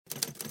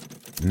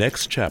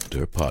Next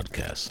Chapter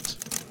Podcasts.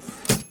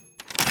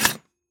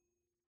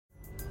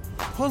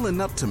 Pulling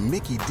up to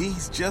Mickey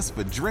D's just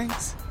for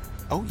drinks?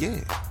 Oh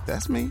yeah,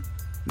 that's me.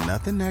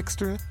 Nothing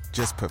extra,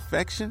 just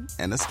perfection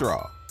and a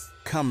straw.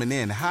 Coming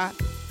in hot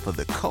for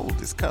the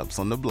coldest cups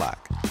on the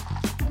block.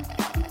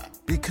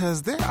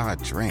 Because there are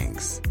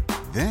drinks.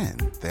 Then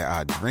there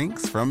are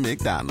drinks from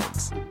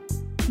McDonald's.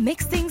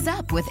 Mix things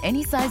up with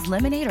any size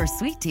lemonade or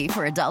sweet tea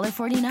for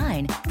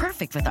 $1.49.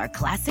 Perfect with our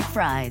classic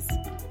fries.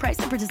 Price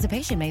and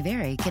participation may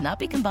vary. Cannot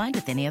be combined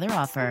with any other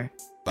offer.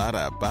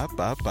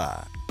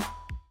 Ba-da-ba-ba-ba.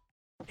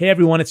 Hey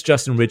everyone, it's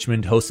Justin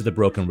Richmond, host of the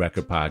Broken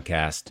Record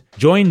Podcast.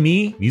 Join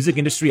me, music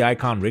industry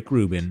icon Rick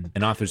Rubin,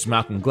 and authors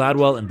Malcolm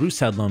Gladwell and Bruce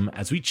Headlam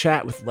as we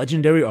chat with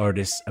legendary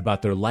artists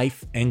about their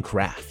life and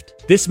craft.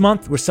 This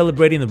month, we're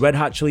celebrating the Red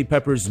Hot Chili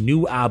Peppers'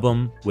 new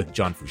album with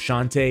John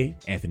Frusciante,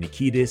 Anthony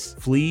Kiedis,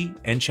 Flea,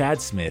 and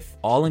Chad Smith,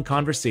 all in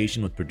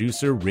conversation with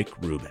producer Rick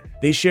Rubin.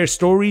 They share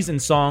stories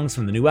and songs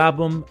from the new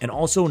album and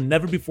also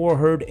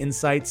never-before-heard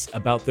insights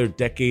about their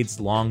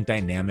decades-long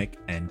dynamic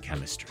and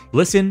chemistry.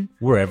 Listen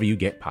wherever you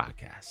get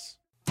podcasts.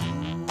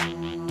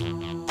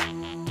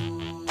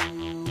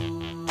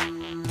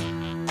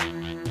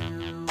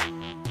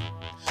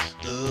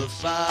 The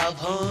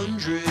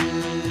 500.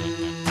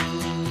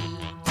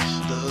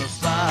 The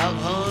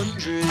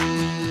 500.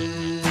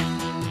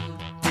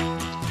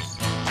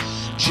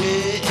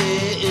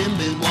 J.A.M.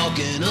 been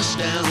walking us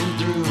down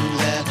through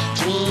that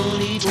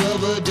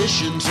 2012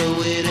 edition, so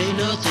it ain't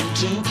nothing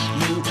too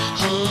new.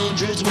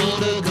 Hundreds more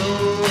to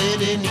go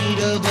and in need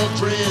of a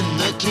friend.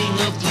 The king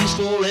of fleece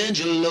for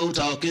Angelo,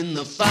 talking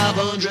the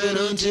 500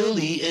 until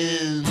the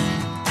end.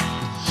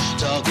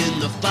 Talking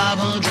the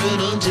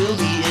 500 until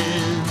the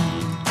end.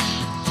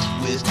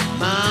 With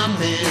my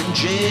man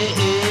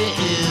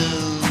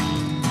J.A.M.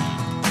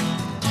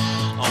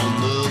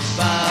 on the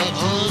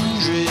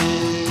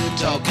 500,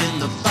 talking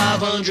the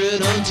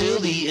 500 until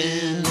the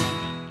end.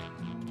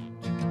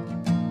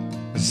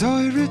 I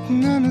saw it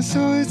written and I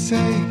saw it say,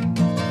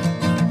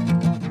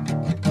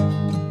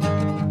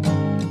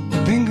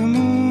 the pink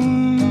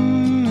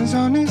moon is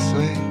on its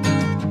way.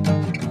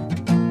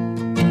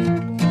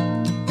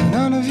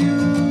 None of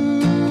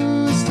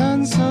you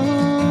stand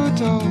so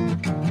tall.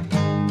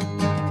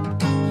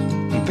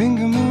 The pink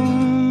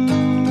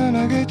moon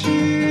gonna get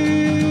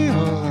you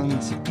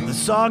once again. The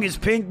song is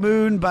Pink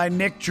Moon by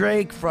Nick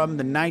Drake from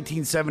the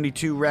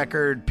 1972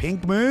 record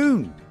Pink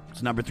Moon.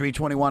 It's number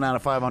 321 out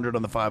of 500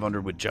 on the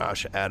 500 with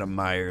Josh Adam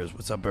Myers.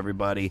 What's up,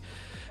 everybody?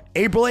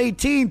 April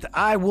 18th,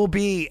 I will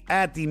be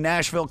at the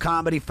Nashville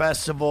Comedy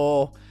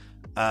Festival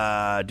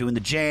doing the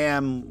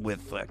jam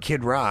with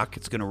Kid Rock.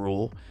 It's going to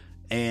rule.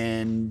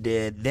 And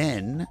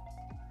then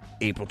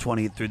April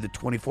 20th through the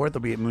 24th,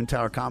 I'll be at Moon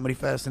Tower Comedy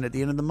Fest. And at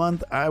the end of the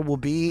month, I will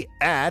be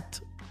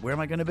at, where am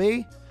I going to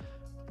be?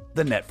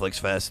 The Netflix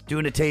Fest,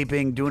 doing a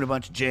taping, doing a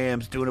bunch of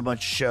jams, doing a bunch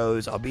of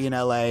shows. I'll be in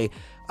LA.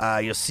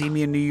 You'll see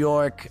me in New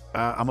York.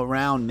 I'm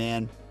around,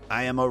 man.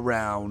 I am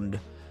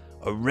around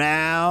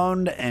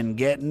and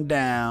getting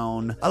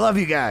down. I love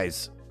you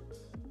guys.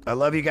 I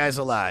love you guys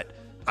a lot.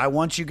 I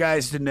want you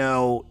guys to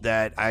know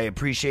that I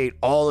appreciate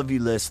all of you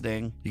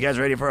listening. You guys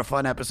ready for a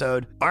fun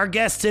episode? Our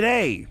guest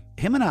today,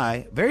 him and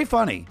I, very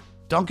funny,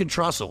 Duncan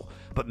Trussell.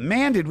 But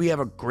man, did we have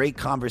a great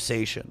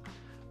conversation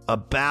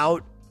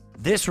about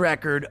this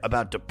record,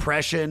 about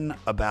depression,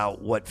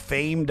 about what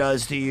fame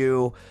does to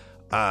you.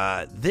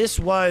 This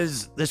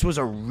was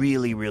a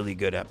really, really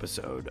good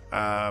episode.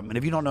 And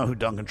if you don't know who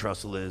Duncan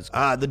Trussell is,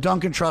 the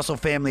Duncan Trussell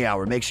Family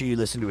Hour, make sure you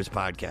listen to his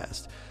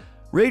podcast.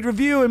 Rate,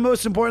 review, and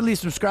most importantly,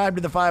 subscribe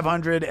to the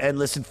 500 and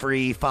listen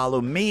free.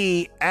 Follow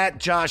me at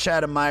Josh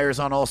Adam Myers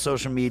on all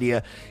social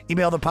media.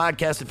 Email the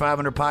podcast at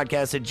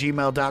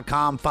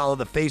 500podcast@gmail.com. Follow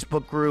the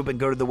Facebook group and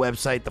go to the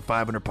website,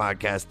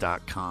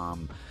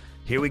 the500podcast.com.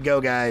 Here we go,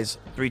 guys.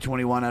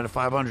 321 out of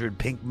 500,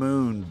 Pink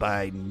Moon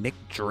by Nick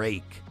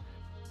Drake.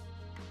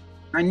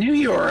 I knew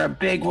you were a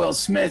big Will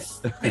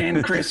Smith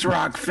and Chris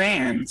Rock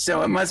fan,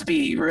 so it must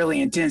be really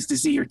intense to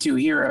see your two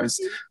heroes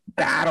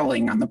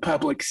battling on the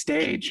public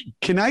stage.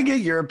 Can I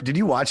get did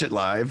you watch it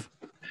live?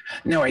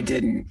 No, I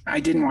didn't. I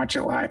didn't watch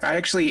it live. I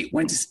actually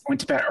went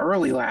to bed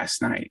early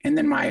last night, and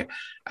then I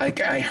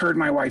heard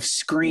my wife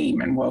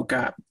scream and woke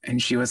up, and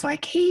she was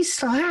like, "He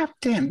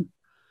slapped him."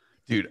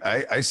 Dude,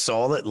 I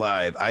saw it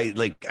live. I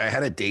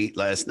had a date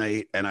last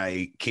night and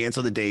I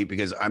canceled the date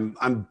because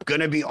I'm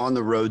gonna be on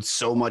the road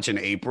so much in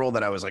April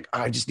that I was like,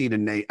 I just need a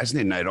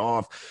night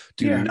off,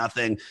 do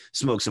nothing,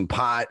 smoke some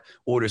pot,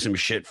 order some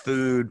shit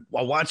food.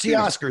 I'll watch the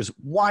Oscars.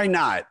 Why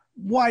not?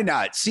 Why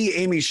not? See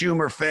Amy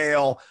Schumer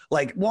fail.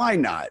 Like, why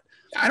not?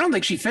 I don't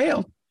think she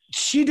failed.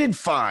 She did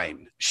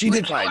fine.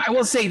 I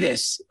will say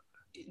this.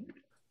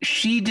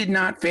 She did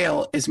not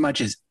fail as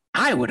much as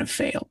I would have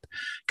failed,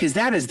 because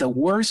that is the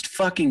worst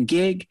fucking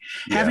gig.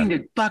 Yeah. Having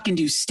to fucking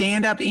do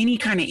stand up, any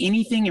kind of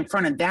anything in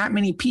front of that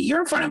many people. You're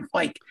in front of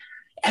like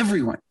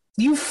everyone.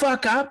 You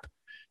fuck up,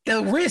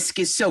 the risk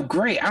is so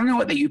great. I don't know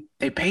what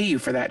they pay you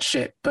for that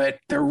shit, but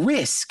the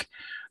risk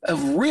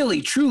of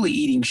really truly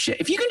eating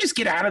shit. If you can just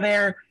get out of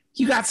there,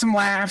 you got some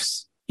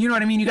laughs, You know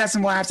what I mean? You got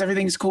some laughs.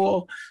 Everything's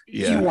cool.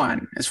 Yeah. You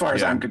won, as far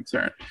as I'm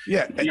concerned.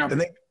 Yeah, You know,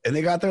 and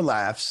they got their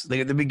laughs.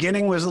 The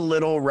beginning was a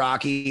little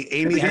rocky.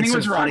 Amy the had beginning some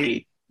was funny.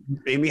 rocky.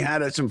 Amy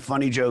had some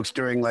funny jokes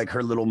during like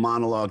her little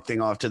monologue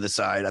thing off to the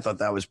side. I thought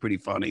that was pretty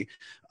funny.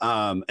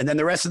 And then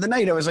the rest of the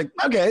night, I was like,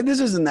 okay, this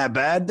isn't that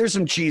bad. There's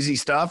some cheesy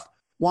stuff.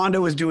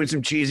 Wanda was doing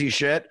some cheesy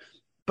shit,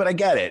 but I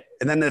get it.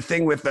 And then the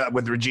thing with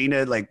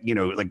Regina, like, you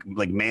know,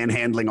 like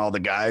manhandling all the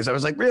guys. I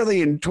was like,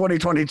 really, in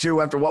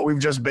 2022, after what we've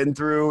just been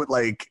through,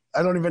 like,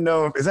 I don't even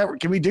know.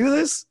 Can we do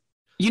this?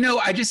 You know,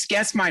 I just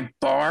guess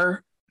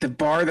the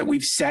bar that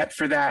we've set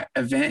for that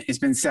event has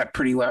been set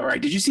pretty low,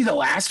 right? Did you see the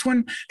last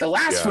one? The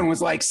last one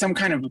was like some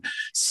kind of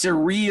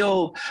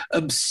surreal,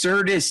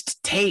 absurdist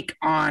take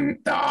on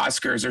the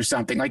Oscars or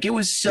something. Like it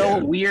was so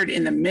weird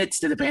in the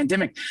midst of the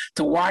pandemic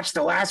to watch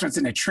the last one. It's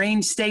in a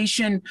train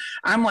station.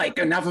 I'm like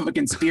enough of a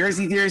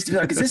conspiracy theorist to be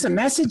like, is this a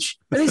message?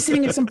 Are they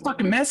sending us some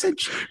fucking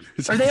message?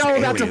 Are they all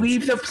about to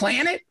leave the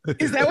planet?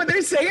 Is that what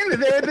they're saying? That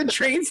they're at the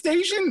train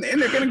station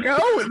and they're going to go?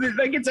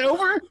 Like it's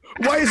over?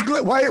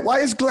 Why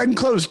is Glenn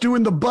Close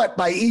doing the butt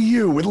by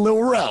EU with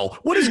Lil Rel?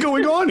 What is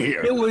going on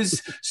here? It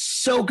was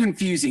so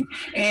confusing.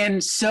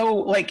 And so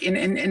like,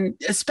 and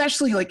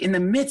especially like in the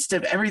midst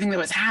of everything that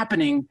was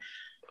happening,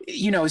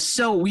 you know,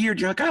 so weird.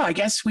 You're like, oh, I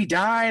guess we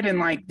died. And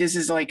like, this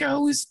is like a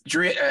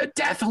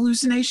death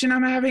hallucination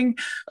I'm having.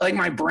 Like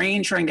my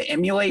brain trying to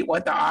emulate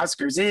what the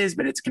Oscars is,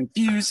 but it's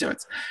confused. So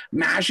it's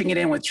mashing it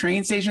in with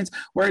train stations.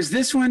 Whereas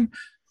this one,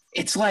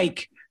 it's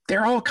like,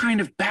 they're all kind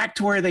of back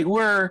to where they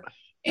were.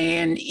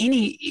 And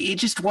it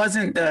just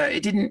wasn't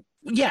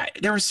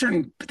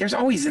there's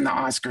always in the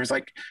Oscars,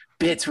 like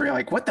bits where you're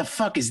like, what the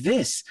fuck is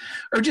this?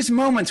 Or just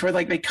moments where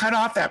like they cut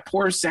off that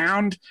poor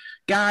sound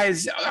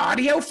guy's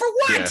audio for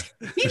what?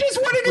 Yeah. He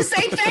just wanted to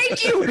say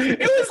thank you. It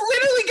was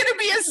literally going to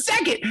be a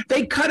second.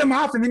 They cut him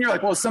off and then you're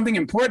like, well, something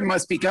important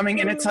must be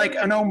coming. And it's like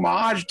an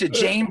homage to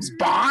James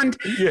Bond.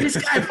 Yeah. This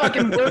guy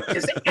fucking worked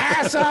his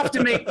ass off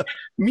to make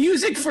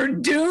music for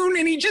Dune.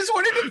 And he just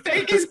wanted to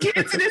thank his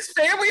kids and his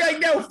family. Like,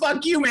 no,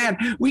 fuck you, man.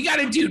 We got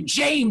to do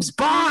James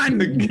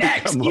Bond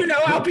next. You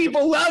know how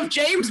people love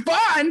James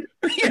Bond.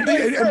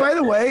 And by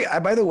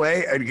the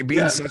way,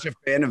 being such a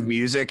fan of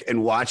music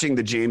and watching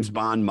the James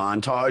Bond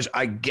montage,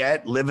 I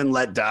get Live and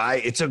Let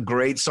Die. It's a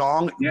great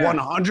song.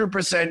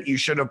 100% you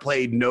should have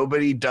played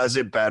Nobody Does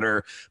It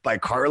Better by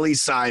Carly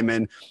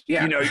Simon.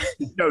 Yeah.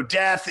 You know,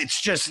 death.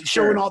 It's just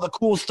showing all the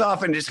cool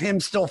stuff and just him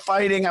still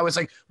fighting. I was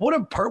like, what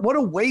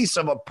a waste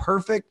of a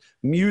perfect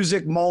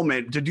music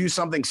moment to do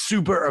something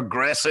super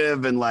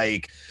aggressive and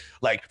like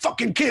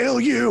fucking kill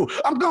you.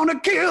 I'm gonna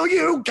kill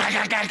you.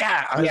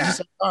 I was just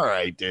like, all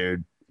right,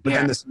 dude. But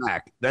then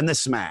the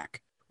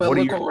smack. But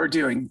look what we're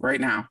doing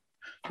right now.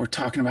 We're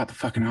talking about the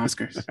fucking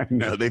Oscars.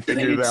 No, they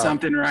figured it out.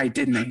 Something right,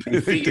 didn't they?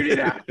 They figured it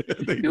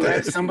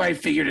out. Somebody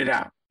figured it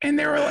out. And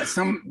there were like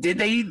did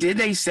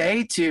they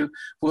say to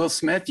Will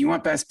Smith, you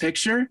want Best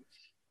Picture?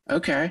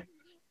 Okay.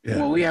 Yeah.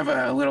 Well, we have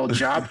a little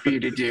job for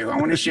you to do. I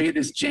want to show you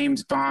this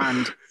James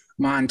Bond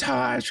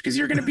montage because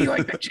you're going to be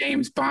like the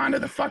James Bond of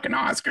the fucking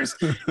Oscars.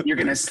 You're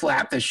going to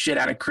slap the shit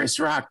out of Chris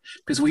Rock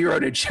because we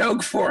wrote a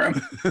joke for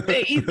him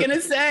that he's going to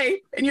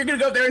say, and you're going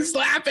to go there and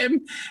slap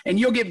him, and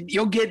you'll get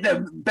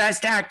the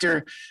Best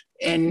Actor,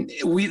 and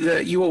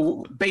you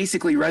will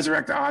basically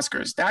resurrect the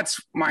Oscars. That's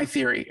my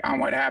theory on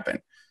what happened.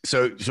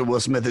 So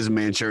Will Smith is a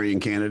Manchurian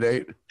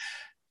candidate.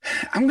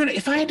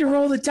 If I had to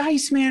roll the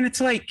dice, man,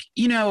 it's like,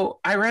 you know,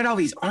 I read all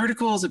these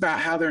articles about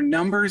how their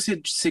numbers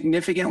had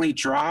significantly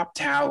dropped,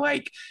 how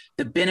like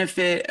the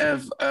benefit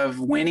of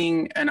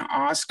winning an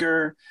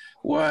Oscar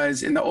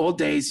was in the old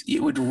days,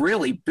 it would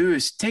really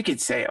boost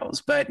ticket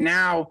sales. But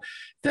now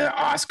the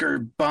Oscar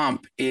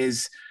bump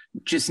is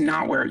just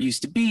not where it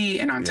used to be.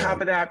 And on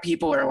top of that,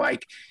 people are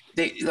like,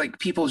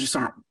 people just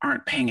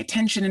aren't paying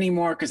attention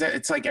anymore because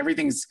it's like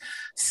everything's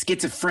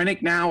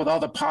schizophrenic now with all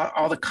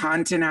the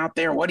content out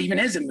there. What even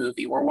is a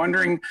movie? We're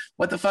wondering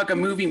what the fuck a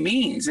movie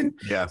means. And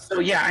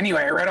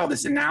anyway, I read all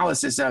this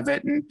analysis of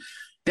it, and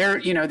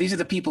these are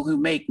the people who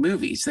make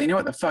movies. They know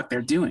what the fuck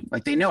they're doing.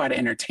 Like they know how to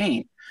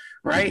entertain,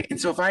 right? And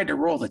so if I had to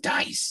roll the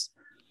dice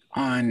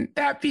on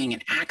that being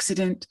an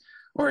accident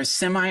or a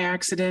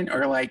semi-accident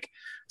or like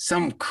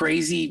some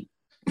crazy,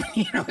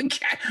 who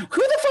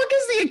the fuck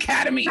is the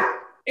Academy?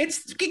 It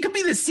could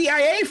be the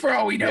CIA for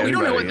all we know. We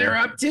don't know what they're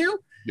up to.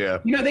 Yeah.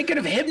 They could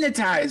have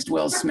hypnotized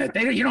Will Smith.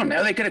 You don't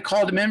know. They could have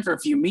called him in for a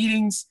few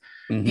meetings.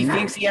 Mm-hmm. He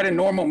thinks he had a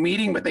normal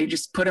meeting, but they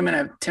just put him in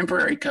a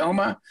temporary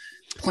coma,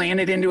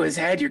 planted into his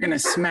head. You're going to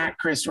smack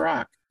Chris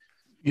Rock.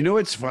 You know,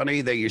 it's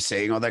funny that you're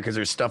saying all that because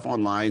there's stuff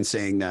online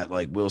saying that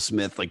like Will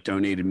Smith like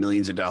donated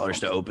millions of dollars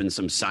to open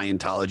some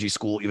Scientology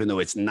school, even though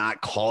it's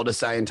not called a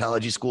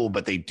Scientology school,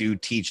 but they do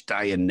teach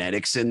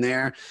Dianetics in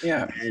there.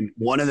 Yeah. And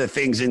one of the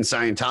things in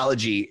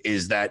Scientology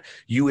is that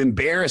you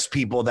embarrass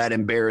people that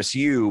embarrass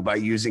you by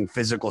using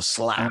physical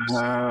slaps.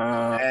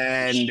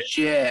 And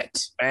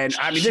shit. And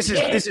I mean, this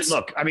is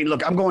look,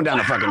 I'm going down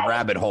a fucking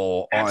rabbit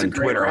hole on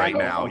Twitter right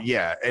now.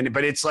 Yeah.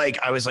 But it's like,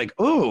 I was like,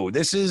 oh,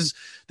 this is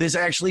this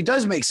actually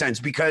does make sense,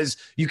 because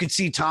you could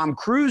see Tom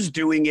Cruise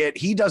doing it.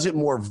 He does it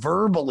more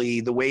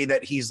verbally, the way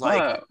that he's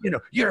like,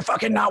 you're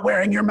fucking not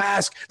wearing your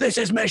mask. This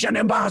is Mission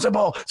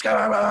Impossible.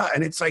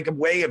 And it's like a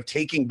way of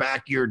taking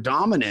back your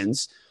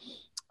dominance.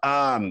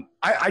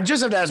 I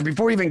just have to ask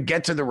before we even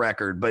get to the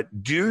record,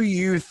 but do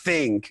you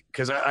think,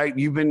 because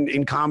you've been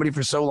in comedy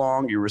for so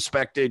long, you're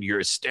respected, you're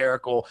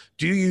hysterical.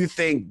 Do you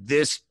think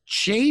this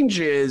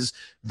changes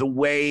the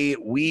way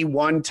we,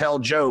 one, tell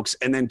jokes,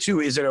 and then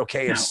two, is it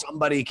okay if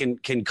somebody can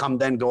come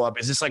then go up?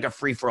 Is this like a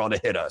free for all to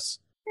hit us?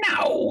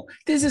 No,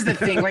 this is the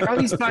thing. Like all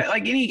these,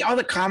 all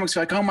the comics are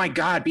like, oh my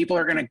God, people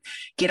are gonna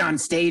get on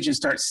stage and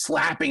start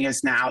slapping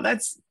us now.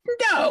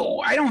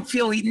 I don't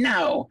feel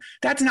no,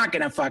 that's not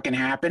gonna fucking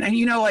happen. And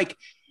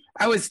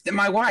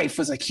my wife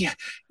was like, yeah,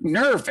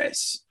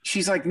 nervous.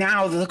 She's like,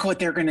 now look what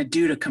they're gonna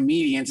do to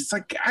comedians. It's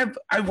like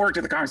I've worked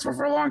at the comic store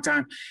for a long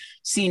time,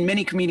 seen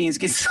many comedians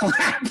get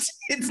slapped.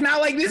 It's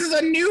not like this is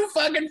a new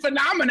fucking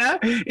phenomena.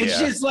 It's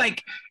just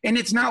like, and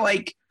it's not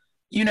like,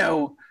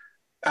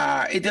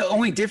 the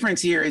only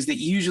difference here is that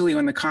usually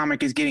when the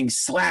comic is getting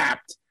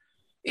slapped,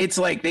 it's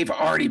like they've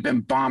already been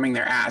bombing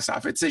their ass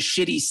off. It's a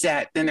shitty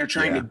set. Then they're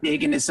trying to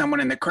dig into someone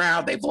in the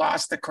crowd. They've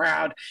lost the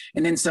crowd.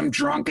 And then some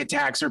drunk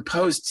attacks, or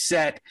post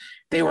set,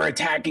 they were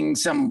attacking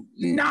some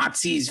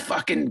Nazi's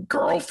fucking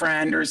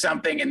girlfriend or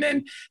something. And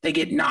then they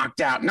get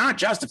knocked out. Not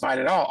justified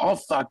at all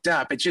fucked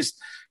up. It's just,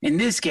 in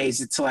this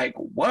case, it's like,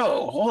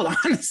 whoa, hold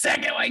on a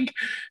second. Like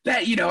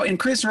that, and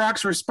Chris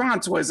Rock's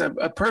response was a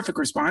perfect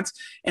response.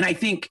 And I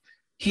think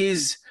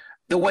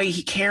the way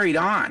he carried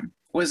on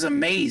was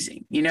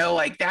amazing.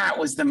 That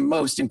was the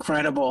most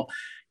incredible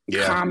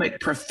comic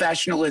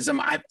professionalism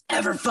I've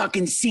ever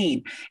fucking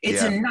seen.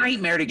 It's a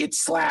nightmare to get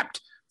slapped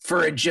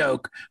for a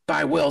joke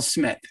by Will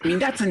Smith. I mean,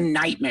 that's a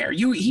nightmare.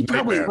 He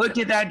probably looked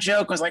at that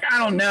joke, was like, I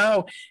don't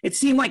know. It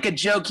seemed like a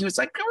joke. He was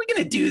like, are we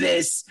going to do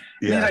this?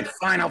 And he's like,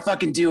 fine, I'll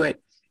fucking do it.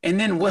 And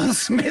then Will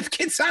Smith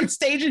gets on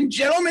stage and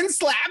gentleman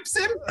slaps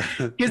him,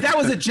 because that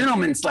was a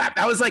gentleman slap.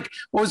 That was like,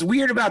 what was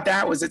weird about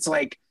that was, it's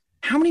like,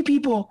 how many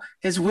people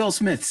has Will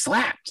Smith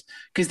slapped?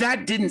 Because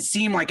that didn't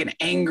seem like an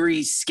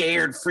angry,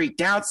 scared,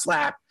 freaked out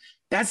slap.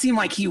 That seemed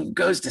like he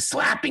goes to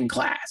slapping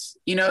class.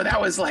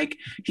 That was like,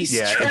 he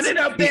strutted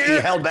up there.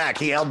 He held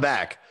back.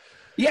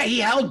 Yeah, he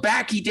held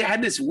back. He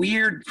had this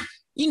weird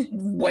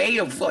way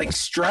of like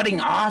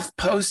strutting off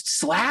post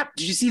slap.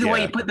 Did you see the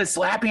way he put the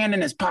slap hand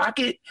in his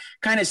pocket?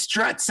 Kind of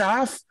struts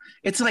off.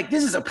 It's like,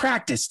 this is a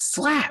practiced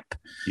slap.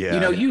 Yeah.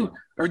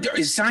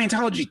 Is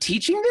Scientology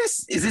teaching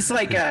this? Is this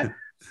like a...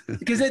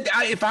 Because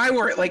if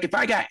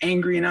I got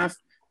angry enough,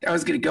 I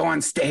was going to go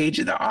on stage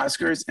at the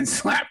Oscars and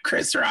slap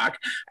Chris Rock,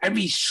 I'd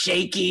be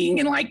shaking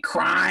and like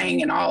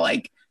crying and all,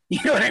 like, you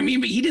know what I mean?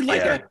 But he did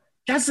like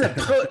that's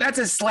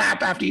a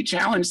slap after you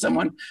challenge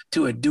someone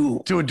to a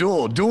duel.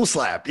 Dual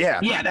slap. Yeah.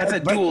 Yeah, that's a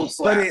dual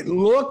slap. But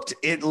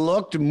it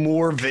looked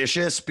more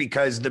vicious,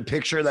 because the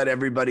picture that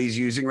everybody's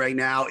using right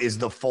now is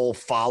the full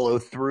follow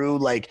through.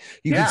 Like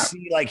you can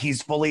see like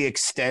he's fully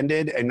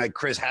extended, and like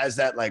Chris has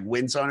that like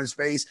wince on his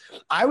face.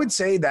 I would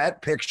say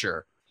that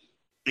picture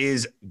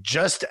is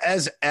just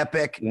as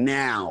epic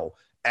now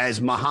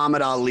as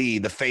Muhammad Ali,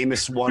 the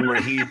famous one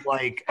where he's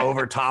like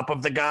over top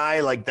of the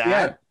guy like that.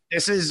 Yeah.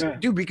 This is,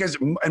 dude, because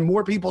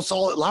more people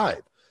saw it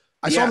live.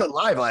 I saw it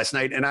live last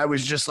night, and I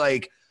was just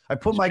like, I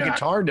put my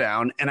guitar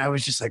down, and I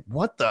was just like,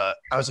 I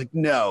was like,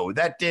 no,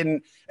 that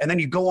didn't. And then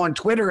you go on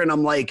Twitter, and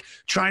I'm like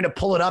trying to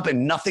pull it up,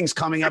 and nothing's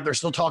coming up. They're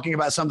still talking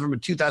about something from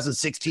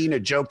 2016, a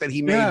joke that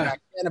he made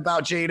back then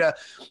about Jada.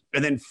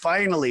 And then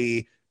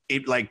finally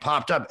it like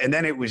popped up, and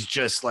then it was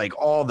just like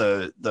all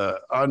the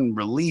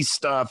unreleased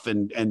stuff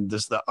and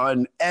just the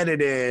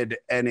unedited.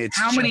 And it's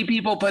how many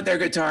people put their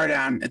guitar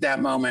down at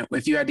that moment?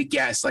 If you had to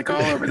guess, like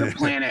all over the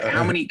planet,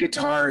 how many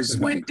guitars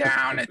went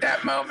down at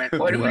that moment?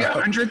 What do we got?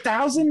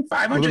 100,000,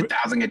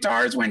 500,000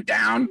 guitars went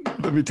down.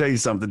 Let me tell you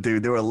something,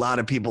 dude. There were a lot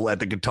of people at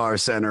the Guitar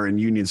Center in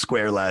Union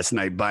Square last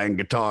night buying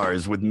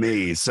guitars with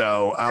me.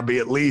 So I'll be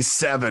at least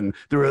 7.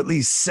 There were at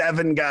least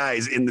 7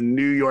 guys in the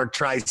New York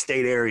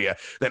tri-state area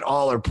that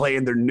all are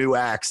playing their new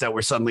acts that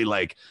were suddenly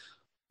like,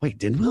 wait,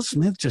 did Will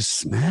Smith just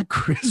smack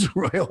Chris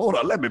Roy? Hold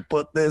on, let me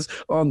put this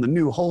on the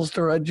new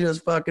holster I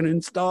just fucking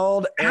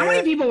installed. How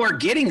many people were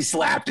getting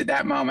slapped at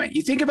that moment?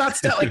 You think about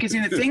stuff like, it's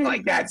in a thing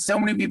like that, so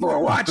many people are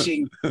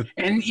watching,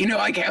 and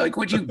like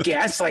would you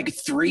guess like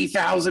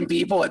 3,000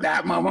 people at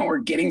that moment were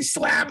getting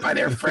slapped by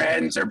their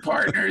friends or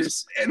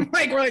partners? And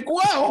like, we're like,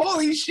 whoa,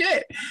 holy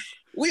shit.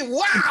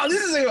 Wow,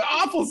 this is an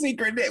awful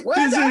secret.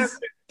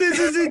 This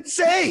is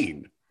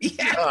insane.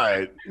 Yeah. All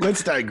right,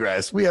 let's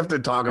digress. We have to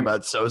talk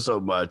about so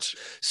much.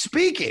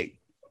 Speaking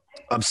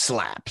of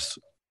slaps,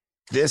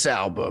 this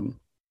album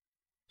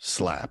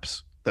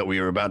slaps that we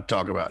were about to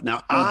talk about.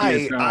 Now,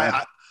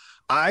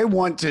 I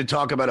want to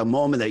talk about a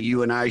moment that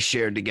you and I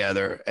shared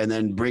together, and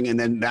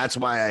then that's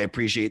why I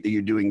appreciate that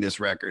you're doing this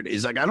record.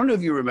 Is like, I don't know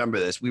if you remember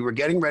this. We were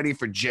getting ready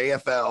for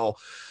JFL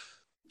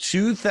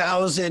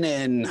 2000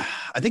 and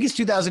I think it's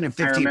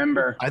 2015. I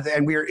remember.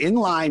 And we were in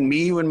line,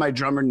 me, you, and my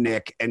drummer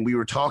Nick, and we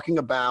were talking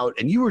about,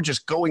 and you were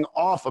just going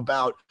off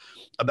about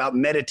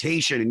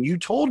meditation, and you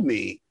told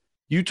me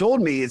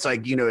it's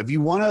like, you know, if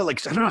you want to,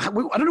 like, I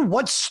don't know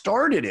what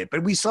started it,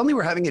 but we suddenly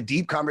were having a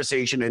deep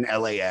conversation in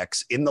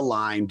LAX in the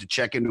line to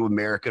check into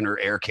American or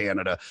Air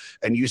Canada,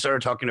 and you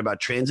started talking about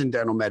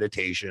transcendental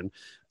meditation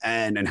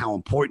and how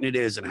important it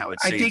is and how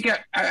it's. I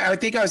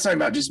think I was talking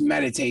about just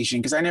meditation,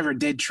 because I never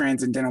did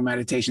transcendental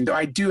meditation, though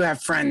I do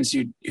have friends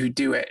who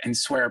do it and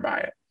swear by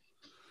it.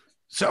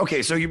 So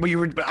okay, so you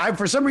were.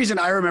 For some reason,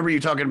 I remember you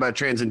talking about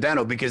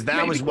transcendental, because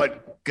that was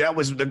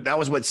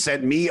what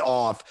sent me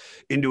off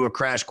into a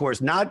crash course.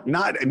 Not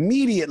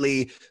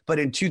immediately, but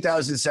in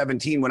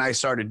 2017 when I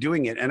started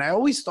doing it, and I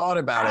always thought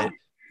about it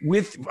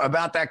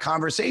about that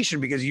conversation,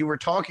 because you were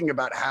talking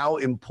about how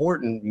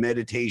important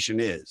meditation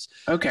is.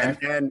 Okay,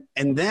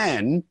 and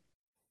then,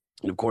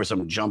 of course,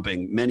 I'm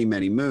jumping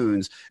many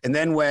moons, and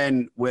then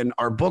when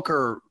our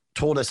booker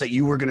told us that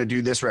you were going to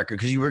do this record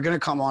because you were going to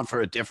come on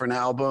for a different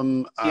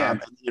album.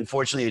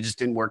 Unfortunately, it just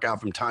didn't work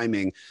out from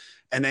timing.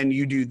 And then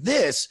you do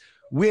this,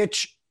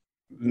 which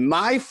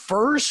I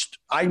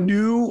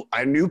knew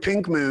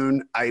Pink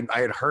Moon. I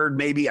had heard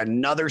maybe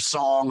another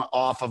song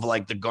off of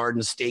like the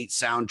Garden State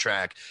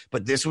soundtrack,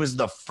 but this was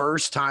the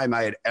first time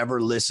I had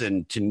ever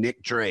listened to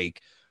Nick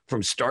Drake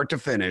from start to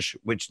finish,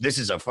 which this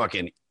is a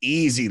fucking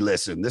easy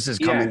listen. This is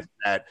coming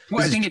at,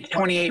 I think it's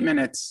 28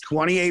 minutes.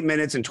 28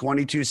 minutes and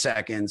 22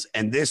 seconds.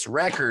 And this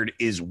record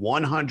is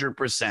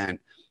 100%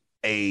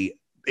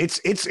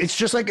 it's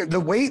just like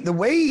the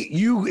way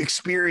you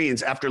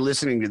experience after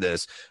listening to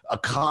this, a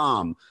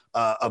calm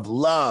of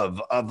love,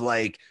 of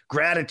like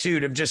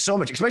gratitude, of just so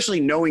much,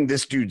 especially knowing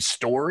this dude's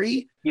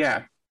story.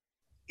 Yeah.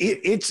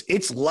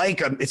 It's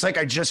like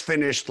I just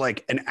finished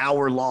like an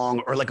hour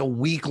long or like a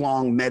week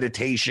long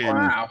meditation.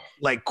 Wow.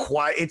 Like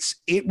quiet.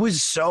 It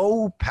was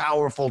so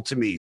powerful to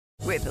me.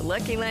 With the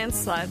Lucky Land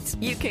Slots,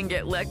 you can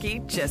get lucky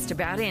just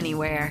about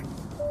anywhere.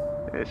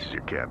 This is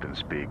your captain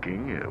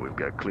speaking. We've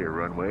got clear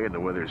runway and the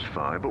weather's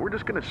fine, but we're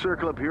just going to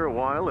circle up here a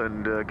while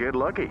and get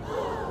lucky.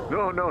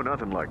 No,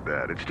 nothing like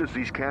that. It's just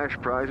these cash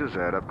prizes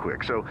add up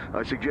quick. So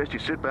I suggest you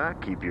sit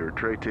back, keep your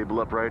tray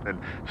table upright,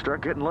 and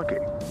start getting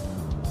lucky.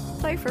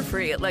 Play for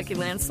free at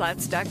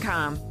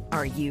LuckyLandSlots.com.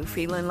 Are you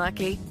feeling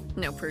lucky?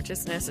 No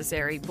purchase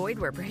necessary. Void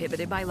where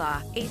prohibited by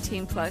law.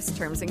 18+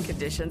 terms and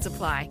conditions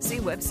apply. See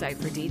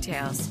website for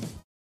details.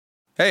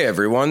 Hey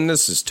everyone,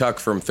 this is Tuck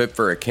from Fit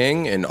for a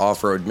King, an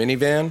off-road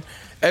minivan.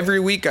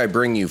 Every week I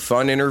bring you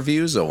fun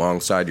interviews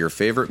alongside your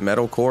favorite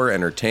metalcore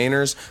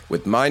entertainers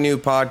with my new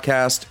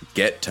podcast,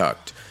 Get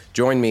Tucked.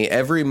 Join me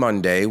every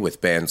Monday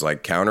with bands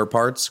like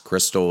Counterparts,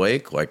 Crystal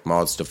Lake, like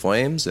Moths to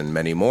Flames, and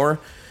many more.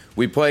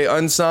 We play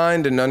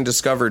unsigned and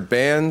undiscovered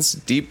bands,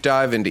 deep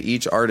dive into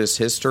each artist's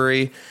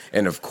history,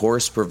 and of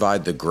course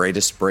provide the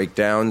greatest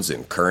breakdowns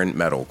in current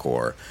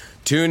metalcore.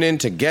 Tune in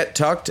to Get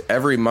Tucked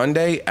every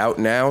Monday, out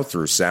now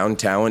through Sound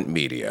Talent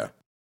Media.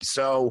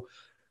 So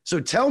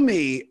tell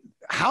me,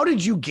 how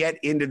did you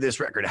get into this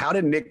record? How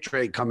did Nick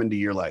Drake come into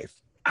your life?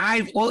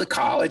 At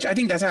college. I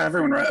think that's how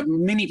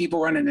many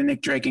people run into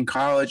Nick Drake in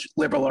college,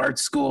 liberal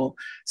arts school.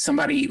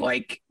 Somebody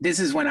like, this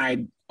is when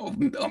I'd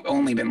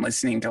only been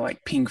listening to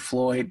like Pink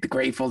Floyd, The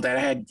Grateful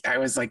Dead.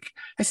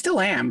 I still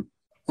am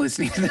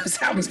listening to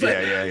those albums, but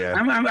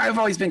I've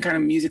always been kind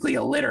of musically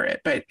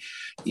illiterate. But,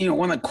 you know,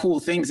 one of the cool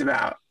things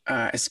about,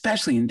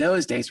 especially in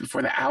those days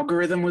before the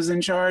algorithm was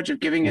in charge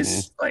of giving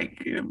us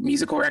like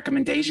musical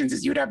recommendations,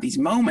 is you would have these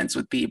moments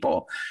with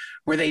people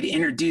where they'd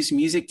introduce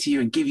music to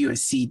you and give you a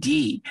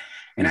CD.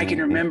 And I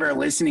can remember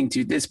listening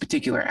to this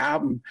particular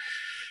album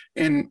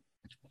and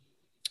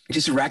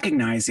just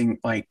recognizing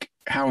like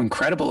how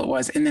incredible it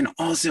was. And then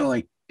also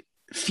like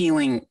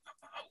feeling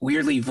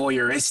weirdly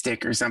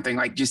voyeuristic or something,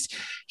 like just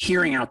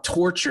hearing how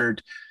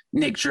tortured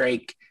Nick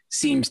Drake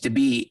seems to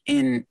be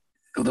in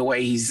the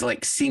way he's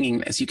like singing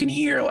this. You can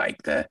hear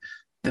like the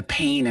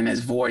pain in his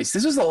voice.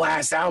 This was the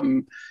last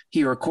album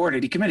he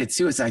recorded. He committed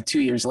suicide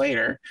 2 years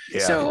later.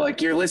 Yeah. So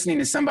like you're listening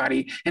to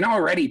somebody, and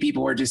already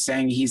people were just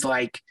saying he's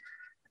like,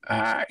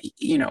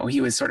 you know,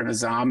 he was sort of a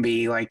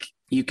zombie. Like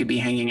you could be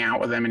hanging out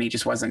with him and he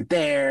just wasn't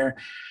there.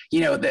 You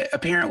know,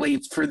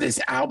 apparently for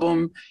this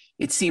album,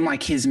 it seemed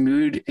like his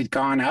mood had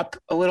gone up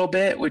a little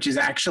bit, which is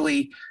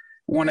actually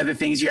one of the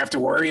things you have to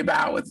worry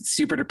about with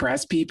super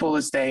depressed people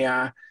is they,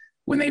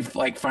 when they've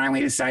like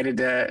finally decided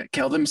to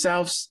kill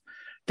themselves,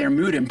 their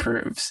mood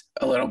improves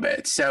a little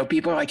bit. So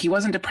people are like, he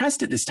wasn't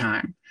depressed at this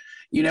time,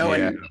 you know?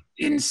 Yeah.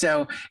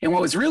 And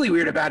what was really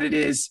weird about it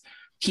is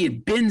he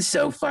had been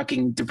so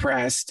fucking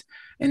depressed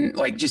and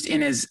like just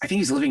in his, I think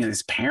he's living with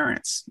his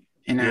parents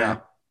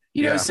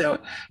so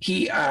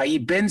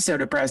he'd been so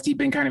depressed. He'd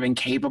been kind of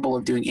incapable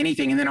of doing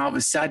anything. And then all of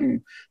a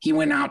sudden he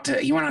went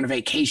on a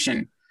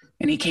vacation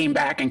and he came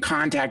back and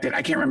contacted,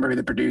 I can't remember who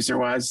the producer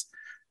was,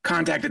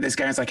 contacted this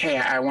guy. It's like, hey,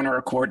 I want to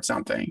record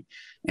something.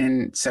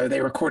 And so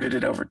they recorded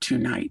it over 2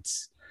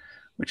 nights,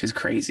 which is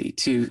crazy.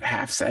 2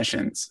 half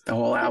sessions, the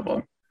whole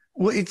album.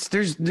 Well,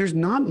 there's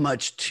not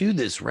much to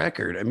this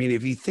record. I mean,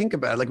 if you think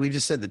about it, like we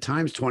just said, the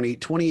time's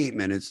 28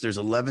 minutes. There's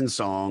 11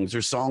 songs.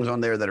 There's songs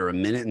on there that are a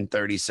minute and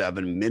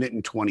 37, a minute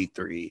and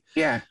 23.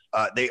 Yeah.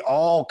 They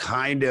all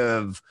kind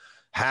of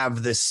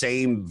have the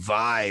same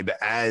vibe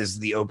as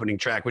the opening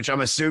track, which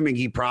I'm assuming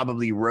he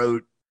probably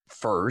wrote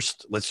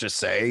first, let's just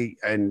say,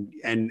 and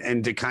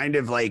to kind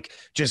of like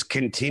just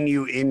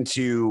continue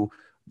into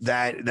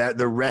that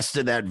the rest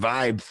of that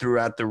vibe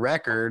throughout the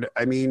record.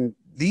 I mean,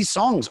 these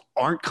songs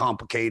aren't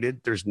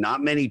complicated. There's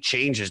not many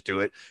changes to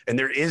it. And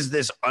there is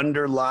this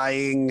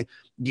underlying,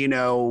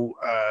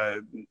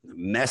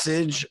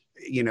 message,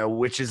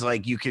 which is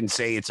like, you can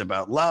say it's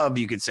about love.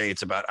 You could say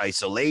it's about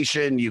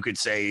isolation. You could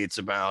say it's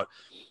about,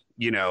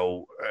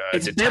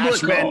 it's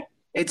biblical.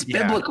 It's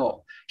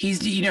biblical. He's,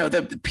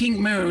 the pink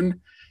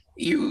moon,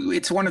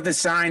 it's one of the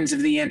signs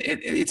of the end.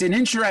 It's an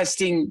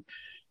interesting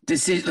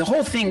decision. The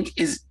whole thing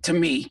is, to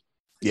me,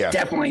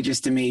 definitely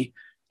just to me,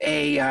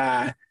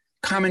 a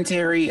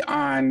commentary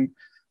on,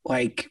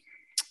 like,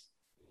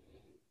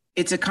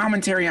 it's a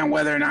commentary on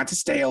whether or not to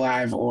stay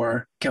alive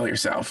or kill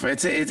yourself.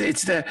 It's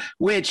the,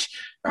 which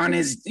on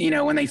his,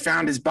 when they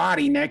found his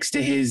body next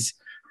to his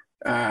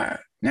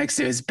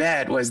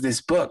bed was this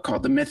book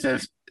called The Myth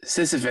of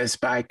Sisyphus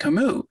by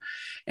Camus.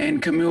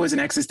 And Camus was an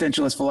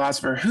existentialist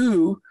philosopher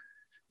who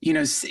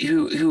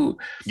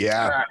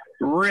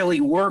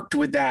really worked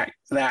with that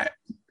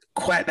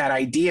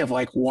idea of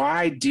like,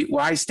 why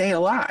stay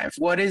alive?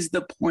 What is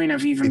the point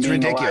of even being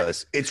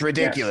ridiculous? Alive? It's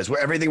ridiculous. Yeah.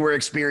 Everything we're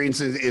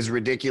experiencing is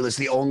ridiculous.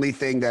 The only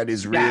thing that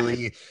is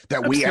really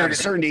that we have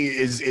certainty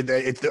is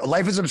that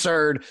life is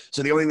absurd.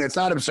 So the only thing that's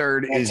not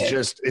absurd is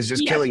just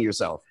killing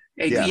yourself.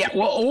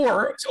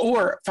 Well,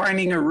 or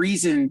finding a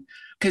reason,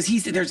 because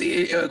there's,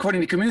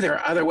 according to Camus, there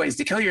are other ways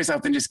to kill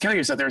yourself than just kill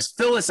yourself. There's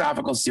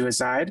philosophical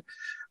suicide,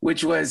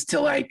 which was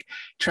to like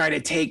try to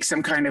take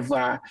some kind of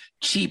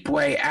cheap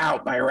way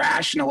out by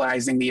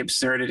rationalizing the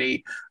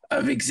absurdity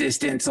of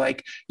existence.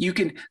 Like you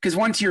can, because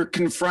once you're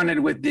confronted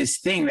with this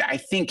thing that I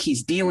think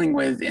he's dealing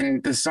with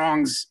in the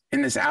songs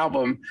in this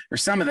album, or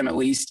some of them at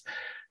least,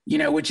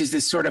 which is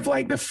this sort of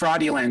like the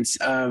fraudulence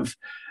of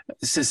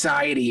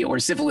society or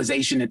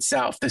civilization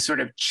itself, the sort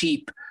of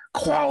cheap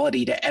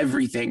quality to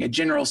everything, a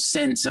general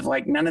sense of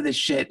like none of this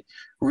shit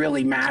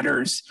really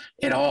matters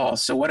at all.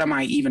 So what am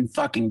I even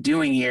fucking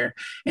doing here?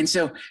 And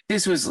so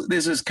this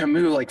was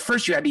Camus. Like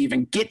first you had to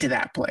even get to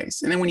that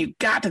place. And then when you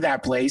got to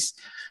that place,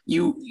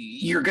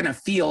 you're going to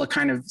feel a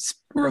kind of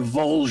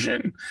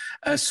revulsion,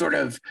 a sort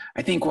of,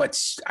 I think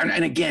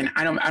and again,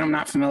 I'm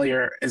not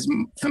familiar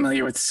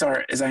with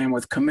Sartre as I am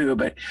with Camus,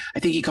 but I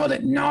think he called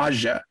it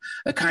nausea,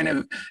 a kind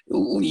of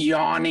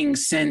yawning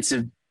sense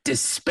of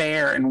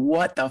despair and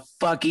what the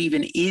fuck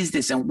even is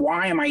this and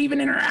why am I even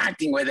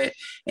interacting with it?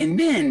 And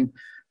then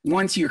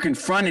once you're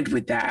confronted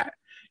with that,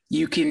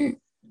 you can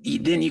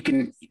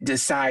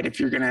decide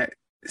if you're going to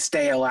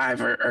stay alive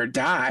or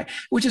die,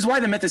 which is why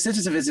the Myth of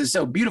Sisyphus is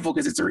so beautiful,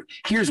 because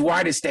here's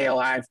why to stay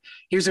alive.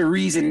 Here's a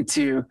reason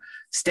to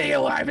stay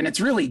alive. And it's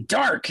really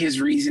dark,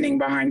 his reasoning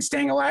behind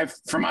staying alive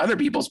from other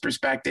people's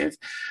perspective.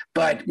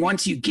 But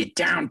once you get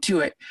down to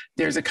it,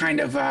 there's a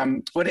kind of,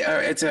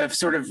 it's a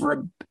sort of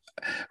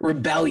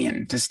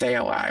rebellion to stay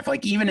alive.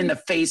 Like even in the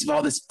face of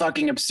all this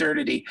fucking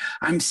absurdity,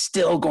 I'm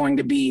still going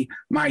to be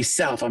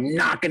myself. I'm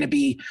not going to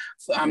be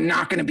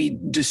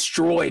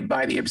destroyed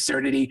by the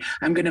absurdity.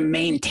 I'm going to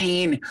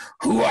maintain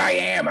who I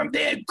am. I'm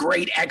the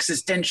great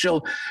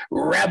existential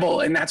rebel.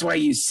 And that's why I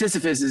use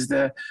Sisyphus as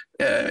the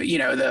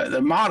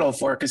model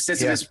for it, because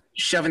Sisyphus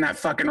shoving that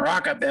fucking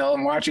rock up the hill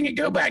and watching it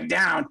go back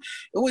down,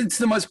 it's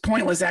the most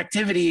pointless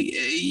activity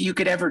you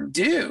could ever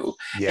do.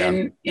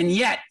 And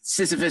yet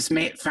Sisyphus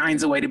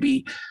finds a way to be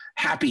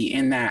happy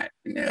in that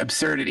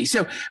absurdity.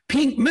 So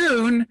Pink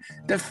Moon,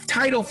 the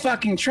title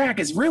fucking track,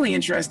 is really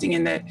interesting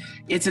in that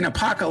it's an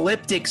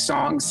apocalyptic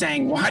song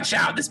saying, watch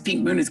out, this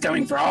pink moon is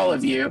coming for all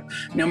of you.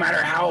 No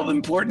matter how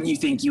important you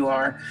think you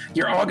are,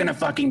 you're all gonna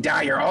fucking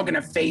die. You're all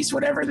gonna face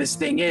whatever this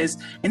thing is.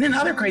 And then the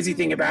other crazy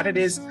thing about it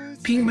is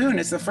pink moon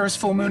is the first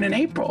full moon in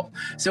April.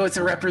 So it's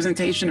a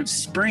representation of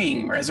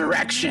spring,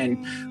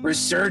 resurrection,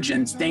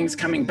 resurgence, things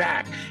coming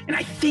back. And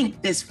I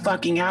think this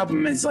fucking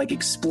album is like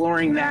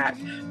exploring that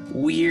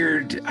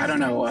weird, I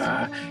don't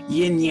know,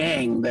 yin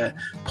yang, the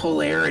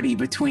polarity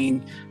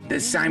between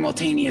the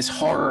simultaneous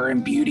horror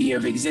and beauty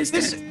of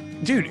existence.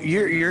 Dude,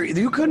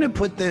 you couldn't have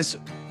put this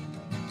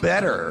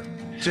better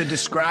to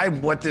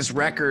describe what this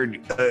record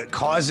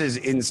causes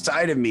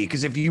inside of me.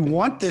 Because if you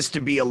want this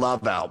to be a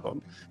love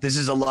album, this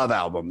is a love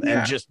album,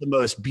 and just the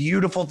most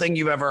beautiful thing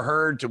you've ever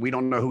heard. To we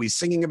don't know who he's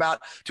singing about,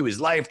 to his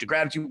life, to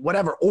gratitude,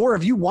 whatever. Or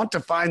if you want to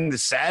find the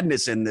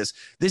sadness in this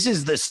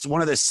is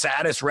one of the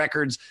saddest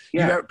records. You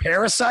got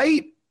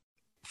Parasite,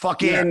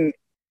 fucking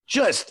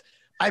just,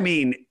 I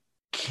mean,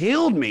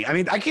 killed me. I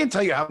mean, I can't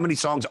tell you how many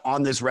songs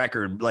on this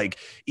record like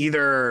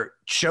either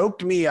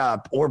choked me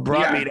up or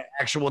brought me to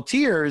actual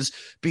tears,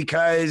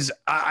 because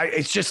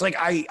it's just like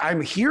I'm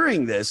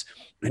hearing this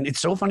and it's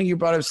so funny you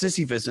brought up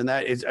Sisyphus, and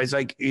that is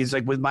like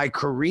with my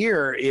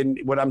career in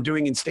what I'm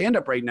doing in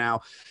stand-up right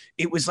now.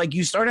 It was like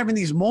you start having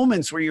these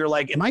moments where you're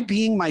like, am I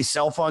being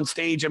myself on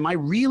stage? Am I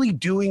really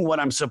doing what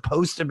I'm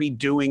supposed to be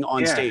doing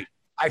on stage?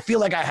 I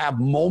feel like I have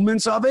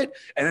moments of it.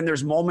 And then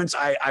there's moments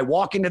I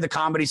walk into the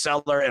Comedy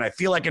Cellar and I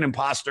feel like an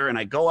imposter, and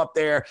I go up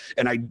there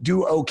and I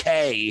do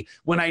okay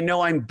when I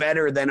know I'm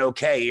better than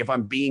okay if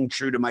I'm being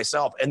true to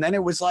myself. And then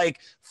it was like,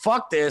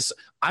 fuck this.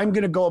 I'm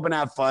going to go up and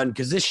have fun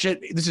because this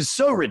is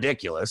so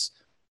ridiculous.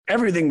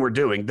 Everything we're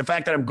doing, the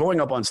fact that I'm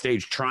going up on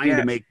stage trying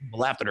to make people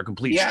laugh that are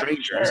complete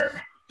strangers.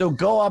 Sure. So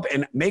go up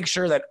and make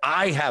sure that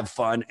I have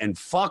fun and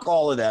fuck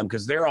all of them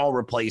because they're all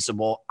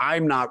replaceable.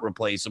 I'm not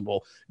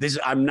replaceable.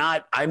 I'm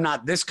not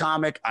this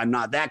comic. I'm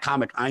not that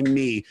comic. I'm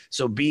me.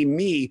 So be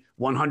me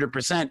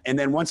 100%. And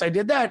then once I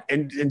did that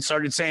and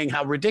started saying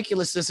how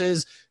ridiculous this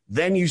is,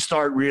 then you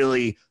start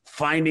really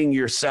finding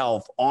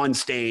yourself on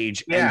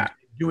stage and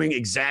doing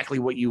exactly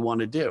what you want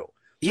to do.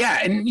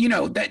 Yeah, and you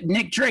know that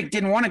Nick Drake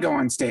didn't want to go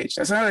on stage.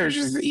 That's another.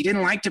 He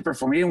didn't like to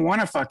perform. He didn't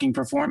want to fucking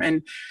perform.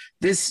 And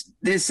this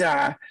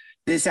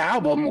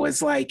album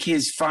was like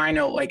his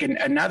final, like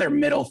another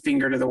middle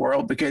finger to the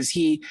world because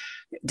he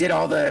did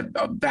all the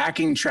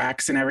backing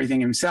tracks and everything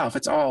himself.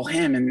 It's all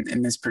him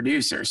and this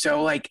producer.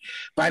 So like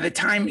by the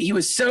time he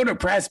was so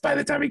depressed, by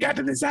the time he got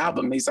to this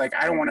album, he's like,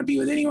 I don't want to be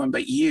with anyone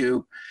but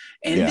you.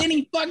 And then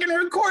he fucking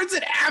records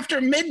it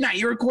after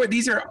midnight.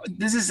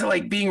 This is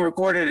like being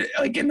recorded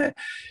like in the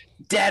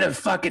dead of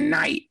fucking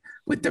night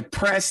with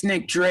depressed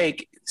Nick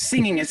Drake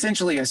singing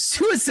essentially a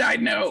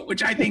suicide note,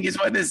 which I think is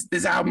what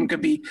this album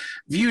could be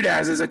viewed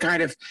as a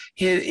kind of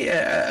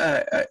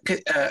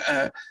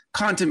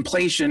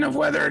contemplation of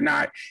whether or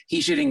not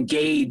he should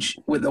engage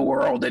with the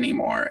world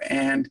anymore.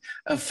 And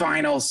a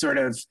final sort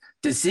of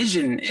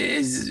decision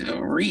is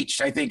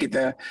reached, I think,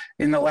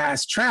 in the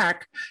last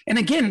track. And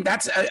again,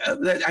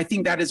 I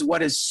think that is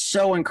what is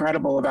so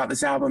incredible about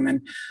this album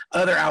and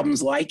other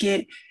albums like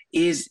it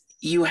is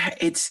you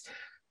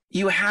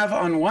have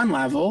on one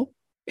level,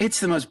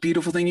 it's the most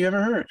beautiful thing you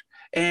ever heard.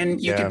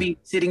 And you can be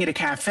sitting at a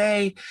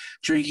cafe,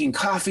 drinking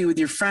coffee with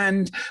your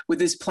friend with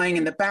this playing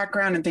in the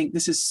background and think,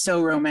 this is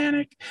so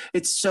romantic.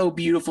 It's so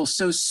beautiful,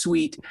 so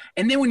sweet.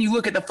 And then when you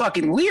look at the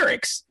fucking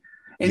lyrics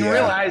and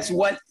realize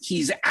what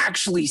he's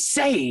actually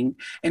saying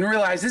and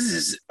realize this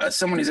is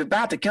someone who's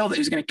about to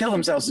who's going to kill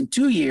themselves in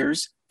 2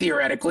 years,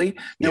 theoretically.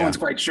 No one's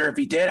quite sure if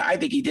he did. I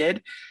think he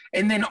did.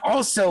 And then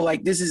also,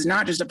 like, this is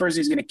not just a person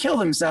who's going to kill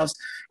themselves.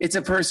 It's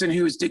a person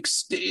who's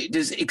just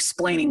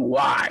explaining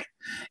why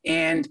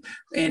and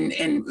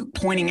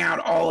pointing out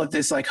all of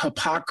this, like,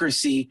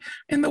 hypocrisy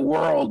in the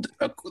world,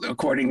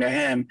 according to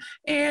him,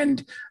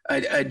 and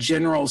a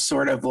general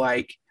sort of,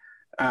 like,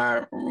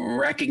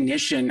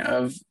 recognition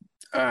of,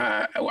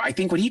 I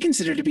think what he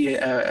considered to be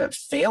a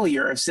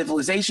failure of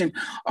civilization,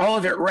 all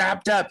of it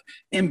wrapped up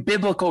in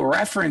biblical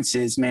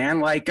references, man,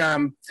 like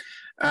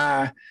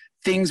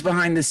Things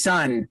Behind the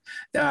Sun.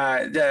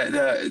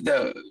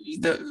 The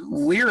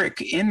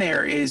lyric in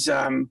there is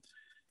the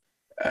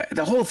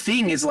whole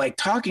thing is like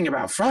talking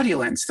about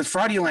fraudulence, the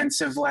fraudulence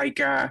of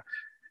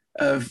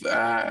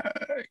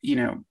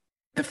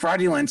the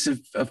fraudulence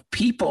of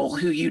people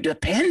who you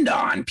depend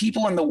on,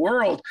 people in the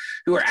world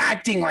who are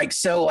acting like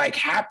so like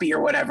happy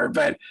or whatever,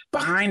 but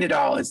behind it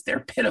all is they're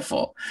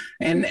pitiful.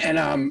 And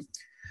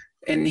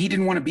he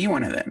didn't want to be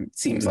one of them, it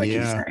seems like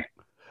he's saying.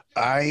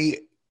 I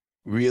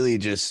really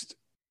just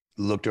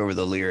looked over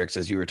the lyrics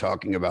as you were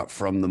talking about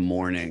From the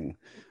Morning.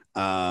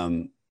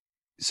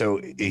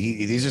 So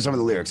these are some of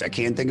the lyrics. I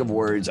can't think of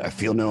words. I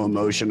feel no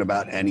emotion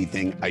about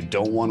anything. I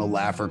don't want to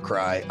laugh or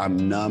cry.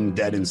 I'm numb,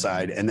 dead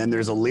inside. And then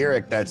there's a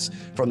lyric that's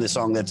from the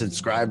song that's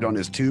inscribed on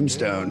his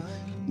tombstone.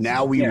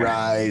 Now we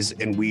rise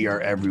and we are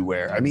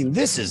everywhere. I mean,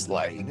 this is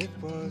like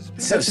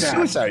so that's a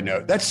suicide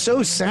note. That's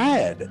so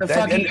sad.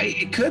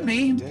 It could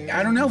be.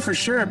 I don't know for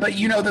sure. But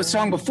you know, the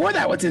song before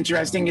that, what's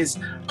interesting is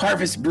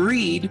Harvest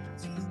Breed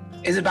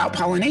is about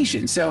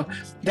pollination. So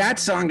that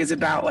song is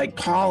about like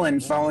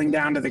pollen falling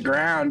down to the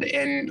ground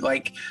and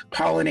like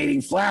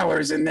pollinating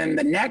flowers. And then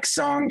the next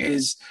song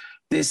is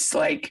this,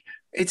 like,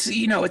 it's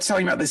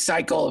talking about the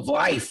cycle of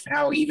life,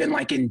 how even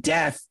like in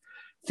death,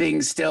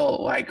 things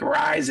still like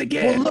rise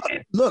again.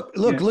 Well,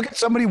 look at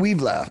somebody we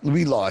lost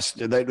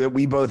that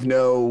we both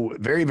know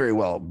very, very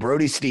well.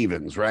 Brody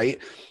Stevens, right?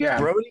 Yeah.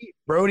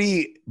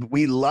 Brody,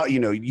 we love,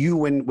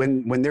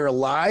 when they're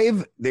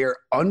alive, they're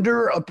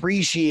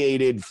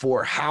underappreciated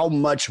for how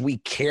much we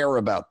care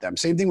about them.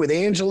 Same thing with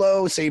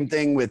Angelo, same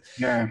thing with,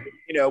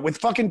 with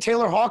fucking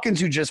Taylor Hawkins,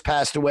 who just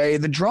passed away,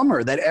 the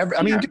drummer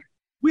dude,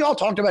 we all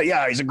talked about,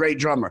 he's a great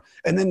drummer.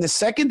 And then the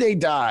second they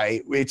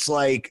die, it's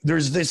like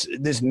there's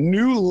this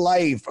new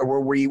life where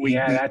we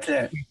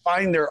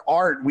find their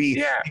art.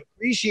 We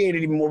appreciate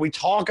it even more. We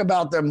talk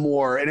about them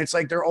more. And it's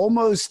like they're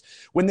almost,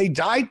 when they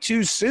die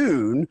too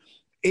soon,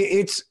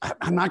 it's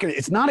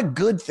not a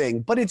good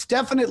thing, but it's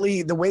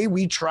definitely the way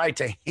we try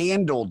to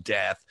handle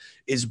death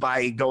is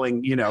by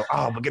going,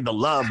 look at the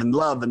love and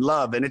love and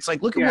love. And it's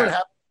like, look at what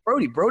happened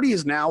Brody. Brody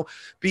is now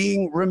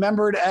being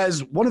remembered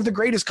as one of the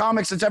greatest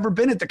comics that's ever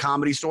been at the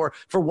Comedy Store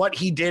for what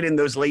he did in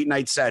those late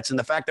night sets. And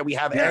the fact that we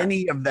have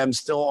any of them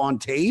still on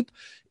tape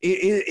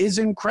is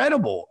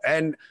incredible.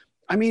 And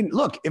I mean,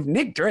 look, if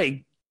Nick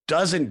Drake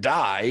doesn't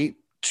die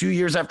 2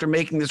 years after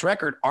making this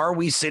record, are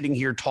we sitting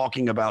here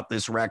talking about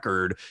this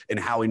record and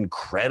how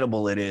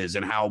incredible it is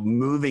and how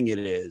moving it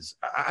is?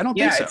 I don't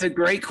think so. Yeah, it's a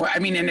great question.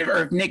 I mean, and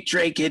if Nick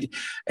Drake had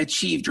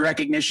achieved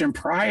recognition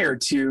prior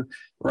to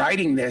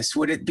writing this,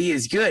 would it be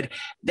as good?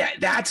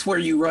 That's where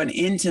you run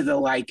into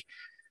the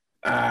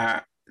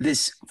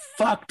this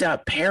fucked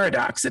up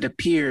paradox that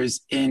appears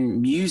in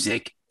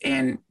music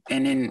and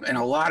in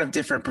a lot of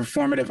different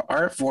performative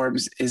art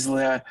forms is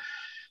the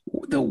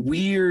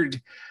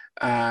weird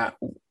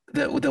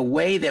the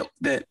way that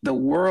the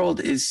world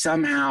is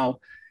somehow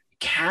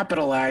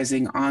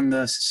capitalizing on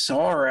the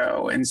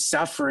sorrow and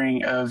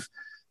suffering of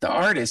the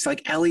artist,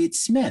 like Elliott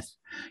Smith.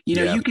 You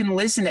know, you can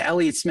listen to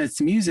Elliott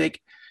Smith's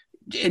music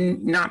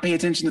and not pay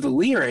attention to the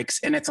lyrics,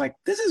 and it's like,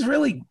 this is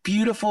really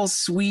beautiful,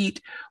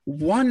 sweet,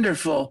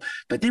 wonderful.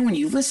 But then when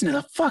you listen to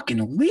the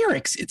fucking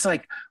lyrics, it's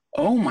like,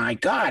 oh my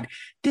God,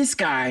 this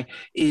guy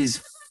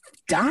is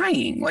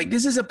dying. Like,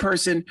 this is a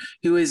person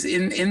who is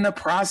in the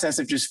process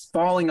of just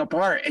falling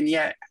apart, and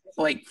yet,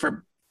 like,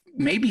 for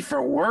maybe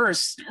for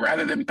worse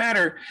rather than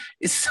better,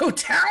 is so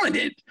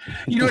talented.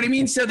 You know what I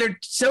mean? So they're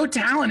so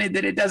talented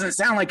that it doesn't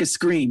sound like a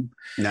scream.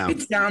 No,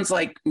 it sounds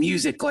like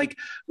music, like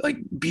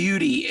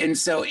beauty. And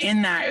so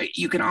in that,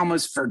 you can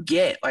almost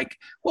forget, like,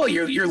 well,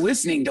 you're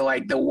listening to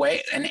like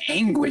an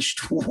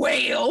anguished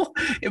wail,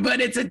 but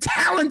it's a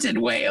talented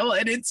wail,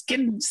 and it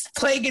can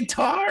play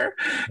guitar.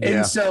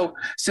 And so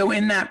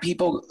in that,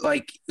 people,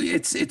 like,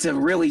 it's a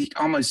really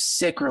almost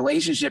sick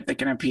relationship that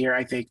can appear,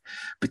 I think,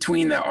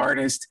 between the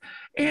artist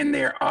and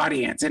their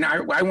audience. And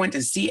I went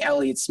to see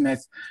Elliott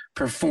Smith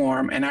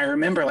perform, and I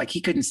remember, like, he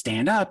couldn't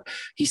stand up.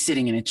 He's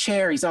sitting in a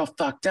chair. He's all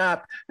fucked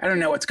up. I don't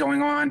know what's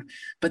going on.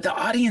 But the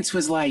audience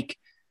was like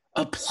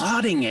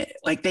applauding it.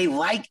 Like, they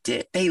liked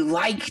it. They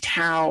liked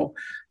how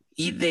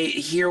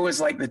here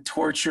was like the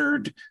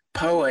tortured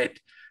poet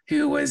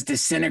who was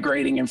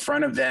disintegrating in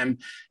front of them.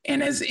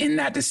 And as in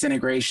that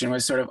disintegration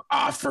was sort of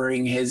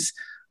offering his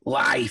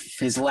life,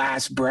 his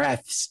last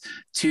breaths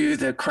to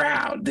the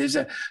crowd. There's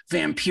a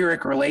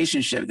vampiric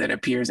relationship that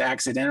appears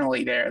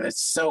accidentally there.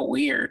 That's so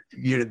weird.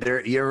 You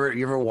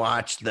ever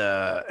watch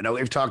I know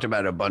we've talked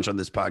about it a bunch on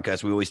this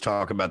podcast. We always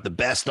talk about the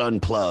best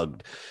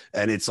unplugged,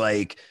 and it's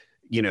like,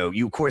 you know,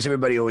 of course,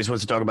 everybody always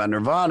wants to talk about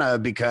Nirvana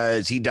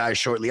because he died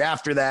shortly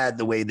after that,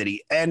 the way that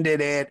he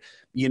ended it,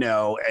 you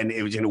know, and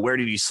it was, you know, Where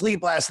Did You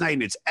Sleep Last Night?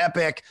 And it's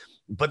epic.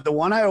 But the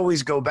one I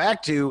always go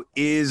back to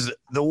is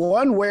the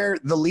one where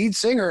the lead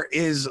singer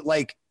is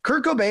like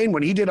Kurt Cobain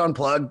when he did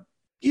Unplugged.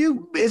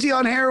 Is he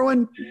on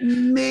heroin?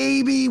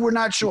 Maybe, we're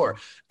not sure.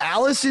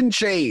 Alice in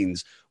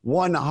Chains,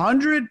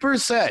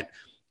 100%.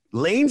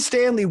 Lane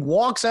Stanley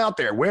walks out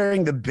there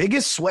wearing the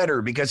biggest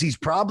sweater because he's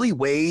probably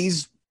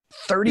weighs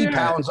 30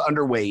 pounds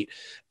underweight.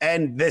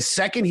 And the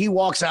second he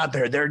walks out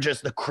there,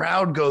 the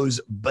crowd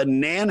goes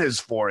bananas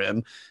for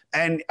him.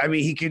 And I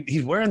mean,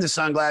 he's wearing the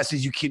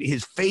sunglasses.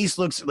 His face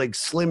looks like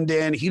slimmed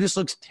in. He just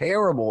looks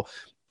terrible.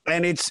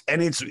 And it's,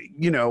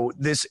 you know,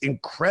 this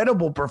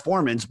incredible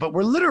performance, but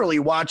we're literally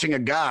watching a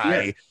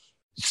guy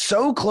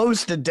so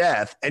close to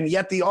death. And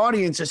yet the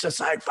audience is just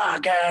like,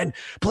 fucking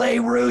play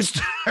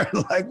Rooster.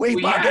 Like,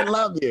 we fucking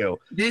love you.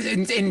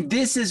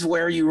 This is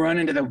where you run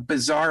into the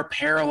bizarre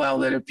parallel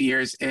that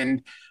appears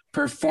in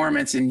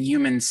performance and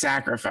human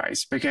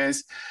sacrifice,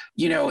 because,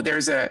 you know,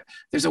 there's a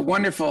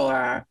wonderful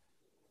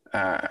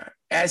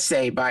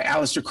essay by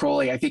Aleister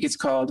Crowley. I think it's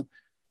called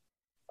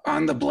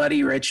On the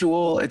Bloody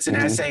Ritual. It's an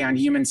essay on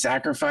human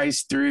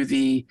sacrifice through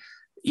the,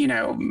 you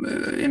know,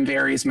 in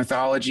various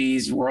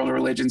mythologies, world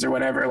religions or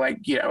whatever. Like,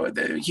 you know,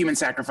 the human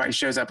sacrifice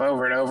shows up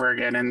over and over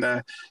again in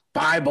the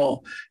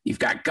Bible. You've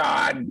got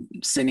God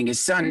sending his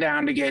son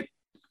down to get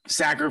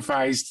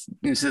sacrificed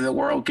so the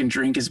world can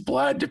drink his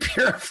blood to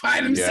purify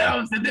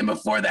themselves. And then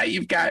before that,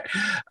 you've got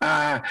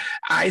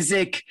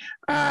Isaac.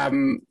 I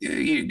can't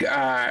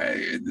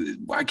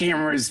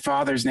remember his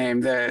father's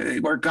name.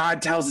 Where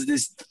God tells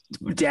this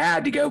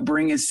dad to go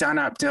bring his son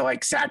up to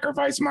like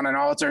sacrifice him on an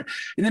altar.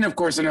 And then, of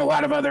course, in a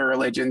lot of other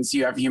religions,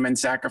 you have human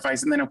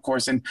sacrifice. And then, of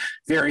course, in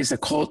various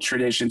occult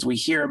traditions, we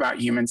hear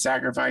about human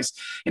sacrifice.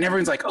 And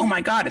everyone's like, oh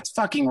my God, it's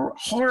fucking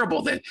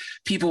horrible that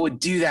people would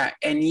do that.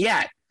 And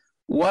yet,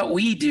 what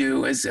we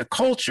do as a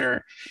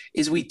culture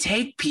is we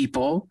take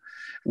people,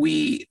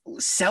 we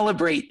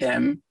celebrate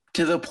them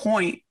to the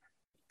point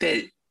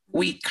that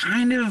we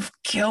kind of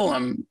kill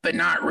them, but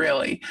not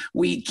really.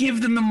 We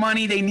give them the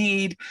money they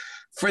need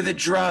for the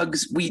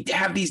drugs. We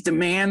have these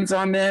demands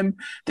on them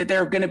that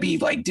they're going to be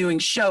like doing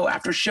show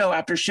after show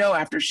after show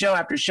after show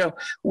after show.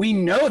 We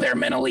know they're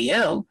mentally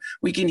ill.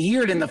 We can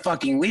hear it in the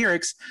fucking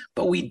lyrics,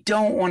 but we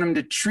don't want them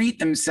to treat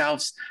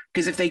themselves,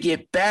 because if they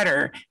get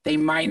better, they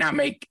might not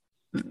make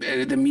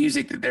the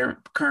music that they're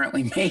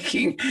currently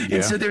making.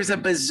 And so there's a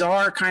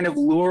bizarre kind of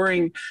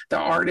luring the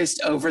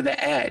artist over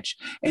the edge.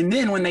 And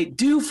then when they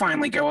do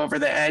finally go over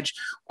the edge,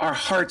 our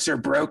hearts are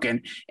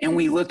broken and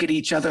we look at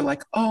each other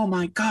like, oh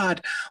my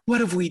God, what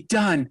have we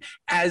done?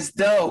 As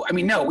though, I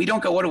mean, no, we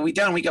don't go, what have we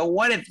done? We go,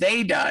 what have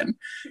they done?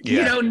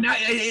 You know, not,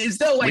 as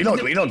though like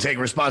we don't take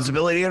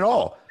responsibility at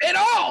all.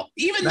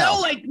 Even though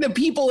like the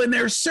people in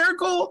their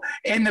circle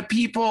and the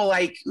people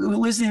like who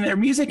listen to their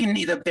music and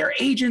their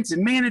agents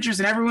and managers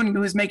and everyone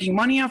who is making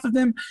money off of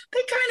them, they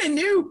kind of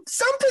knew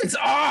something's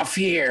off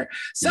here.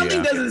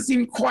 Something doesn't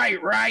seem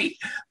quite right.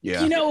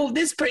 You know,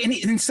 this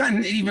and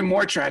some, even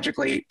more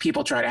tragically,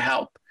 people try to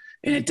help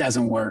and it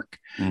doesn't work.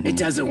 It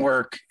doesn't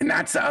work. And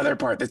that's the other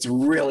part that's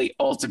really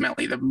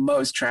ultimately the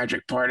most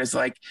tragic part, is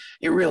like,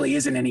 it really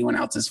isn't anyone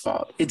else's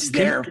fault. It's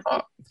their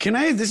fault.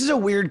 This is a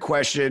weird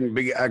question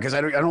because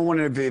I don't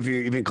want to, if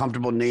you're even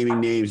comfortable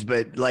naming names,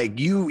 but like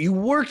you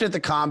worked at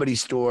the Comedy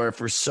Store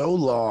for so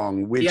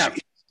long, which is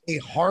a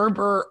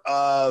harbor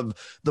of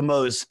the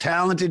most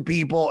talented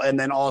people and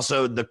then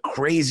also the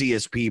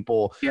craziest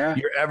people you're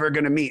ever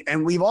going to meet.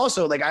 And we've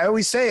also, like I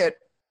always say it,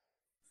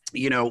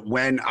 you know,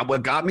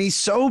 what got me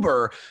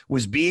sober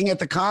was being at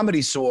the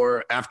Comedy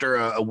Store after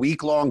a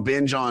week-long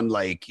binge on,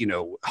 like, you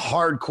know,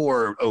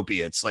 hardcore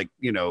opiates, like,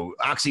 you know,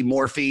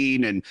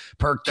 oxymorphine and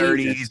perk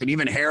 30s and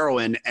even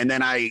heroin. And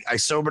then I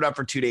sobered up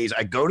for 2 days.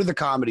 I go to the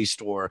Comedy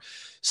Store.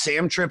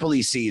 Sam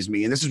Tripoli sees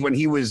me. And this is when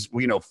he was,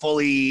 you know,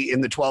 fully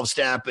in the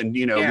 12-step and,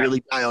 you know,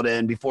 really dialed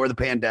in before the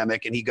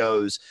pandemic. And he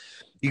goes,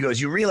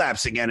 you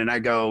relapse again? And I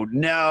go,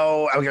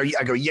 no. I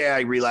go, yeah,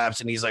 I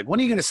relapse. And he's like,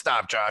 when are you going to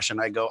stop, Josh? And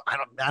I go, I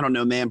don't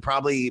know, man.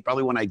 Probably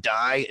when I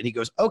die. And he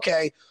goes,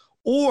 okay.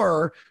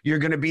 Or you're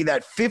going to be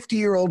that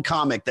 50-year-old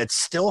comic that's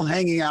still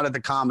hanging out at the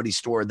Comedy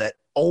Store that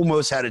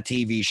almost had a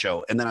TV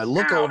show. And then I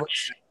look over,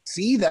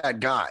 see that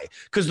guy,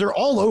 because they're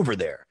all over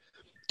there.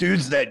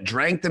 Dudes that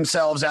drank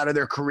themselves out of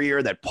their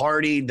career, that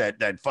partied,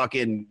 that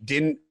fucking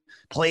didn't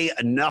play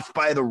enough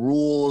by the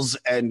rules.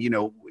 And, you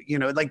know,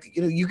 like,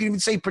 you know, you can even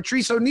say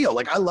Patrice O'Neal.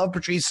 Like, I love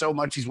Patrice so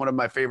much. He's one of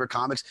my favorite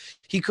comics.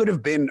 He could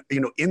have been, you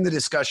know, in the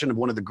discussion of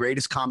one of the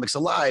greatest comics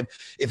alive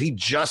if he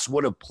just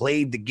would have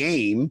played the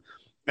game.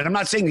 And I'm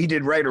not saying he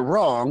did right or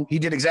wrong. He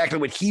did exactly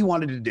what he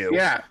wanted to do.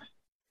 Yeah.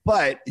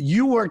 But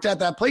you worked at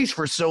that place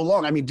for so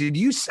long. I mean,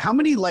 how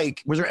many,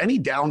 like, was there any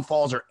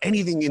downfalls or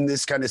anything in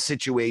this kind of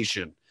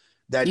situation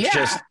that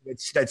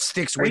that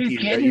sticks with you? Are you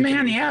kidding,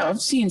 man? Yeah, I've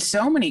seen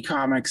so many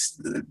comics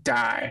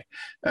die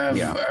of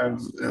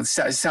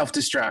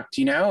self-destruct,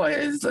 you know,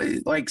 it's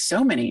like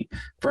so many.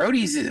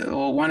 Brody's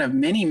one of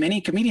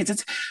many comedians.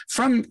 It's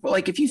from,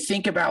 like, if you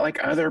think about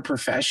like other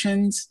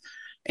professions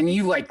and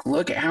you like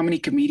look at how many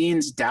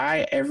comedians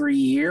die every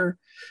year,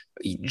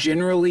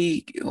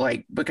 generally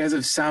like because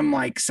of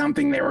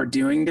something they were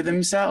doing to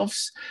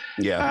themselves.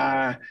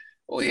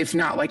 If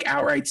not like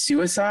outright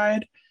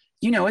suicide.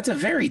 You know, it's a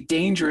very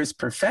dangerous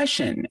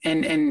profession.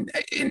 And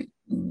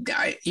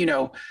I, you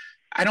know,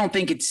 I don't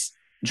think it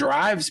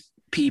drives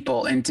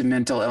people into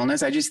mental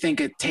illness. I just think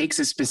it takes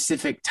a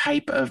specific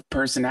type of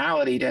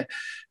personality to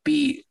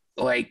be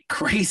like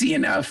crazy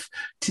enough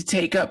to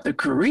take up the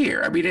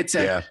career. I mean,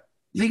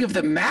 think of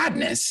the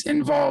madness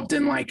involved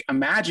in like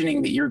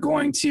imagining that you're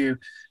going to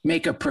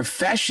make a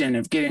profession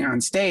of getting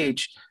on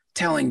stage,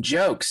 telling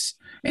jokes.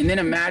 And then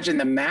imagine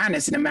the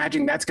madness and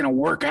imagine that's going to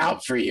work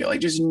out for you, like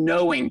just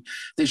knowing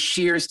the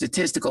sheer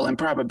statistical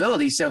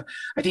improbability. So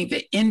I think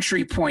the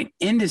entry point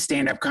into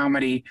stand-up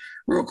comedy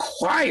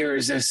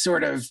requires a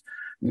sort of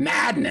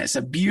madness,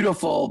 a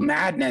beautiful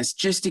madness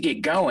just to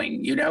get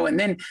going, you know, and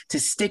then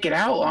to stick it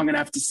out long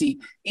enough to see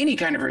any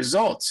kind of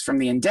results from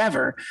the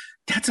endeavor.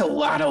 That's a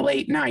lot of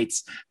late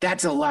nights.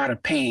 That's a lot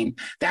of pain.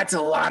 That's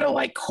a lot of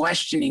like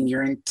questioning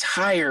your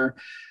entire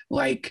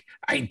like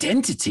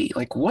identity.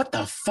 Like, what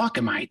the fuck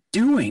am I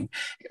doing?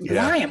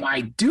 Why am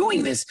I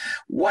doing this?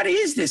 What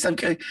is this?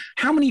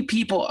 How many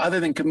people other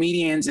than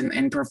comedians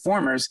and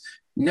performers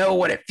know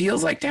what it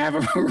feels like to have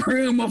a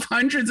room of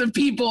hundreds of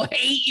people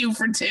hate you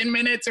for 10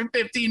 minutes or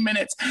 15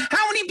 minutes?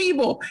 How many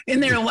people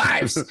in their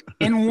lives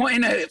in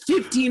a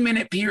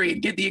 15-minute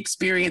period get the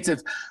experience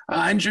of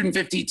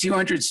 150,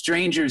 200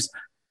 strangers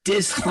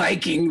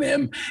disliking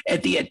them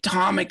at the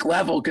atomic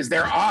level because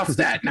they're off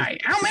that night?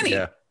 How many?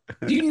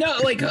 You know,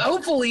 like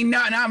hopefully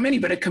not many,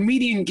 but a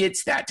comedian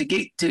gets that.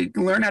 To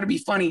learn how to be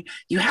funny,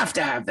 you have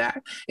to have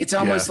that. It's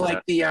almost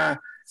like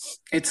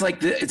it's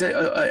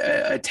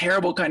a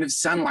terrible kind of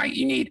sunlight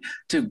you need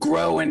to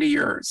grow into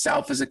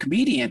yourself as a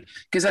comedian.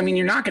 Because I mean,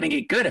 you're not going to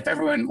get good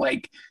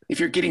if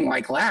you're getting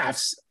like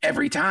laughs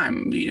every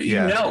time. You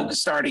know,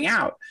 starting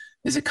out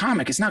as a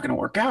comic, it's not going to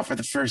work out for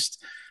the first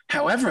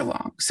however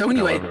long. So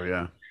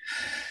anyway.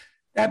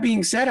 That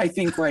being said, I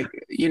think there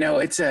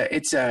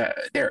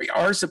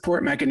are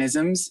support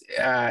mechanisms,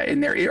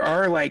 and there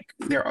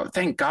are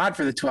thank God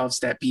for the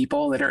 12-step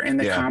people that are in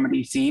the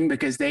comedy scene,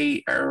 because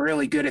they are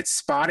really good at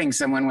spotting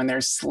someone when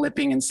they're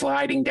slipping and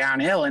sliding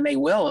downhill, and they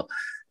will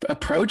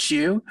approach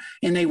you,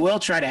 and they will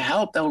try to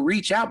help. They'll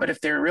reach out, but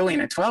if they're really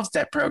in a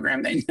 12-step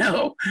program, they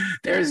know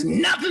there's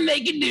nothing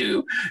they can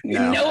do.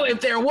 No,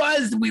 if there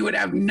was, we would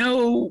have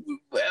no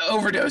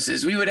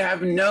overdoses. We would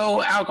have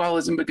no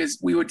alcoholism, because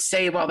we would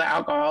save all the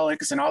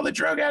alcoholics and all the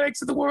drug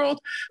addicts of the world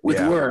with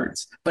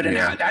words. But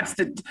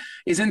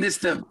isn't this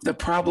the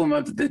problem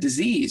of the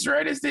disease,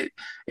 right? Is that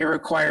it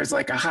requires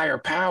like a higher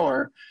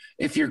power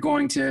if you're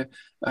going to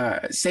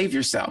save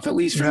yourself, at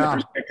least from the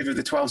perspective of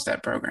the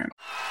 12-step program.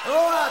 Hello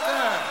out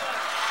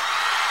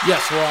there.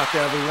 Yes, hello out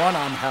there, everyone.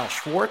 I'm Hal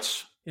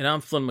Schwartz. And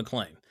I'm Flynn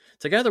McLean.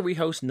 Together we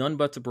host None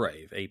But the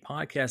Brave, a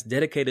podcast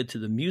dedicated to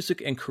the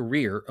music and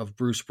career of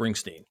Bruce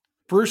Springsteen.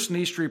 Bruce and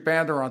E Street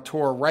Band are on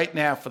tour right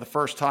now for the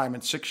first time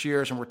in 6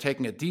 years, and we're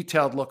taking a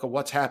detailed look at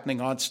what's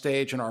happening on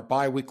stage in our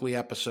bi-weekly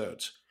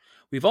episodes.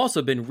 We've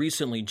also been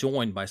recently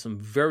joined by some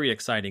very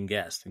exciting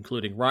guests,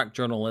 including rock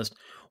journalist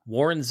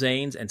Warren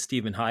Zanes and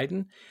Stephen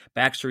Hayden,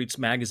 Backstreet's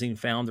Magazine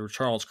founder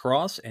Charles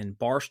Cross, and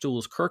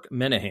Barstool's Kirk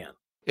Minahan.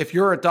 If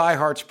you're a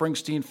diehard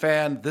Springsteen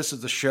fan, this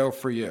is the show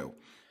for you.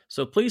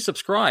 So please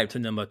subscribe to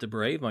None But the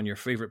Brave on your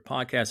favorite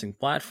podcasting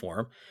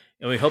platform,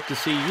 and we hope to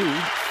see you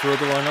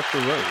further on up the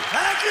road.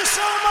 Thank you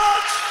so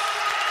much.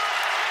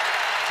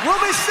 We'll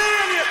be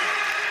seeing you.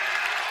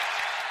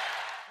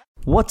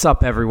 What's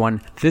up,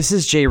 everyone? This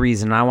is Jay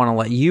Reason, and I want to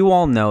let you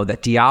all know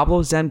that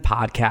Diablo's Den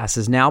Podcast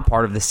is now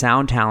part of the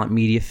Sound Talent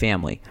Media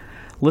family.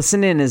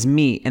 Listen in as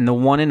me and the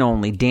one and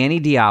only Danny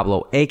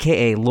Diablo,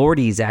 a.k.a. Lord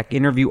Ezak,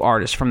 interview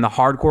artists from the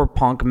hardcore,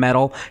 punk,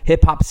 metal,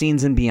 hip-hop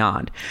scenes and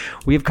beyond.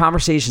 We have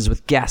conversations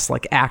with guests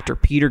like actor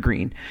Peter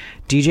Green,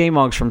 DJ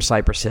Muggs from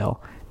Cypress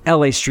Hill,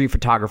 LA street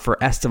photographer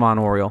Estevan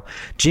Oriol,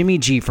 Jimmy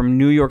G from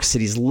New York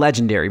City's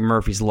legendary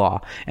Murphy's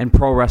Law, and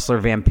pro wrestler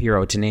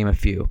Vampiro, to name a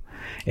few.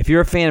 If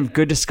you're a fan of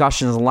good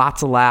discussions and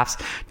lots of laughs,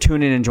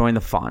 tune in and join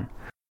the fun.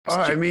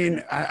 I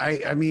mean,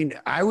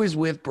 I was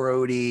with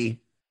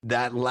Brody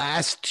that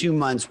last 2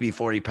 months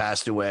before he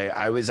passed away.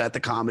 I was at the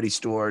Comedy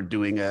Store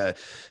doing a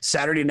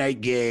Saturday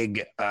night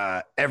gig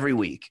every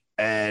week.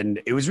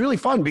 And it was really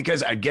fun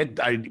because I'd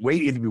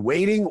either be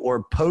waiting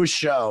or post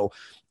show,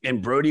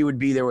 and Brody would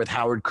be there with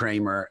Howard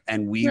Kramer,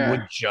 and we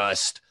would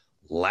just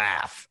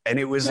laugh. And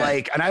it was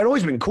like, and I'd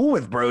always been cool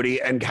with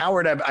Brody, and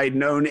Howard I'd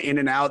known in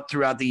and out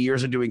throughout the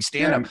years of doing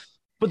stand-up.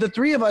 But the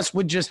three of us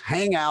would just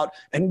hang out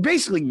and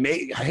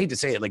basically I hate to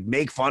say it, like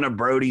make fun of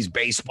Brody's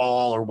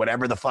baseball or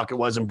whatever the fuck it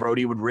was, and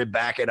Brody would rib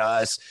back at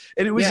us.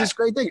 And it was this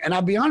great thing. And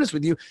I'll be honest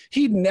with you,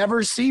 he'd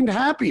never seemed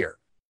happier.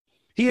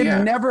 He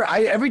had never,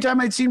 every time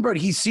I'd seen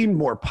Brody, he seemed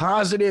more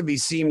positive. He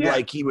seemed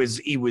like he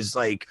was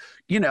like,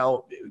 you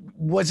know,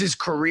 was his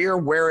career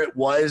where it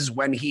was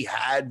when he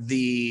had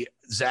the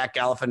Zach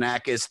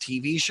Galifianakis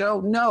TV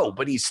show? No,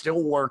 but he's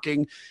still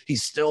working.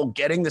 He's still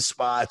getting the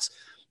spots.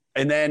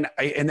 And then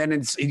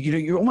it's, you know,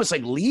 you're almost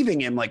like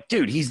leaving him like,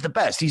 dude, he's the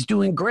best. He's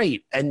doing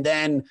great. And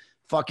then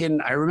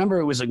I remember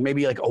it was like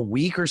maybe like a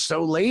week or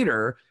so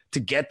later to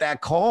get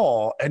that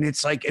call. And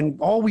it's like, and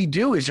all we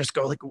do is just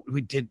go like,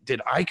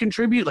 did I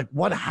contribute? Like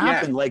what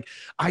happened? Like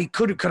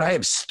could I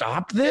have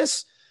stopped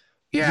this?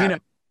 Yeah. You know,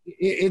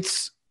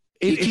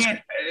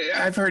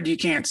 I've heard you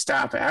can't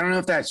stop it. I don't know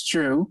if that's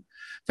true,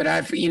 but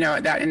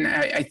and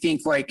I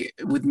think like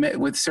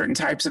with certain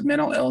types of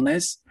mental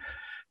illness,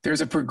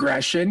 there's a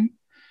progression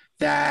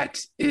that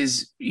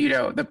is, you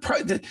know,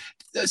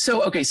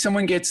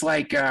 someone gets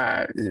like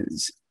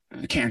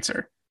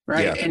cancer,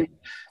 right? Yeah. And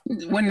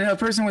when a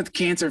person with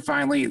cancer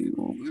finally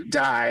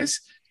dies,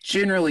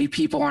 generally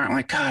people aren't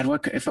like, God,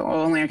 what if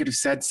only I could have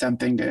said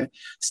something to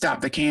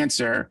stop the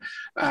cancer?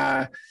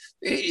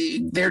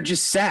 They're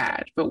just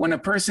sad. But when a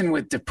person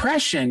with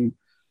depression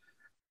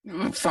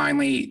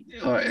finally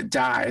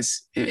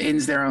dies, it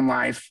ends their own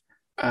life,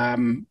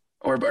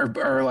 or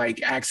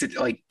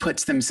like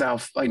puts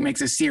themselves, like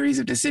makes a series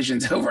of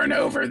decisions over and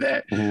over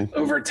that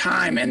over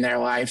time in their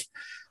life.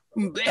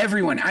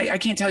 Everyone, I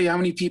can't tell you how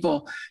many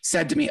people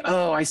said to me,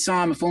 oh, I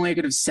saw him, if only I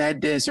could have said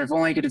this, or if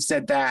only I could have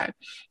said that.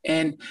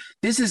 And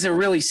this is a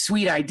really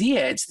sweet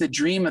idea. It's the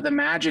dream of the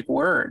magic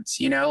words,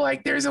 you know,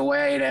 like there's a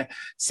way to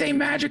say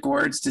magic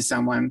words to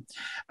someone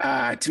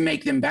to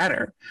make them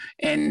better.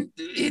 And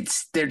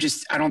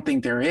I don't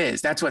think there is.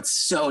 That's what's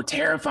so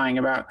terrifying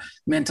about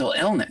mental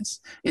illness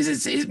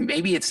is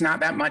maybe it's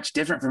not that much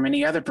different from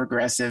any other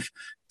progressive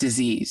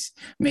disease.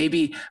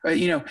 Maybe,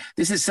 you know,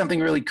 this is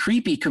something really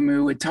creepy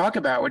Camus would talk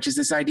about, which is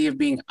this idea of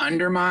being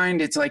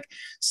undermined. It's like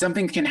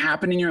something can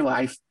happen in your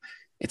life.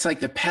 It's like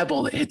the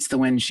pebble that hits the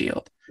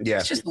windshield. Yeah.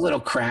 It's just a little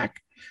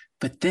crack.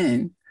 But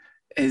then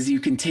as you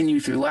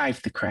continue through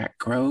life, the crack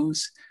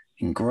grows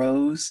and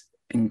grows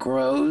and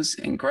grows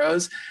and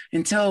grows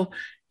until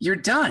you're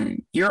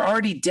done. You're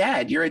already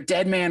dead. You're a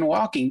dead man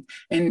walking.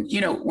 And, you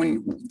know,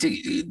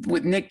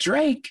 with Nick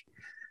Drake,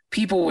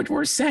 people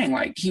were saying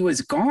like he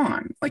was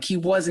gone, like he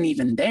wasn't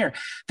even there.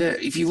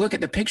 If you look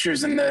at the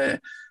pictures in the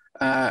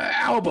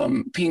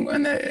album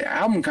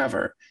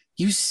cover,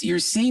 you're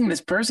seeing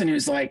this person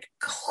who's like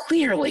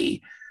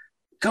clearly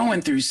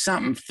going through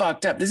something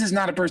fucked up. This is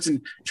not a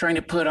person trying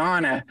to put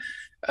on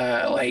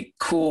like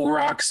cool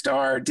rock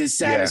star,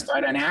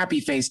 dissatisfied, unhappy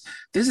face.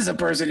 This is a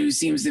person who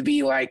seems to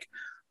be like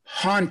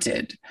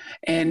haunted.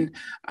 And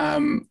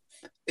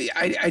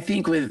I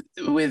think with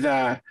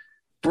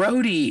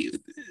Brody,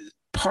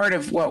 part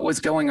of what was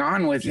going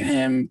on with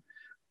him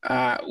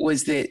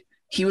was that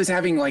he was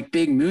having like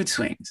big mood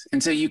swings.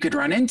 And so you could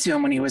run into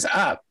him when he was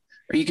up,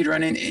 or you could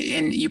run in,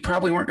 and you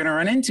probably weren't going to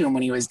run into him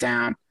when he was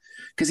down,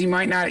 because he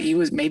might not, he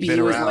was, maybe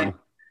he was like,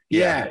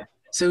 yeah.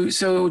 So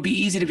it would be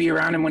easy to be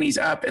around him when he's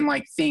up and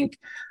like think,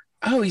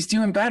 oh, he's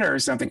doing better or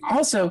something.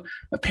 Also,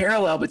 a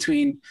parallel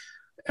between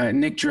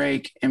Nick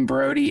Drake and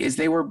Brody is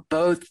they were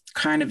both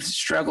kind of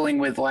struggling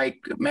with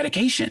like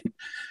medication.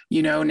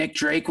 You know, Nick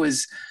Drake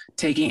was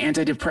taking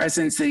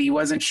antidepressants that he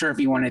wasn't sure if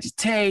he wanted to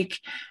take.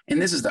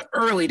 And this was the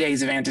early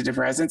days of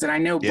antidepressants. And I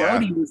know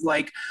Brody was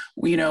like,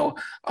 you know,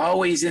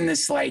 always in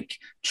this, like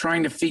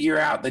trying to figure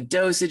out the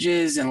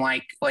dosages and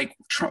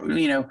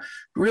you know,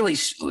 really,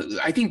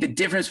 I think the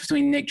difference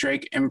between Nick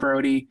Drake and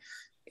Brody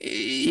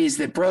is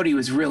that Brody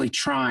was really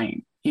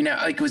trying, you know,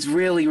 like was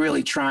really,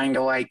 really trying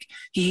to like,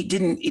 he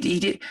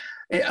did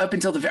up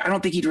until I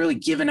don't think he'd really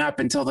given up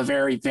until the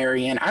very,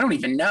 very end. I don't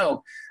even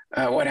know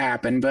what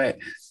happened, but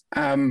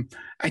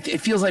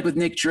it feels like with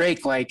Nick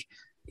Drake, like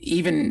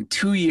even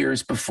 2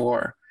 years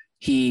before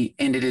he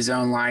ended his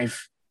own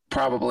life,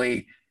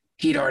 probably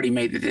he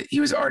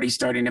was already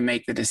starting to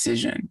make the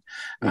decision.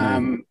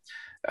 And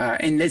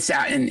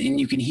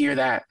you can hear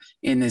that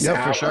in this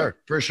album.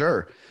 For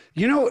sure.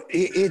 You know,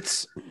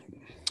 it's,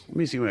 let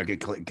me see when I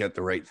could get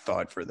the right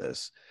thought for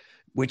this,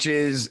 which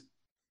is,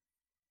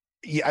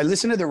 I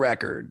listened to the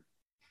record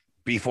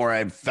before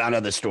I found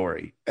out the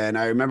story. And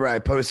I remember I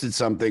posted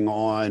something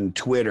on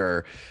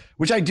Twitter,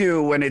 which I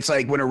do when it's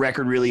like when a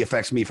record really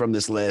affects me from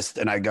this list.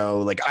 And I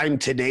go like, I'm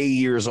today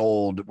years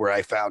old where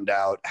I found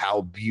out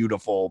how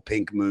beautiful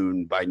Pink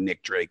Moon by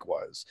Nick Drake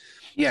was.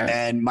 Yeah.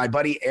 And my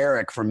buddy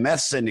Eric from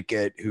Meth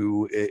Syndicate,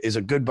 who is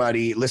a good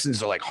buddy, listens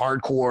to like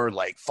hardcore,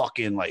 like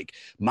fucking like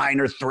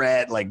Minor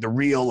Threat, like the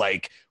real,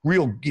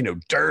 you know,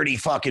 dirty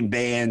fucking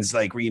bands.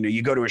 Like, where, you know,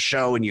 you go to a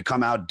show and you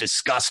come out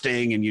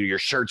disgusting and your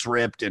shirt's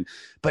ripped.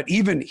 But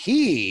even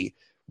he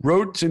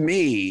wrote to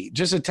me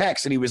just a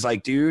text and he was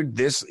like, dude,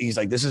 this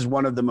is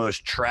one of the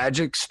most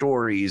tragic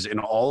stories in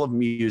all of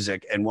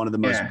music and one of the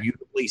most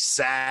beautifully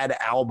sad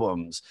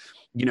albums,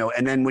 you know.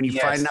 And then when you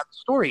find out the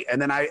story,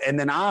 and then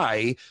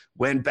I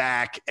went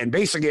back and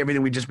basically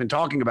everything we've just been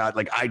talking about,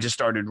 like I just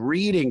started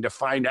reading to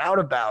find out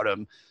about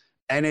him.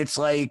 And it's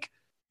like,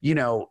 you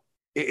know,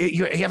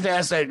 you have to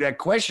ask that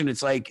question.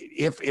 It's like,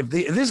 if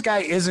this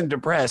guy isn't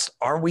depressed,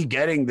 are we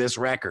getting this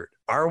record?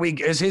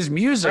 Is his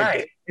music,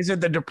 right? Is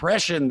it the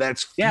depression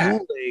that's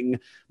fueling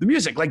the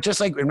music? Like, just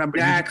like, remember,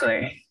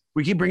 exactly.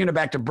 We keep bringing it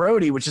back to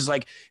Brody, which is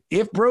like,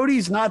 if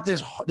Brody's not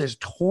this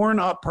torn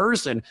up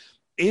person,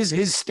 is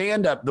his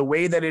stand-up the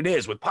way that it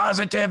is with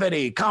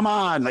positivity? Come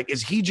on. Like,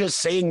 is he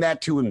just saying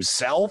that to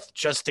himself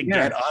just to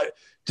get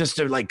just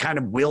to like kind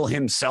of will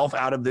himself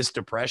out of this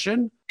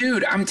depression?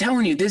 Dude, I'm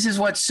telling you, this is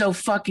what's so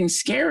fucking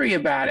scary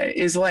about it,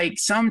 is like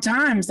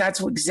sometimes that's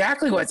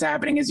exactly what's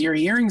happening, is you're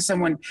hearing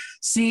someone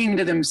singing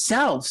to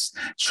themselves,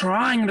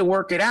 trying to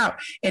work it out.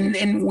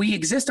 And we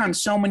exist on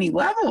so many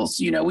levels,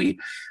 you know,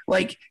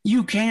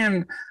 you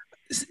can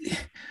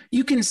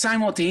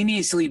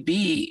simultaneously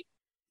be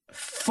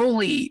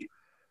fully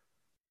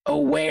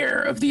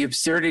aware of the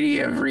absurdity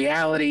of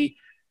reality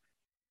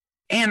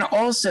and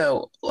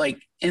also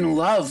like in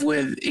love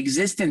with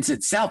existence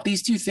itself.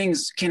 These two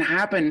things can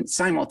happen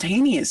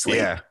simultaneously.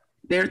 Yeah.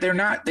 They're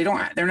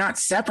not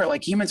separate.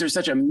 Like, humans are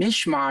such a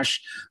mishmash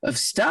of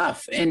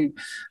stuff. And,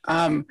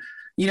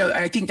 you know,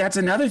 I think that's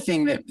another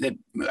thing that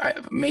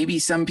maybe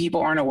some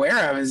people aren't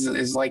aware of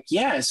is like,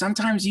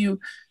 sometimes you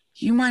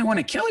might want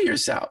to kill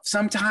yourself.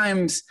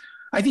 Sometimes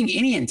I think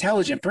any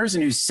intelligent person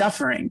who's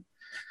suffering,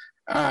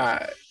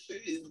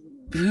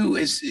 who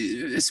is,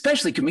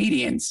 especially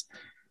comedians,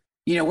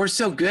 you know, we're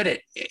so good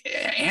at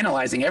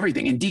analyzing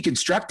everything and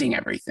deconstructing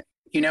everything,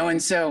 you know?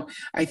 And so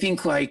I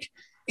think like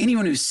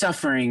anyone who's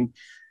suffering,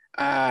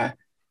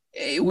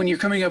 when you're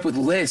coming up with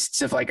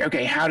lists of like,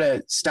 okay, how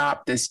to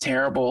stop this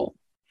terrible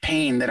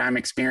pain that I'm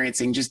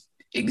experiencing, just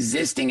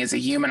existing as a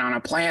human on a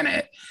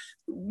planet,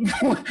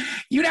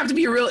 you'd have to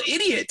be a real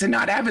idiot to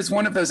not have as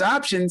one of those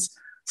options,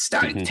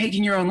 stop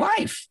taking your own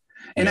life.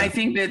 And I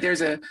think that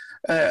there's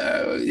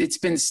it's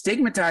been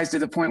stigmatized to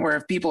the point where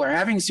if people are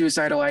having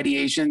suicidal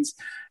ideations,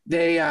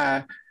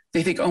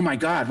 they think, oh my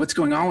God, what's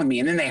going on with me?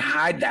 And then they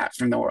hide that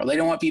from the world. They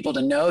don't want people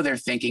to know they're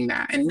thinking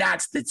that. And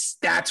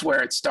that's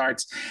where it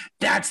starts.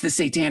 That's the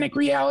satanic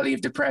reality of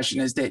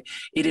depression, is that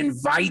it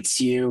invites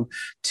you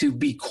to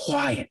be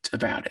quiet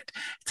about it.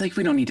 It's like,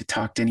 we don't need to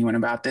talk to anyone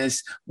about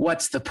this.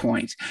 What's the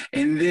point?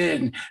 And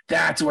then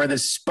that's where the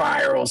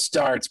spiral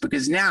starts,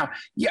 because now,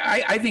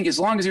 I think as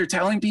long as you're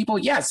telling people,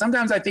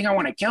 sometimes I think I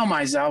want to kill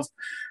myself.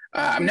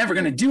 I'm never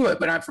going to do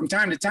it, but from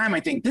time to time, I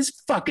think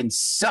this fucking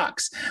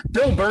sucks.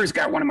 Bill Burr's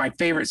got one of my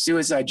favorite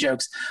suicide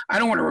jokes. I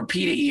don't want to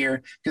repeat it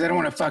here because I don't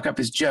want to fuck up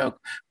his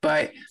joke,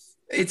 but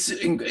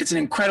it's an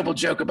incredible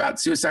joke about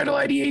suicidal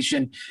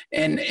ideation.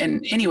 And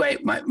anyway,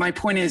 my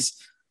point is,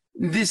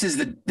 this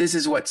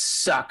is what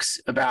sucks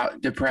about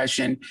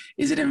depression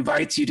is it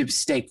invites you to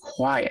stay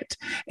quiet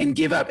and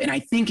give up. And I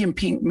think in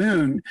Pink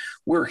Moon,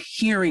 we're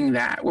hearing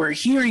that. We're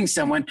hearing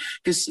someone,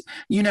 because,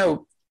 you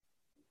know,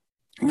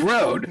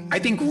 I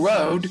think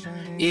Road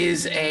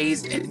is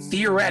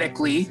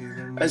theoretically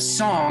a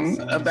song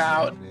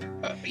about,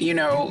 you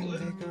know,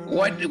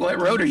 what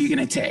road are you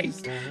going to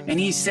take? And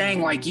he's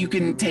saying, like, you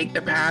can take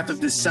the path of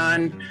the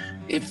sun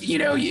if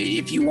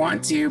you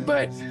want to,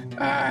 but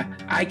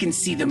I can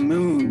see the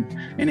moon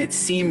and it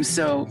seems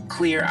so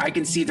clear. I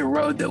can see the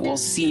road that will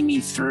see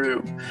me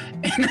through.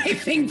 And I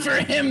think for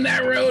him,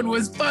 that road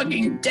was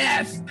fucking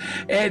death.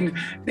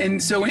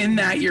 And so in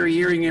that, you're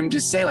hearing him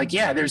just say, like,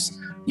 yeah, there's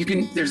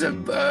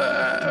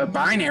a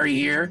binary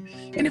here.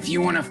 And if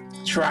you want to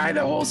try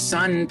the whole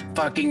sun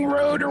fucking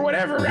road or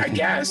whatever, I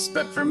guess.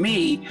 But for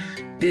me,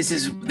 this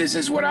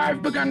is what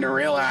I've begun to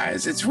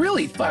realize. It's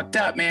really fucked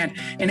up, man.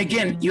 And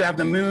again, you have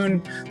the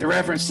moon, the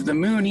reference to the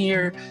moon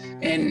here,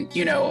 and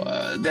you know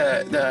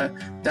the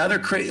other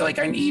like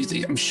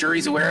I'm sure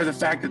he's aware of the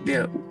fact that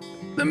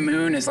the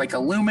moon is like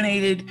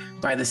illuminated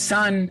by the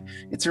sun.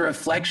 It's a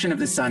reflection of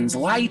the sun's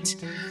light.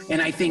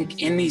 And I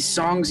think in these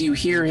songs you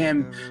hear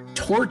him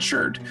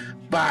tortured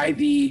by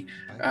the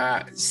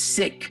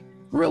sick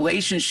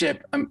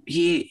relationship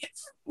he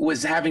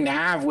was having to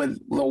have with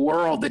the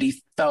world that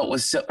he felt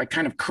was so, like,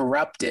 kind of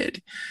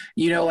corrupted.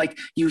 You know, like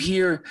you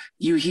hear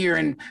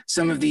in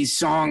some of these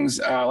songs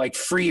like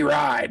Free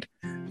Ride.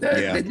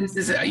 This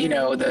is, you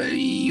know,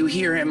 you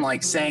hear him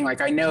like saying,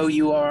 like, I know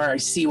you are, I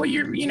see what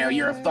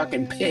you're a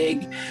fucking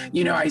pig.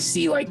 You know, I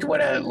see like what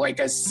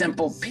a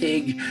simple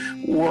pig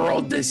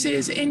world this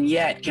is. And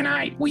yet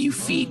will you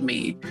feed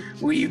me?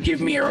 Will you give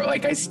me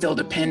I still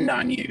depend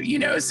on you, you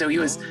know? So he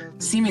was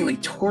seemingly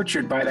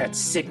tortured by that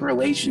sick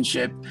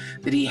relationship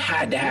that he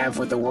had to have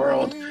with the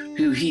world,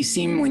 who he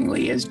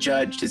seemingly is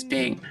judged as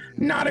being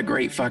not a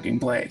great fucking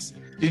place.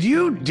 Did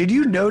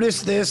you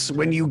notice this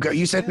when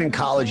you said in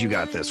college you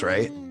got this,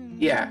 right?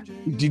 Yeah.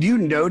 Did you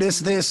notice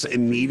this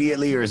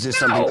immediately, or is this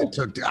something that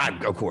took?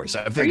 Of course,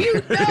 I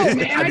figured. No,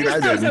 man. I just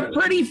thought it was a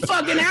pretty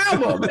fucking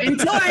album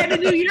until I had to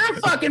do your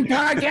fucking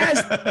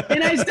podcast,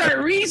 and I start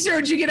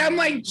researching it. I'm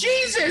like,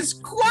 Jesus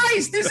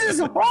Christ, this is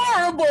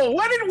horrible.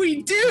 What did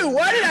we do?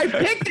 Why did I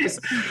pick this?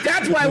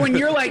 That's why when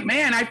you're like,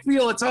 man, I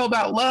feel it's all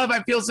about love.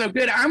 I feel so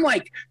good. I'm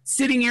like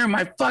sitting here in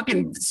my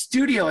fucking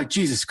studio, like,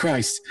 Jesus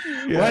Christ.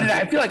 Yeah.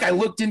 I feel like I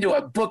looked into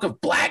a book of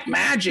black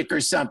magic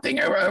or something.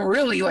 I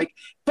really like.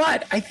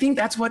 But I think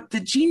that's what the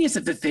genius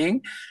of the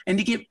thing. And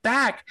to get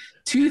back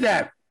to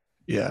that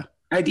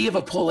idea of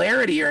a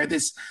polarity, or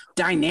this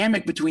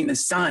dynamic between the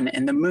sun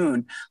and the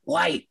moon,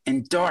 light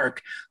and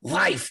dark,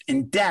 life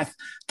and death,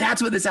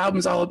 that's what this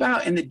album's all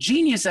about. And the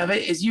genius of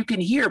it is you can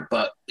hear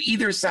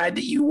either side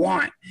that you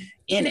want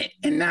in it.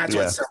 And that's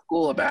what's so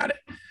cool about it.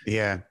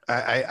 Yeah.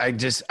 I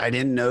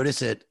didn't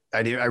notice it. I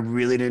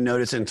really didn't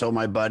notice it until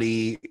my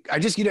buddy, I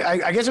guess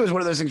it was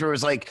one of those things where it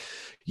was like,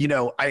 you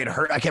know,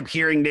 I kept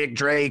hearing Nick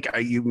Drake.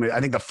 I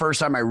think the first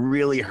time I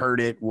really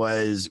heard it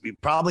was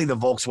probably the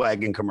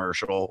Volkswagen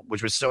commercial,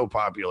 which was so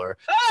popular.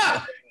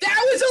 That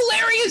was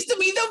hilarious to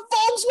me, the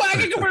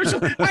Volkswagen commercial.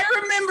 I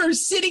remember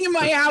sitting in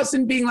my house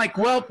and being like,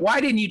 well,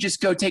 why didn't you just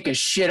go take a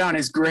shit on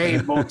his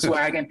grave,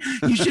 Volkswagen?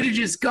 You should have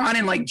just gone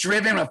and like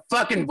driven a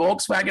fucking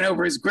Volkswagen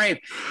over his grave.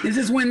 This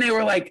is when they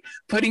were like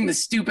putting the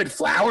stupid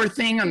flower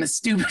thing on the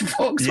stupid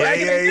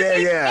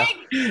Volkswagen. Yeah.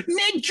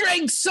 Nick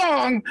Drake's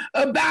song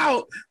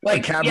about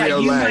like,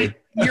 cabriolet.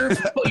 You're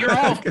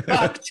all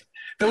fucked.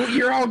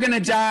 You're all going to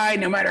die.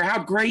 No matter how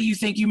great you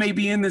think you may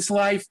be in this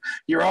life,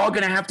 you're all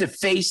going to have to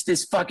face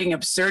this fucking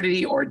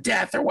absurdity or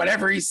death or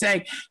whatever he's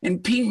saying. In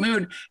Pink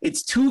Moon,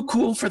 it's too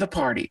cool for the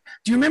party.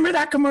 Do you remember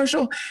that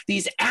commercial?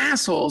 These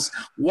assholes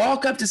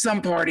walk up to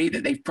some party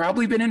that they've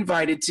probably been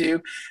invited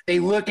to. They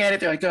look at it.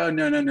 They're like, oh,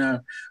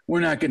 no. We're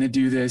not going to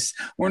do this.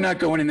 We're not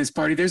going in this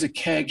party. There's a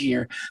keg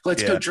here.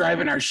 Let's go drive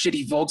in our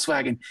shitty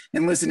Volkswagen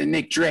and listen to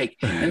Nick Drake.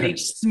 And they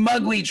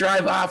smugly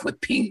drive off with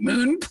Pink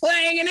Moon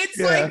playing. And it's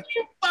like,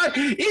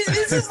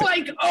 this is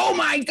like, oh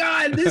my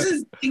God, this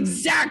is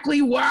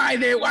exactly why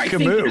I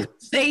think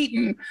it's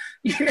Satan,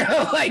 you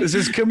know, like this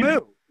is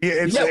Camus.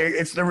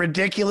 It's the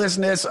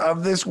ridiculousness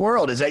of this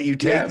world is that you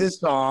take this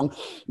song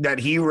that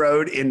he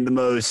wrote in the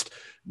most,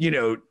 you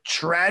know,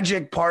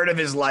 tragic part of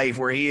his life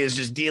where he is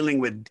just dealing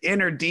with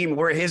inner demon,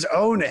 where his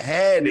own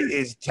head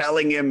is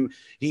telling him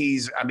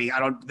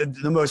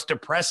the most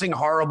depressing,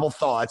 horrible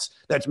thoughts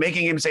that's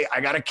making him say, I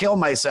got to kill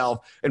myself.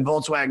 And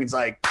Volkswagen's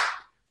like,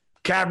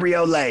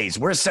 cabriolets.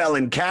 We're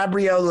selling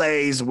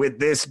cabriolets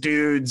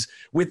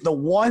with the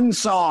one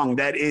song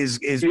that is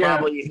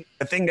probably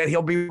a thing that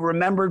he'll be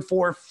remembered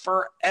for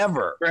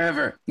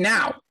forever.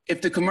 Now,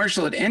 if the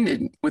commercial had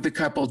ended with a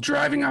couple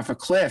driving off a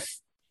cliff,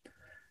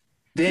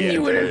 then they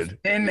would have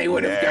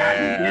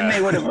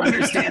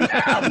understand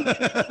the album.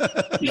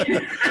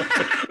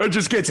 Or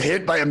just gets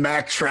hit by a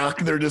Mack truck.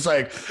 They're just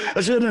like,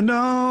 I should have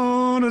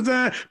known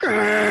that.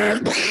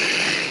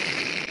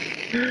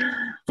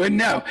 But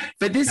no,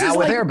 but this now is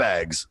with like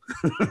airbags.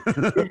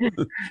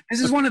 this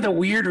is one of the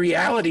weird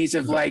realities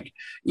of like,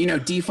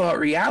 default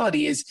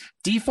reality. It's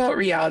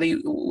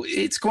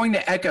going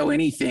to echo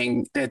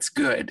anything that's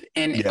good.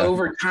 And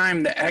over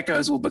time, the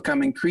echoes will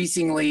become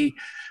increasingly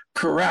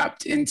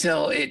corrupt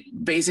until it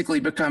basically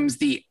becomes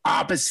the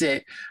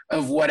opposite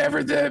of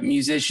whatever the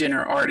musician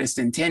or artist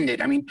intended.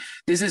 I mean,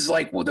 this is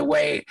like the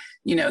way,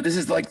 this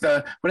is like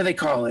what do they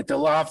call it? The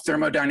law of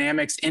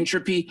thermodynamics,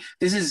 entropy.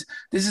 This is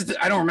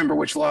I don't remember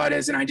which law it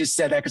is. And I just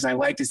said that because I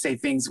like to say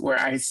things where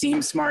I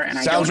seem smart and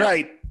Sounds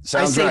right.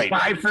 Sounds I say right.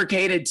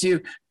 Bifurcated too.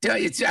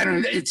 I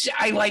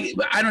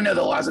don't know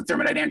the laws of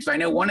thermodynamics, but I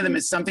know one of them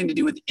is something to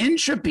do with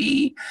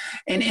entropy,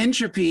 and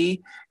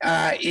entropy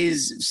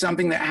is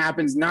something that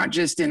happens not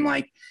just in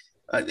like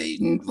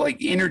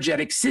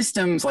energetic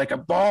systems, like a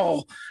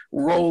ball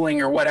rolling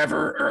or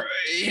whatever. Or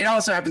it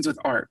also happens with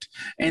art.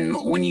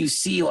 And when you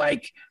see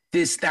like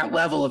that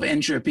level of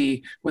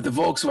entropy with the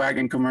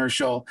Volkswagen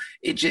commercial,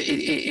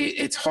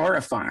 it's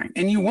horrifying,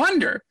 and you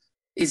wonder.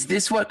 Is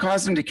this what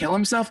caused him to kill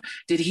himself?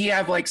 Did he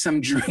have like some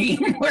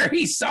dream where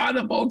he saw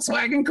the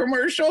Volkswagen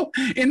commercial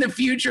in the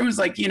future and was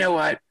like, you know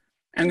what?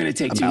 I'm going to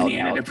take too many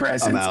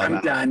antidepressants.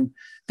 I'm done.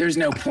 There's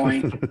no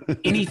point.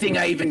 Anything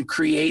I even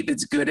create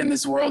that's good in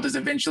this world is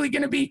eventually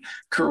going to be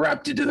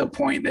corrupted to the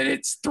point that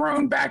it's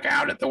thrown back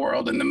out at the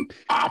world in the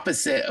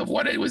opposite of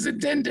what it was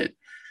intended.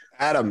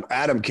 Adam,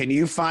 can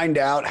you find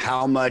out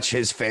how much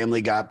his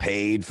family got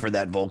paid for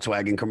that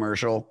Volkswagen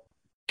commercial?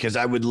 Because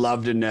I would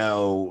love to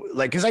know,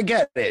 like, because I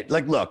get it.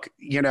 Like, look,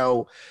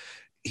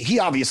 he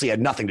obviously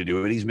had nothing to do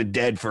with it. He's been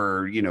dead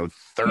for,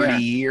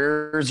 30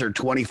 years or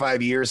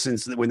 25 years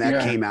since when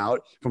that came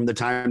out, from the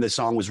time the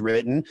song was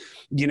written.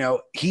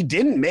 He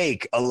didn't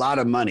make a lot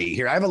of money.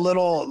 Here, I have a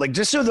little, like,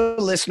 just so the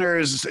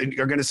listeners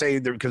are going to say,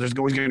 because there's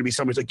always going to be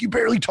someone who's like, you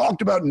barely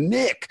talked about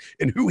Nick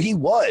and who he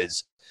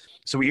was.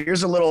 So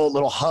here's a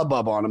little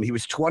hubbub on him. He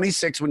was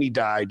 26 when he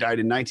died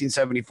in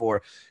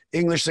 1974.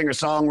 English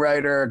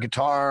singer-songwriter,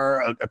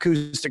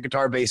 acoustic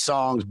guitar-based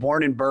songs,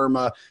 born in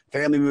Burma.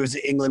 Family moves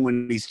to England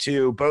when he's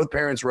 2. Both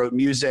parents wrote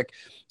music.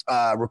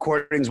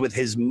 Recordings with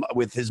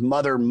his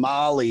mother,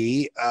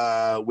 Molly,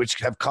 which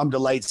have come to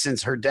light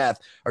since her death,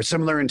 are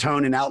similar in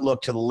tone and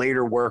outlook to the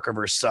later work of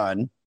her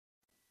son.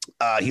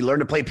 He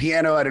learned to play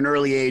piano at an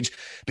early age,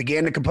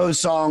 began to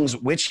compose songs,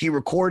 which he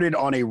recorded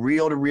on a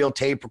reel-to-reel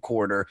tape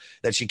recorder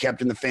that she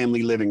kept in the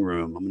family living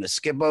room. I'm going to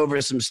skip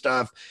over some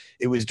stuff.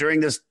 It was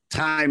during this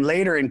time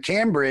later in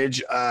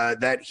Cambridge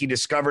that he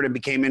discovered and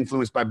became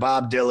influenced by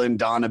Bob Dylan,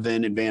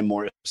 Donovan, and Van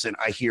Morrison.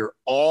 I hear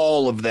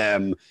all of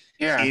them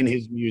in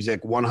his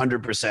music,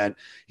 100%.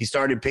 He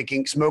started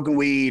smoking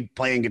weed,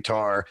 playing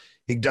guitar.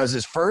 He does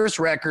his first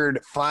record,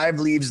 5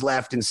 Leaves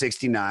Left, in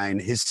 1969.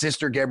 His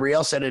sister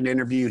Gabrielle said in an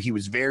interview he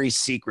was very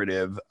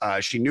secretive.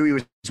 She knew he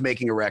was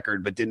making a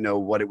record, but didn't know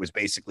what it was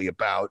basically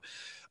about.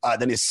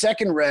 Then his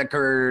second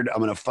record, I'm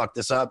going to fuck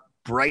this up,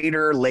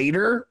 Brighter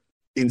Later,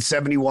 in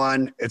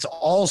 1971. It's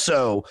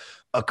also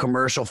a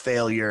commercial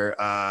failure.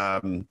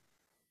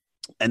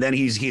 And then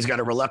he's got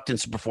a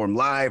reluctance to perform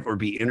live or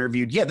be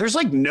interviewed. Yeah, there's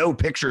like no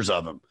pictures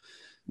of him.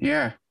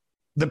 Yeah.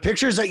 The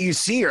pictures that you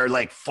see are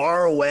like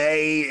far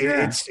away.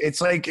 Yeah. It's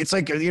like,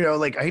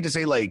 like, I hate to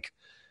say, like,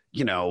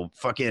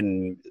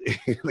 fucking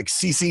like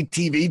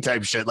CCTV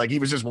type shit. Like he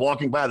was just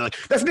walking by. They're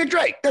like, that's Nick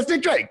Drake. That's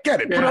Nick Drake.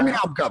 Get it. Put it on the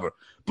album cover.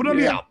 Put it on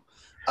the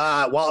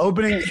album. While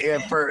opening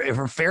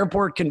for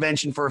Fairport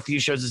Convention for a few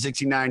shows in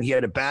 1969, he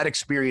had a bad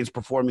experience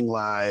performing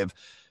live.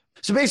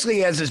 So basically,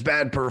 he has this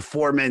bad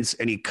performance,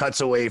 and he cuts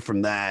away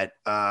from that.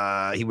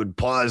 He would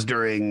pause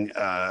during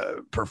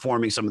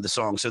performing some of the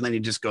songs, so then he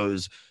just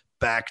goes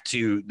back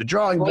to the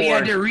drawing board. He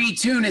had to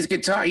retune his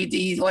guitar.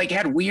 He like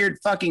had weird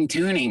fucking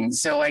tunings,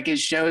 so like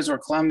his shows were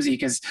clumsy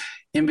because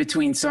in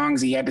between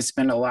songs he had to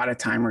spend a lot of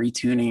time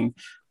retuning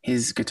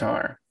his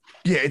guitar.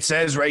 Yeah, it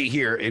says right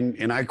here,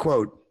 and I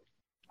quote,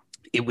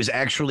 "It was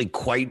actually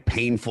quite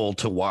painful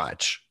to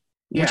watch."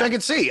 Yeah. Which I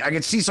could see. I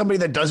could see somebody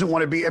that doesn't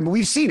want to be. I mean,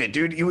 we've seen it,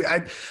 dude.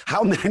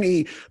 How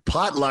many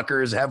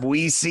potluckers have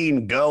we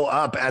seen go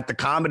up at the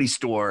Comedy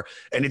Store,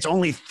 and it's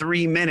only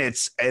 3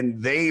 minutes,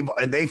 and they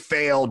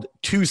failed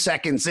 2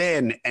 seconds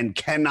in and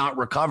cannot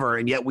recover,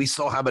 and yet we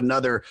still have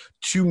another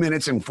 2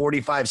 minutes and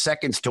 45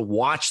 seconds to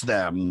watch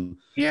them.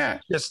 Yeah.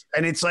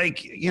 And it's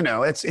like,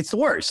 it's the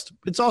worst.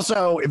 It's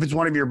also, if it's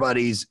one of your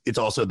buddies, it's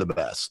also the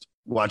best.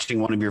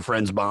 Watching one of your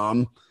friends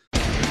bomb.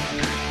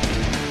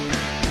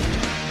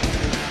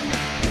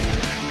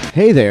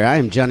 Hey there, I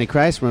am Johnny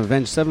Christ from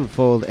Avenged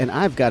Sevenfold, and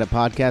I've got a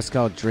podcast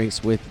called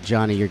Drinks with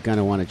Johnny you're going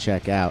to want to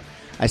check out.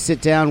 I sit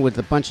down with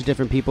a bunch of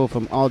different people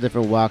from all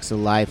different walks of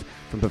life,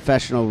 from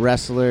professional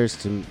wrestlers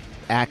to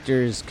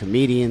actors,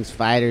 comedians,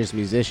 fighters,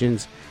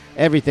 musicians,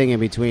 everything in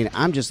between.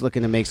 I'm just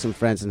looking to make some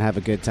friends and have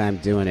a good time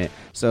doing it.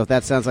 So if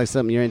that sounds like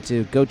something you're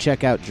into, go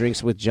check out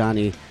Drinks with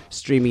Johnny,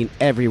 streaming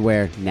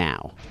everywhere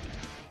now.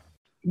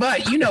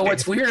 But you know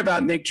what's weird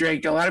about Nick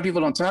Drake? A lot of people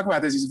don't talk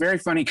about this. He's a very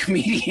funny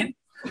comedian.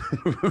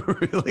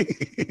 Really?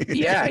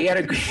 Yeah, he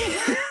had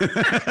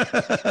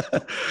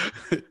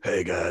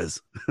Hey guys.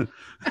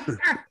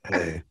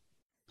 Hey.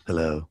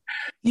 Hello.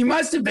 He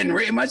must have been.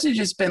 It must have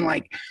just been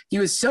like he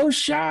was so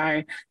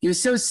shy. He was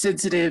so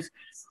sensitive,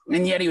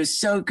 and yet he was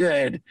so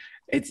good.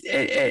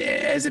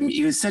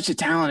 He was such a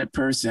talented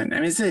person.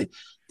 I mean,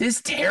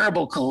 this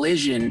terrible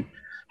collision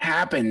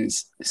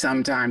happens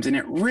sometimes, and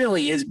it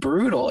really is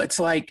brutal. It's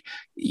like,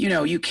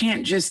 you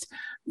can't just,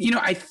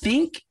 I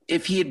think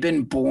if he had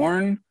been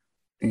born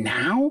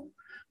now,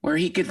 where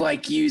he could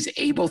like use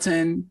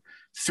Ableton,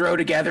 throw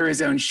together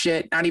his own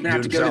shit, not even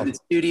have to go to the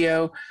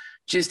studio,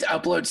 just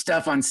upload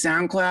stuff on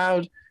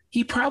SoundCloud,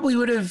 he probably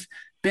would have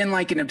been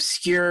like an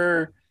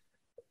obscure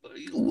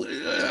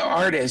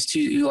artist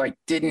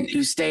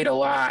who stayed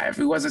alive,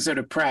 who wasn't so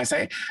depressed.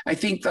 I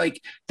think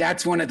like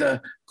that's one of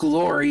the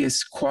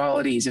glorious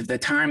qualities of the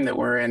time that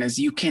we're in, is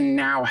you can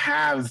now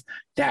have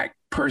that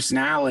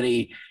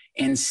personality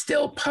and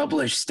still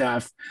publish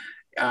stuff.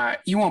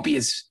 You won't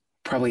be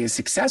probably as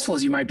successful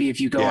as you might be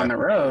if you go on the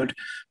road,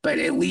 but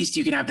at least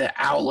you can have the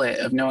outlet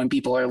of knowing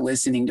people are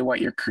listening to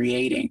what you're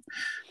creating.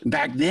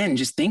 Back then,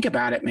 just think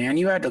about it, man.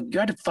 You had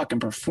to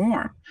fucking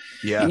perform.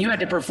 Yeah. And you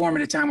had to perform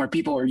at a time where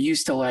people were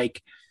used to,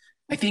 like,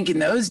 I think in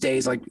those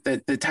days, like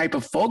the type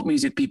of folk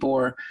music people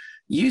were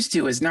used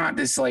to is not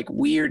this like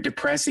weird,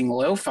 depressing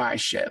lo-fi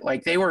shit.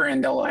 Like they were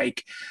into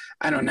like,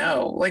 I don't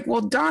know, like,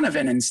 well,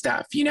 Donovan and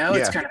stuff,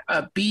 it's kind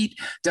of upbeat.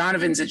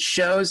 Donovan's at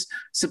shows,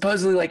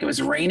 supposedly like it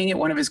was raining at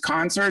one of his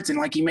concerts and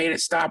like he made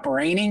it stop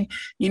raining.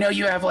 You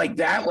have like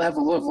that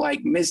level of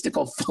like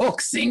mystical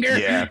folk singer.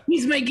 Yeah.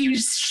 She's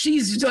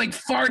like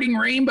farting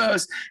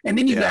rainbows. And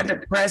then you got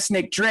depressed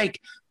Nick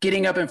Drake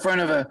getting up in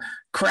front of a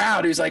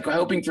crowd who's like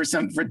hoping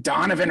for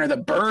Donovan or the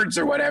Birds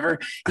or whatever.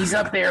 He's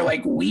up there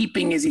like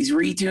weeping as he's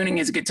retuning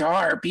his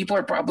guitar. People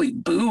are probably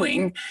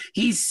booing.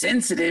 He's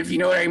sensitive, you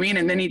know what I mean?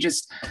 And then he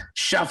just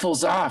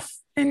shuffles off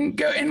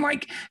and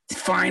like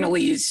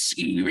finally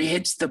he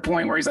hits the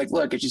point where he's like,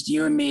 look, it's just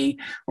you and me.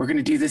 We're going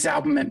to do this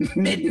album at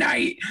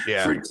midnight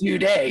for 2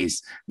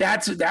 days.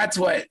 That's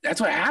what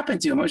happened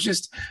to him. It was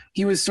just,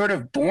 he was sort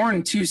of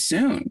born too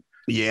soon.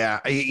 Yeah.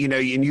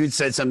 And you had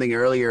said something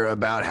earlier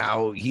about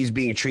how he's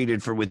being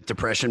treated with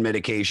depression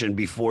medication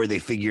before they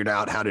figured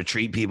out how to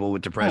treat people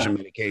with depression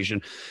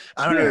medication.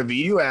 I don't know if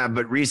you have,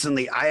 but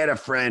recently I had a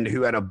friend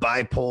who had a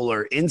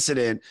bipolar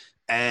incident,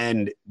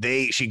 and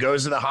she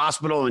goes to the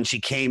hospital and she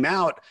came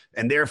out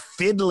and they're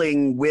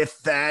fiddling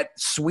with that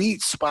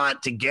sweet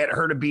spot to get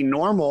her to be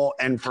normal.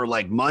 And for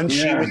like months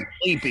she was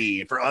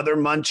sleepy. For other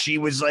months she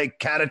was like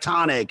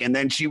catatonic, and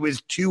then she was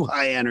too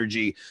high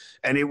energy.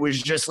 And it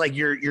was just like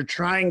you're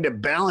trying to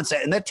balance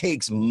that, and that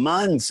takes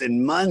months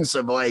and months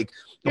of like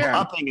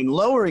upping and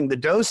lowering the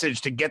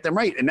dosage to get them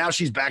right. And now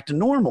she's back to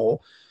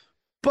normal,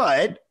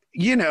 but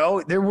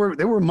there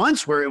were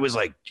months where it was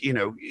like,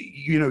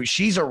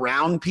 she's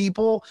around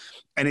people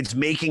and it's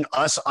making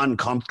us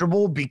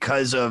uncomfortable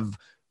because of,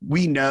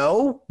 we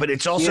know, but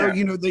it's also,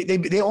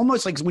 they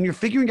almost like when you're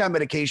figuring out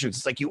medications,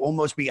 it's like you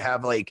almost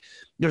have like,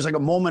 there's like a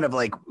moment of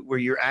like where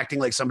you're acting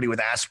like somebody with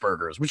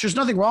Asperger's, which there's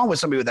nothing wrong with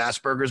somebody with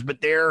Asperger's,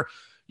 but they're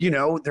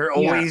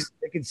always,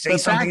 they can say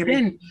something. Back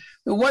then,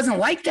 it wasn't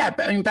like that.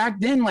 I mean, back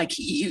then, like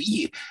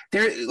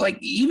there,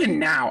 like even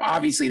now,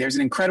 obviously there's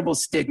an incredible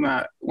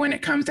stigma when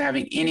it comes to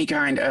having any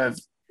kind of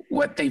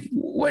what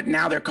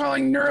now they're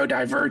calling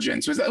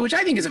neurodivergence, which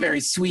I think is a very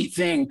sweet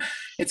thing.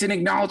 It's an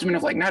acknowledgement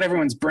of like, not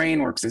everyone's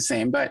brain works the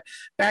same, but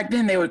back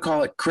then they would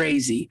call it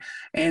crazy.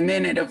 And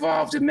then it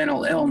evolved to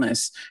mental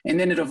illness, and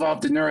then it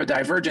evolved to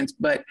neurodivergence.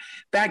 But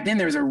back then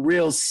there was a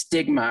real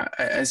stigma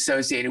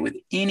associated with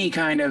any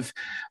kind of,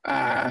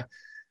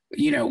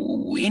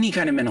 any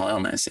kind of mental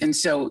illness. And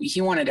so he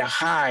wanted to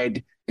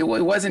hide. It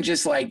wasn't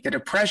just like the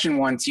depression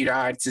wants you to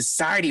hide,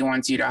 society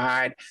wants you to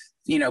hide.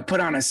 Put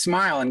on a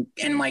smile and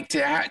like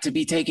to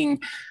be taking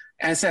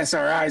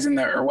SSRIs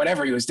or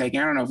whatever he was taking.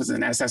 I don't know if it was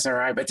an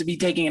SSRI, but to be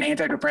taking an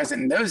antidepressant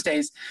in those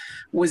days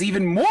was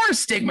even more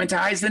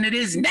stigmatized than it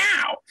is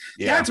now.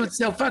 Yeah. That's what's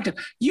so fucked up.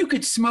 You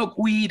could smoke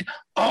weed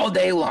all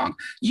day long.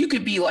 You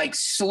could be like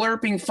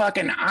slurping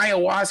fucking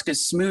ayahuasca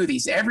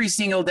smoothies every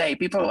single day.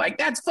 People are like,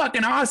 that's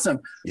fucking awesome.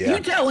 Yeah.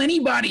 You tell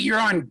anybody you're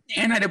on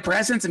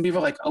antidepressants and people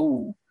are like,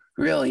 oh,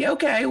 really?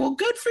 Okay, well,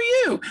 good for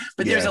you.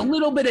 But there's a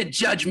little bit of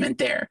judgment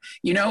there.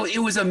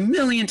 It was a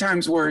million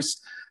times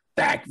worse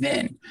back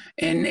then.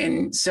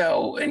 And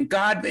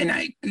God, and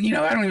I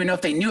don't even know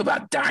if they knew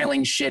about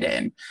dialing shit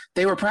in.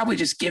 They were probably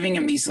just giving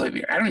him these, I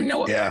don't even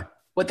know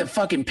what the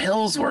fucking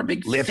pills were.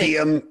 Big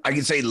lithium. I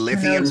could say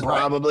lithium,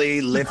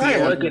 probably. Lithium.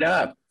 Probably look it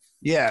up.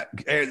 Yeah.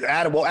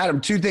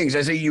 Adam, two things.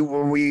 I say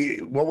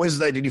what was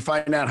that? Did you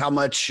find out how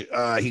much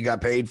he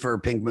got paid for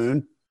Pink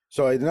Moon?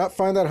 So I did not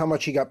find out how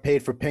much he got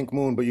paid for Pink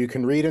Moon, but you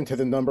can read into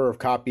the number of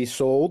copies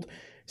sold.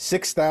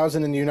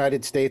 6,000 in the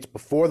United States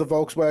before the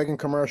Volkswagen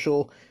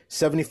commercial,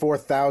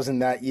 74,000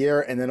 that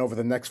year, and then over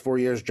the next 4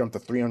 years jumped to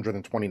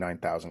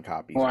 329,000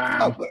 copies.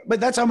 Wow. Oh, but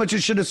that's how much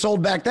it should have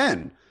sold back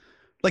then.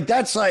 Like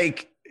that's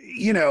like,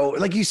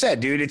 like you said,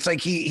 dude, it's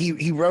like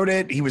he wrote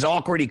it. He was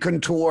awkward. He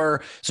couldn't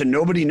tour. So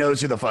nobody knows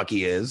who the fuck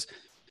he is.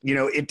 you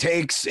know, it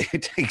takes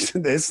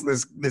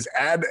this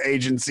ad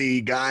agency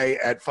guy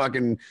at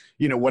fucking,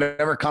 you know,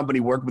 whatever company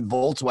worked with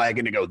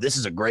Volkswagen to go, this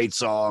is a great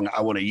song,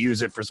 I want to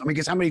use it for something.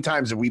 Because how many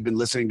times have we been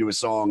listening to a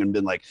song and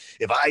been like,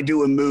 if I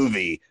do a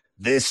movie,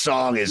 this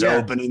song is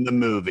opening the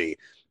movie.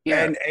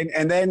 Yeah.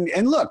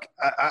 And look,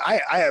 I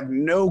have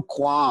no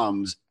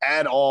qualms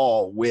at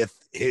all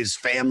with his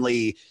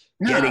family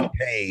getting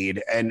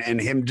paid and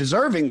him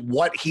deserving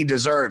what he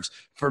deserves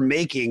for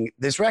making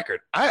this record.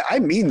 I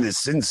mean this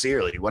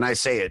sincerely when I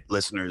say it,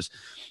 listeners.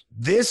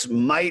 This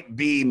might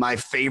be my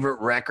favorite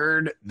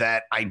record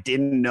that I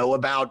didn't know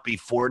about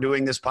before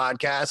doing this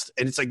podcast.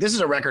 And it's like, this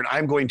is a record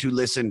I'm going to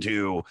listen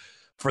to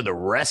for the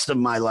rest of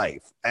my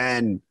life.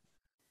 And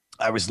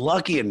I was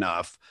lucky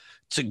enough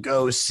to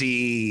go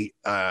see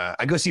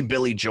I go see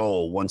Billy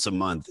Joel once a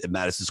month at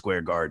Madison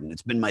Square Garden.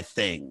 It's been my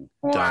thing.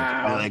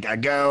 Wow. Like I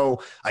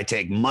go, I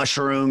take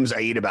mushrooms,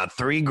 I eat about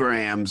 3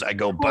 grams, I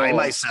go by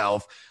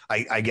myself,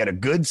 I get a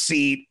good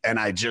seat, and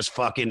I just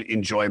fucking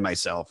enjoy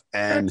myself.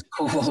 And that's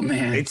cool,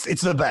 man.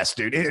 It's the best,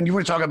 dude. And you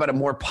want to talk about a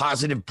more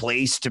positive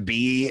place to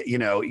be, you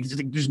know,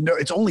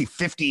 it's only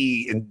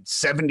 50 and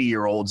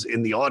 70-year-olds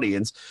in the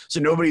audience,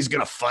 so nobody's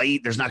gonna fight.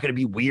 There's not gonna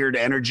be weird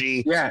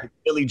energy. Yeah.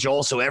 Billy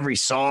Joel, so every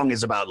song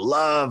is about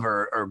love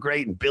or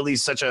great. And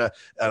Billy's such a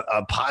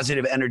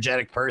positive,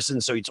 energetic person,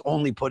 so he's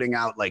only putting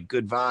out like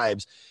good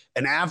vibes.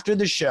 And after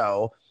the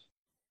show,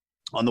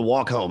 on the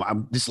walk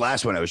home, this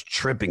last one, I was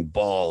tripping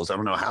balls. I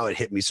don't know how it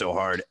hit me so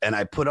hard. And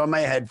I put on my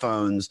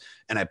headphones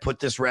and I put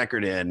this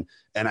record in,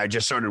 and I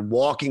just started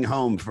walking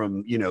home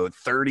from, you know,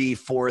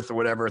 34th or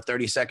whatever,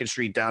 32nd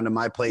Street down to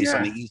my place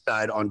on the east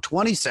side on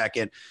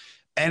 22nd.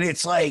 And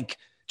it's like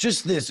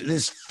just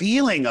this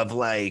feeling of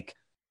like,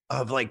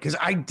 because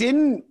I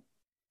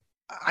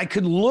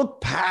could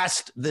look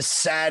past the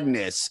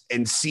sadness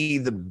and see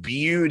the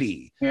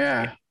beauty.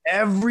 Yeah.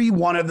 Every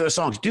one of those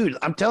songs, dude,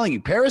 I'm telling you,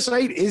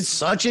 Parasite is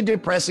such a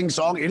depressing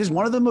song. It is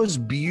one of the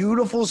most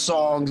beautiful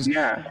songs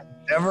I've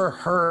ever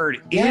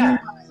heard in my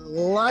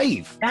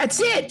life. That's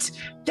it.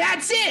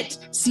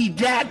 See,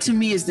 that to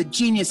me is the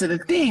genius of the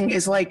thing,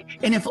 is like,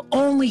 and if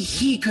only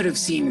he could have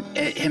seen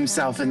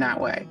himself in that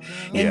way.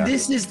 And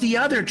this is the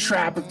other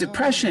trap of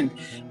depression.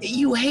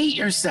 You hate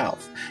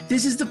yourself.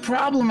 This is the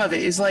problem of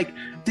it, is like,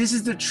 this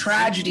is the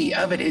tragedy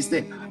of it, is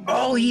that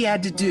all he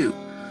had to do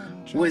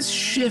was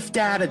shift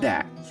out of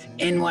that,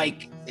 and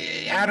like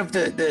out of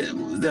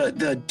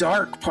the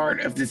dark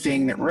part of the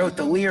thing that wrote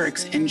the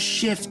lyrics, and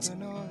shift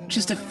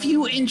just a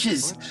few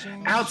inches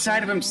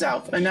outside of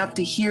himself, enough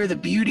to hear the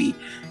beauty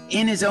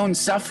in his own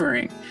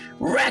suffering,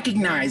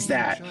 recognize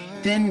that,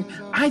 then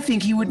I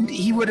think he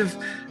would have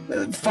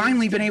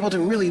finally been able to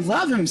really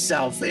love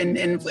himself,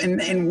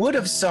 and would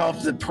have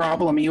solved the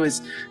problem he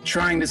was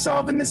trying to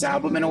solve in this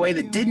album in a way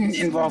that didn't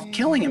involve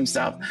killing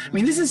himself. I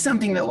mean, this is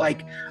something that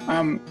like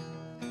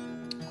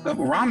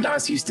Ram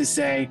Dass used to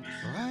say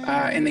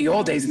in the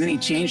old days, and then he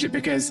changed it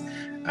because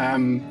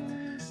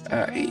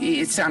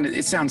it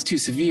sounds too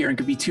severe and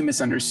could be too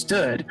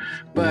misunderstood.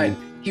 But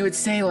he would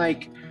say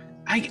like,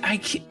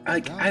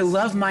 I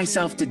love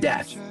myself to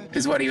death,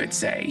 is what he would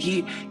say.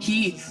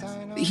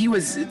 He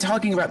was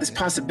talking about this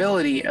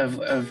possibility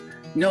of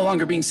no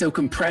longer being so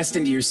compressed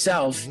into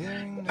yourself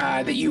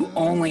that you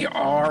only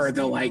are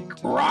the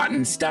like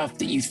rotten stuff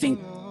that you think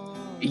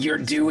you're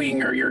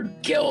doing, or your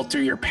guilt,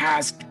 or your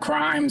past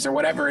crimes, or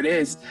whatever it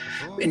is,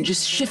 and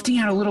just shifting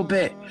out a little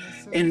bit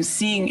and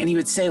seeing. And he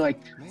would say like,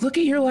 look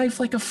at your life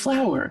like a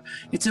flower.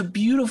 It's a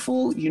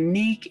beautiful,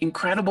 unique,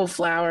 incredible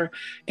flower,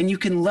 and you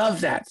can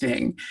love that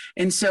thing.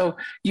 And so,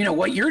 you know,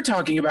 what you're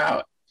talking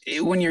about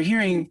when you're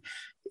hearing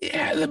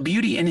the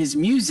beauty in his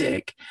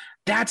music,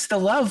 that's the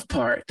love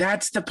part.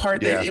 That's the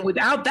part that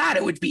without that,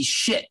 it would be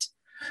shit.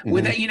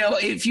 With that, you know,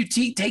 if you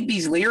take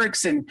these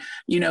lyrics and,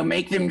 you know,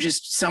 make them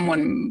just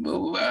someone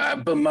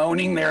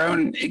bemoaning their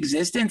own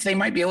existence, they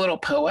might be a little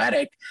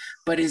poetic,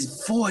 but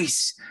his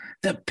voice,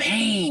 the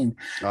pain,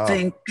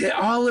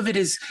 all of it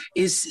is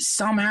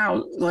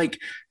somehow like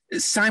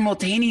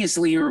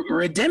simultaneously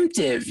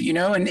redemptive, you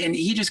know, and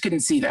he just couldn't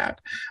see that.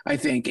 I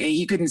think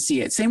he couldn't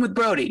see it. Same with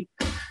Brody.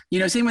 You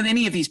know, same with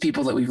any of these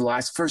people that we've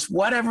lost. For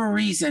whatever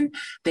reason,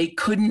 they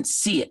couldn't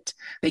see it.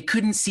 They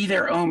couldn't see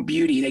their own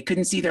beauty. They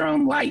couldn't see their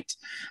own light.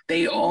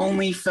 They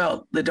only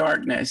felt the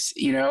darkness,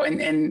 you know,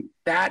 and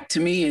that to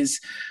me is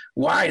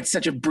why it's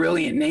such a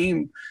brilliant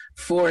name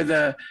for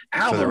the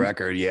album. For the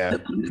record, yeah.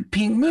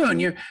 Pink Moon.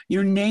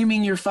 You're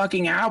naming your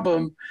fucking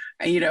album,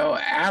 you know,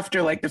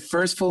 after like the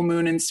first full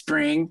moon in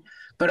spring,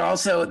 but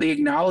also the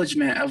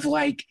acknowledgement of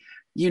like,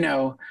 you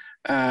know,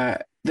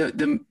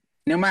 the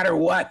no matter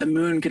what, the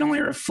moon can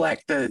only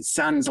reflect the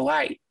sun's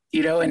light,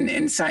 you know,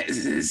 and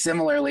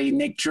similarly,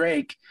 Nick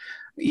Drake,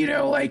 you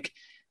know, like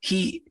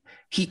he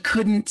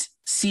couldn't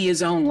see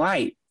his own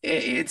light.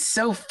 It's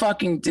so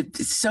fucking,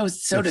 it's so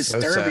disturbing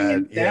so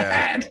and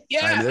bad.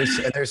 Yeah.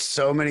 There's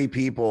so many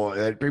people,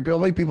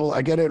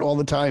 I get it all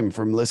the time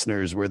from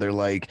listeners where they're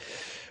like,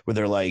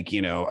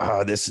 you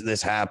know,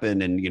 this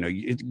happened, and, you know,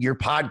 your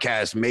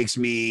podcast makes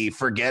me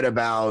forget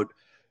about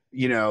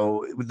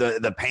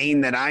the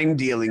pain that I'm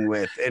dealing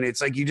with. And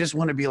it's like, you just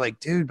want to be like,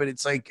 dude, but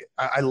it's like,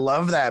 I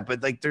love that.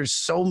 But like, there's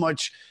so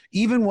much,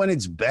 even when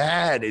it's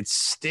bad, it's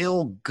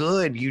still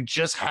good. You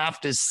just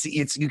have to see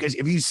it's, you guys,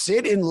 if you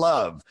sit in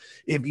love,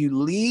 if you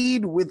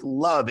lead with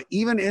love,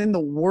 even in the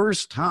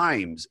worst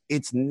times,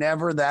 it's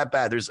never that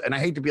bad. And I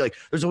hate to be like,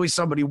 there's always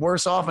somebody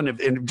worse off.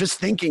 And just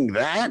thinking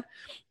that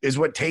is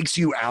what takes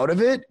you out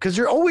of it. Cause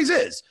there always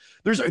is.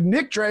 There's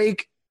Nick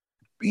Drake.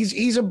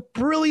 He's a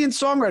brilliant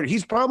songwriter.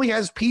 He's probably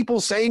has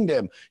people saying to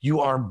him,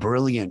 you are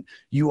brilliant.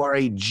 You are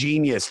a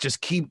genius.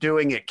 Just keep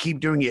doing it. Keep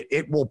doing it.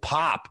 It will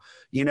pop,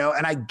 and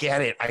I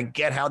get it. I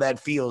get how that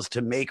feels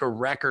to make a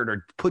record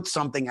or put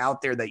something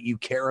out there that you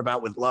care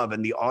about with love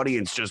and the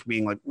audience just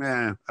being like,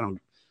 I don't,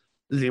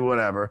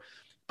 whatever.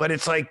 But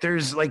it's like,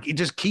 there's like, you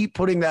just keep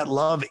putting that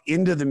love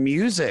into the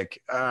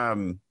music.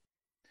 Well,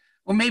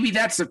 maybe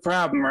that's the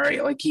problem,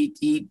 right? Like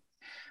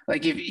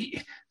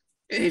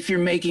if you're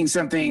making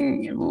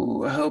something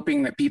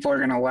hoping that people are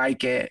going to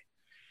like it,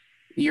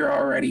 you're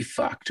already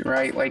fucked,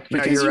 right? Like,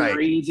 because your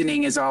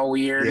reasoning is all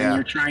weird and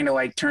you're trying to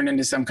like turn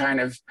into some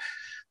kind of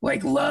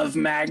like love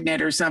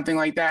magnet or something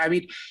like that. I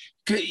mean,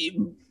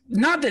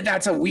 not that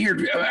that's a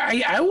weird,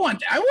 I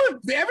want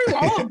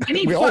everyone,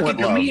 any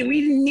fucking,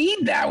 we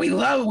need that.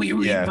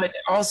 But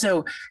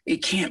also it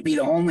can't be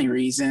the only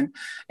reason.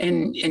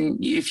 And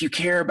if you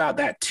care about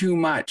that too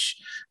much,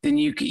 then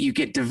you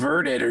get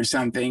diverted or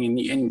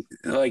something. And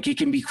like, it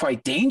can be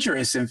quite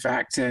dangerous, in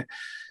fact, to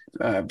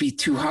be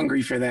too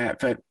hungry for that.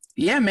 But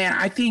yeah, man,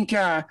 I think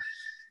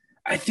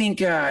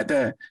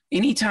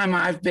anytime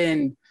I've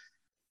been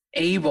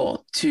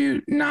able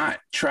to not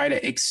try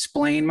to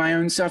explain my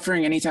own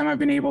suffering, anytime I've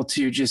been able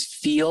to just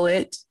feel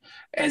it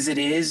as it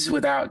is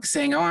without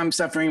saying, oh, I'm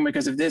suffering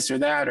because of this or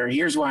that, or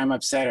here's why I'm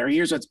upset, or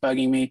here's what's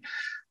bugging me,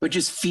 but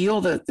just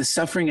feel the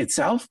suffering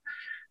itself,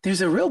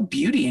 there's a real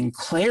beauty and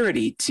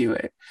clarity to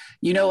it.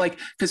 Like,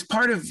 because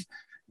part of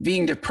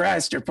being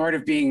depressed or part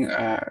of being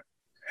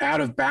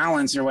out of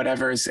balance or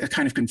whatever is a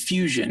kind of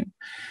confusion.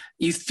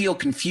 You feel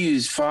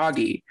confused,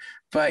 foggy,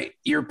 but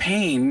your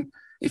pain,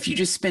 if you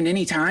just spend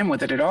any time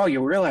with it at all,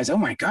 you'll realize, oh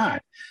my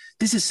God,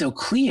 this is so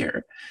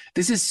clear.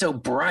 This is so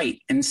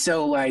bright and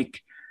so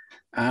like,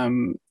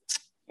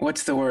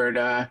 what's the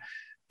word?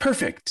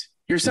 Perfect.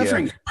 Your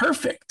suffering's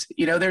perfect.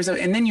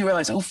 And then you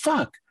realize, oh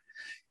fuck,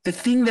 the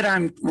thing that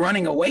I'm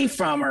running away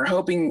from or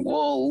hoping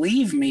will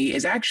leave me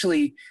is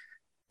actually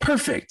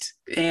perfect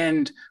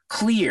and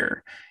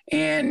clear.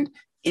 And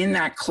in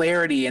that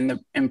clarity and the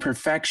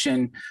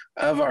imperfection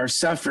of our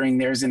suffering,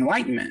 there's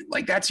enlightenment.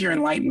 Like, that's your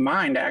enlightened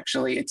mind.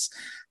 Actually,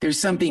 there's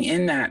something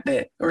in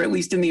that, or at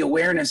least in the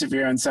awareness of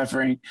your own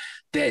suffering,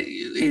 that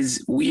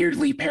is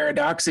weirdly,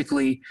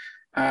 paradoxically,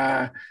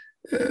 the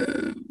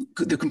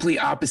complete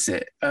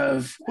opposite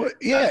of.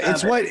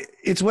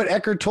 It's what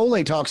Eckhart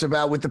Tolle talks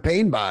about with the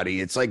pain body.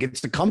 It's like,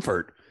 it's the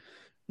comfort.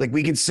 Like,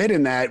 we can sit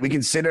in that, we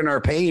can sit in our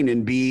pain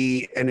and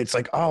it's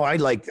like, oh,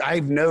 I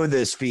know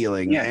this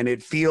feeling and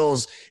it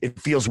feels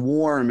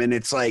warm. And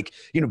it's like,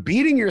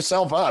 beating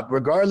yourself up,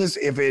 regardless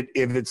if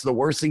it's the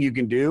worst thing you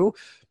can do,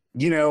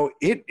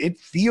 it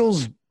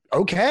feels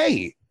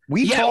okay.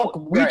 We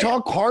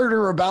talk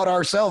harder about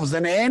ourselves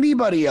than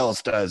anybody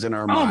else does in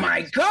our minds. Oh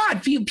my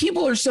God.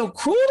 People are so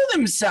cruel to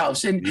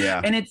themselves. And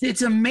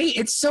it's amazing.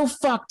 It's so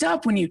fucked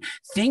up when you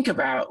think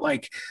about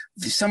like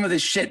some of the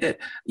shit that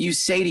you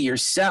say to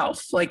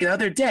yourself. Like the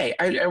other day,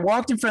 I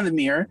walked in front of the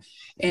mirror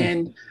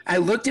and I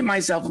looked at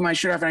myself with my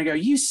shirt off and I go,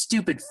 you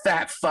stupid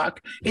fat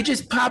fuck. It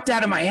just popped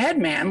out of my head,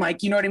 man.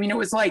 Like, you know what I mean? It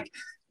was like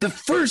the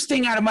first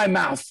thing out of my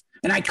mouth.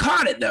 And I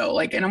caught it though.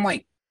 Like, and I'm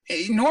like,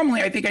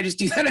 normally I think I just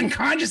do that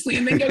unconsciously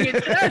and then go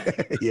get dressed.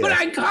 But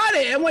I caught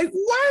it. I'm like,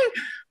 why?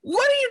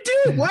 What are you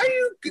doing?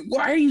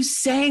 Why are you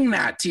saying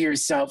that to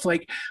yourself?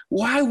 Like,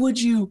 why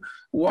would you?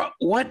 What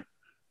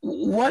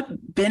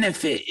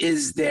benefit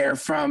is there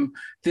from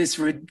this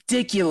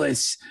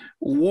ridiculous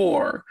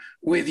war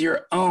with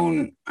your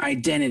own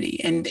identity?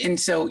 And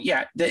so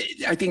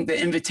I think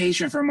the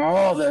invitation from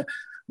all the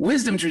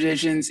wisdom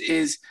traditions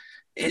is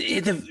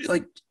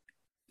like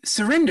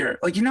surrender.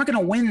 Like, you're not going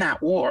to win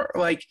that war.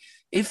 Like,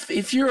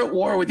 if you're at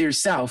war with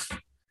yourself,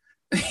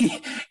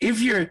 if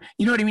you're,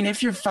 you know what I mean?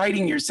 If you're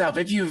fighting yourself,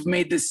 if you've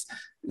made this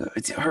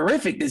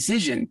horrific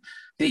decision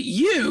that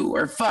you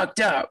are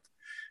fucked up,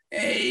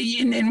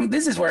 and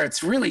this is where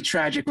it's really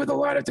tragic with a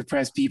lot of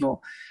depressed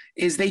people,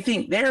 is they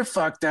think they're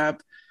fucked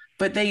up,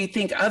 but they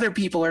think other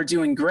people are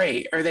doing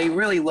great, or they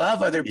really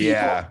love other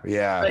people.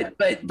 But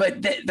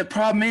the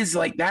problem is,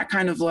 like, that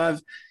kind of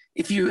love,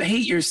 if you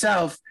hate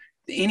yourself,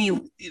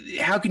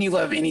 how can you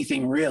love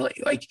anything really?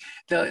 Like,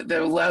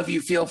 the love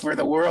you feel for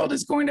the world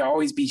is going to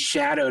always be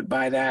shadowed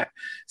by that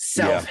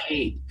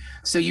self-hate.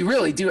 So you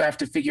really do have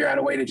to figure out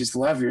a way to just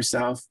love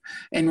yourself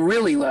and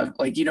really love,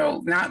 like,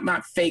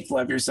 not fake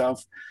love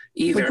yourself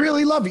either. Like,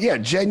 really love,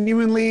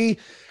 genuinely.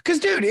 Because,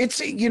 dude, it's,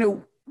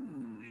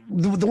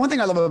 the one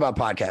thing I love about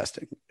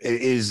podcasting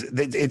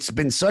it's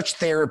been such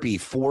therapy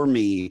for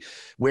me,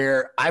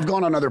 where I've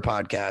gone on other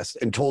podcasts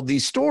and told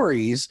these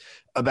stories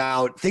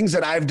about things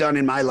that I've done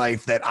in my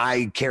life that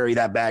I carry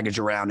that baggage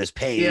around as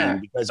pain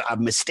because of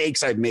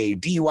mistakes I've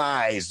made,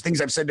 DUIs, things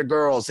I've said to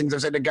girls, things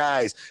I've said to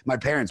guys, my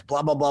parents,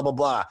 blah, blah, blah, blah,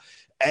 blah.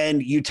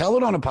 And you tell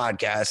it on a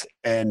podcast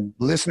and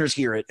listeners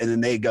hear it and then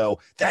they go,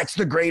 that's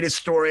the greatest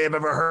story I've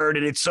ever heard.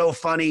 And it's so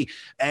funny.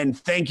 And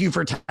thank you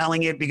for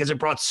telling it because it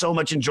brought so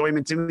much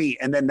enjoyment to me.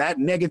 And then that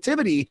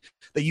negativity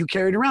that you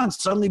carried around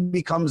suddenly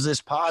becomes this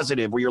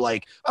positive where you're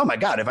like, oh my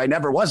God, if I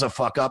never was a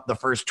fuck up the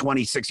first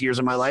 26 years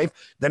of my life,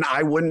 then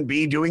I wouldn't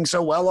be doing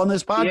so well on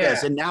this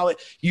podcast. And now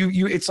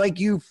it's like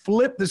you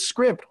flip the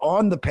script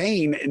on the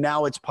pain and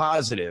now it's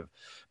positive.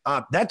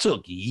 That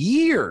took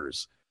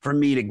years for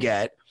me to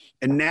get.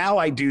 And now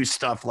I do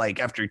stuff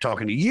like after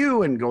talking to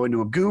you and going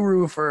to a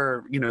guru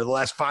for, the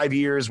last 5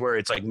 years where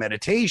it's like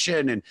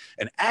meditation and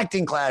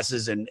acting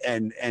classes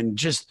and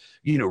just,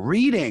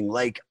 reading.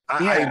 Like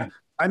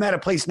I'm at a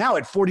place now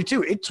at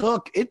 42. It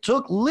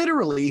took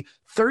literally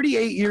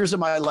 38 years of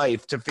my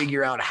life to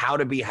figure out how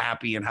to be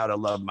happy and how to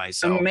love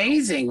myself.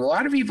 Amazing. A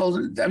lot of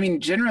people, I mean,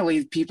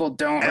 generally people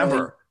don't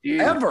ever.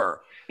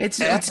 It's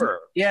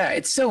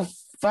so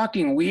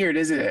fucking weird,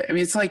 isn't it? I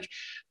mean, it's like,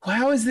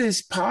 how is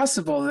this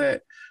possible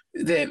that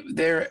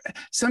there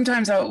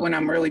sometimes when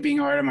I'm really being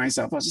hard on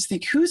myself, I'll just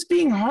think, who's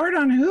being hard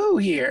on who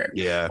here?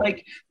 Yeah.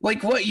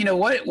 Like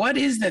what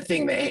is the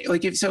thing that,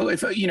 like, if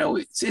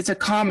it's a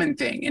common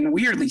thing and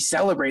weirdly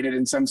celebrated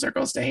in some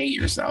circles to hate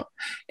yourself.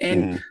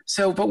 And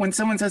but when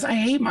someone says, I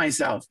hate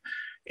myself,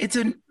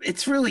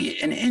 it's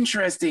really an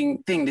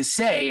interesting thing to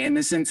say in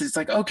the sense it's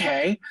like,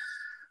 okay,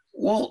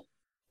 well,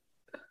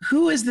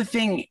 who is the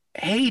thing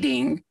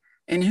hating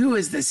and who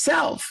is the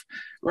self,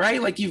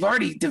 right? Like you've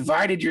already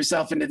divided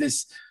yourself into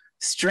this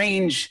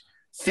strange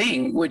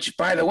thing, which,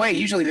 by the way,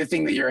 usually the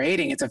thing that you're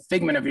hating, it's a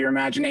figment of your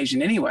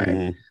imagination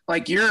anyway.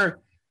 Like you're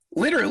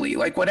literally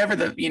like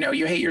whatever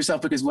you hate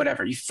yourself because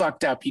whatever, you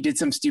fucked up, you did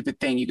some stupid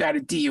thing, you got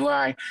a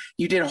DUI,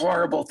 you did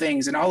horrible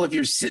things, and all of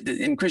your,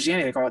 in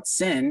Christianity they call it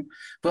sin,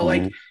 but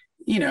like,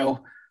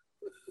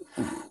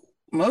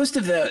 most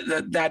of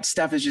that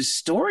stuff is just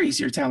stories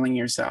you're telling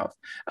yourself.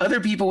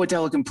 Other people would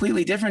tell a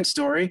completely different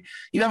story.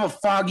 You have a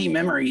foggy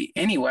memory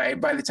anyway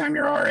by the time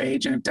you're our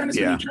age and have done as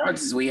many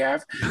drugs as we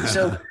have.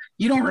 So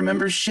you don't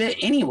remember shit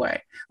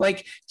anyway.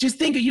 Like, just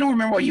think, you don't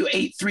remember what you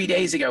ate 3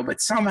 days ago,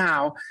 but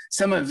somehow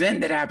some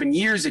event that happened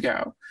years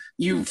ago,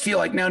 you feel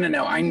like, no,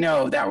 I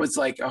know that was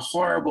like a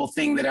horrible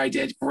thing that I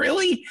did.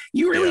 Really?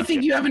 You really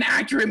think you have an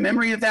accurate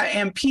memory of that?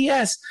 And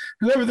P.S.,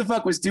 whoever the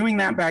fuck was doing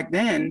that back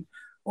then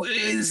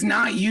is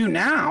not you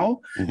now.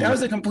 That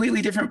was a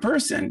completely different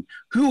person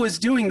who was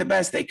doing the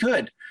best they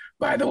could,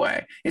 by the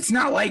way. It's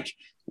not like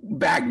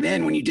back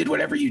then when you did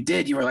whatever you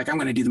did, you were like, I'm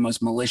going to do the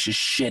most malicious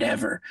shit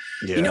ever.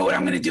 You know what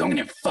I'm going to do? I'm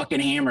going to get fucking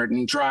hammered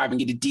and drive and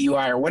get a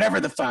DUI or whatever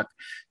the fuck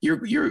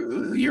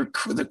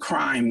the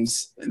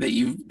crimes that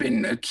you've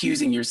been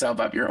accusing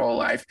yourself of your whole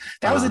life.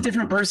 That was a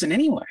different person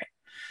anyway.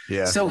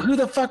 So who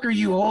the fuck are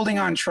you holding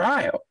on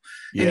trial?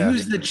 And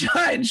who's the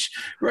judge,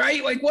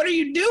 right? Like, what are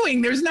you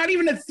doing? There's not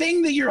even a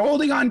thing that you're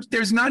holding on.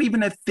 There's not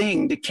even a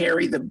thing to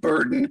carry the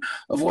burden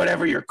of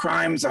whatever your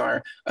crimes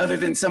are, other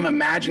than some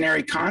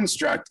imaginary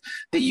construct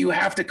that you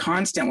have to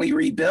constantly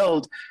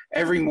rebuild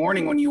every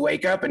morning when you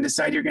wake up and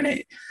decide you're going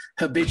to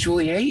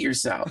habitually hate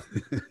yourself.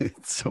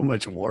 It's so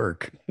much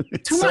work.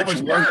 Too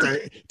much work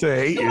to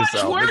hate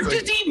yourself. Too much work.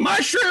 Just eat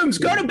mushrooms.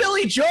 Go to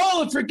Billy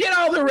Joel and forget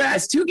all the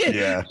rest. Just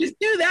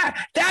do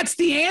that. That's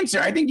the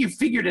answer. I think you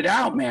figured it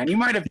out, man. You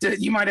might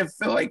have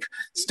like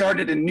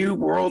started a new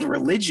world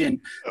religion.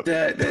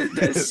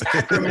 The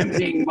sacrament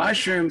being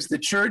mushrooms, the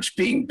church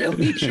being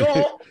Billy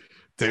Joel.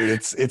 Dude,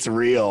 it's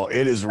real.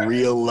 It is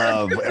real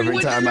love every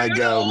time I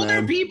go,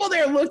 man. People,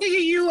 they're looking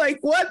at you like,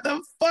 what the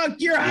fuck?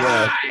 You're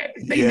high.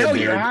 They know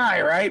you're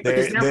high, right?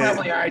 Because they're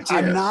probably high too.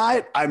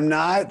 I'm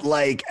not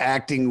like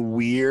acting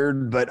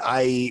weird, but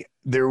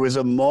there was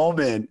a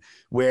moment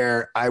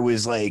where I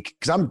was like,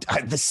 because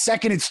the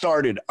second it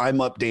started, I'm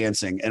up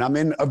dancing, and I'm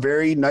in a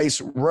very nice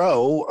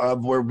row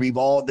of where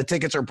the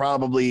tickets are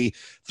probably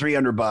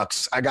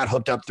 $300. I got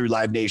hooked up through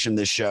Live Nation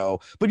this show,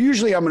 but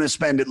usually I'm going to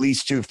spend at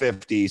least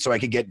 $250 so I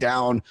could get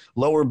down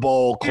lower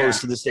bowl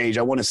close to the stage.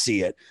 I want to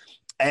see it.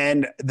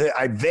 And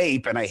I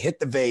vape and I hit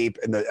the vape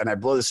and I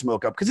blow the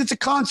smoke up because it's a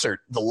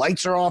concert. The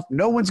lights are off.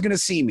 No one's going to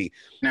see me.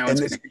 No one's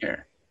going to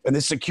care. And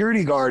the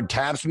security guard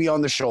taps me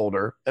on the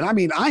shoulder. And I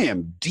mean, I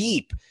am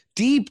deep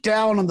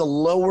down on the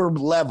lower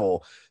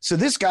level. So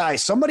this guy,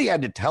 somebody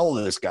had to tell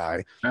this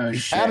guy. He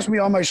taps me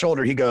on my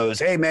shoulder. He goes,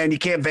 hey, man, you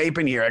can't vape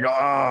in here. I go,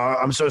 oh,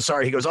 I'm so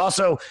sorry. He goes,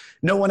 also,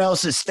 no one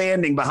else is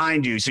standing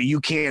behind you, so you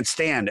can't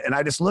stand. And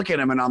I just look at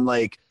him and I'm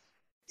like,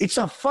 it's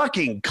a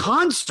fucking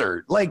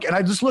concert. Like, and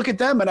I just look at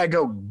them and I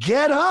go,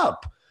 get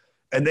up.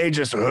 And they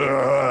just,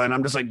 and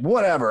I'm just like,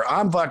 whatever.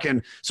 I'm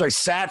fucking. So I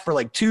sat for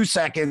like 2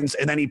 seconds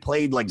and then he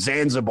played like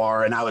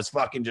Zanzibar and I was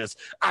fucking just,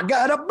 I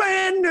got a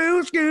brand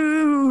new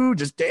screw.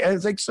 Just,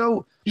 it's like,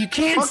 so You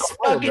can't Fuck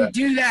all of fucking that.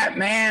 do that,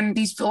 man.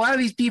 A lot of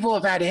these people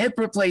have had hip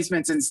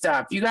replacements and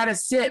stuff. You got to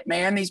sit,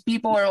 man. These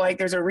people are like,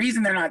 there's a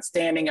reason they're not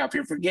standing up.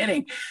 You're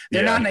forgetting.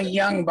 They're not in a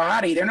young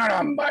body. They're not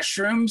on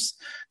mushrooms.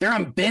 They're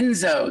on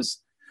benzos.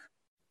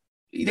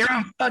 They're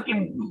on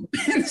fucking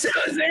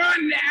benzos. They're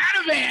on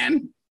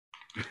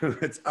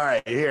Ativan. All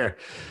right, here.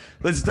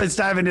 Let's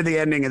dive into the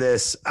ending of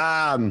this.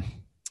 All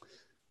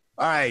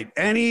right.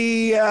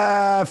 Any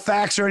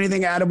facts or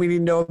anything, Adam, we need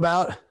to know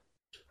about?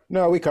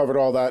 No, we covered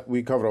all that.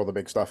 We covered all the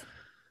big stuff.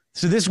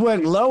 So this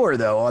went lower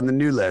though on the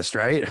new list,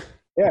 right?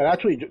 Yeah,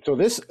 actually. So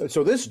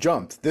this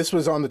jumped. This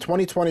was on the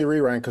 2020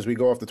 re-rank because we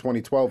go off the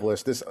 2012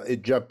 list.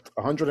 It jumped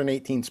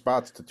 118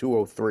 spots to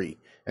 203,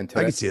 and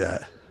today, I can see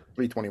that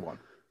 321.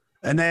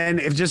 And then,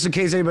 if just in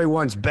case anybody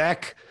wants,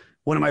 Beck,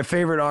 one of my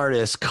favorite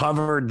artists,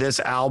 covered this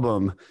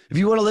album. If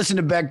you want to listen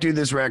to Beck do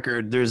this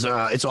record, there's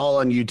it's all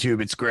on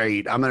YouTube. It's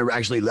great. I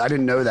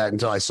didn't know that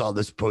until I saw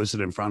this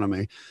posted in front of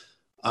me.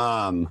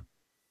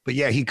 But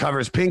yeah, he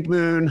covers Pink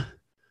Moon,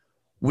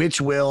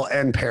 Witch Will,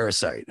 and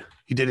Parasite.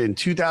 He did it in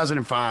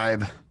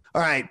 2005.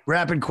 All right,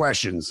 rapid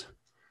questions.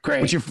 Great.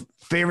 What's your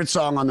favorite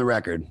song on the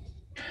record?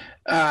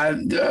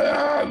 From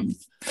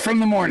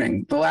the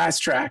Morning, the last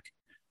track.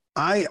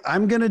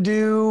 I'm gonna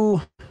do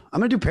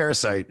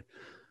Parasite,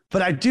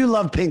 but I do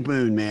love Pink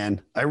Moon,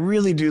 man. I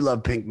really do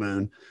love Pink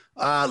Moon.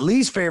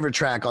 Least favorite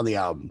track on the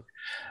album.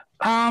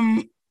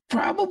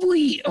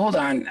 Probably. Hold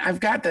on, I've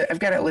got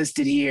it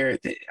listed here.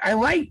 I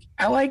like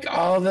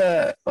all of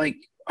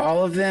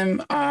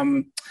them.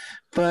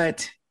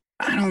 But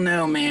I don't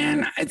know,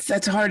 man.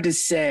 That's hard to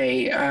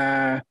say.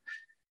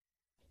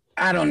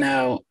 I don't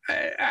know.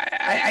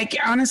 I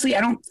honestly,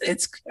 I don't.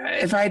 It's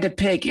if I had to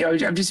pick,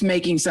 I'm just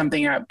making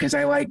something up because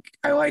I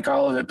like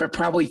all of it. But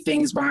probably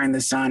Things Behind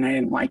the Sun, I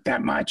didn't like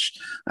that much.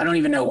 I don't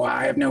even know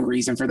why. I have no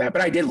reason for that,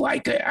 but I did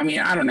like it. I mean,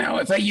 I don't know.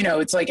 If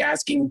it's like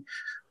asking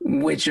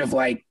which of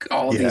like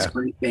all of these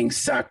great things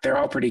suck. They're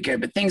all pretty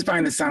good, but Things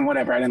Behind the Sun,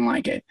 whatever. I didn't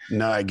like it.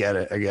 No, I get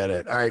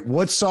it. All right,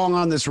 what song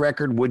on this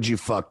record would you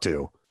fuck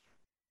to?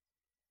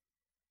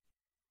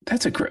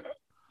 That's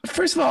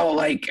first of all,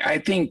 like I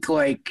think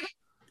like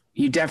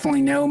You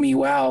Definitely Know Me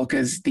Well,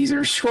 because these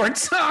are short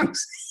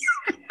songs.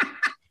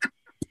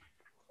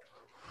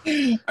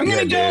 I'm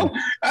gonna go.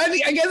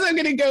 I guess I'm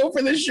gonna go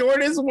for the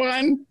shortest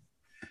one.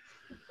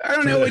 I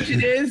don't know which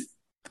it is.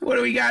 What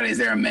do we got? Is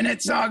there a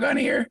minute song on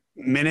here?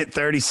 Minute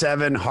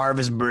 37,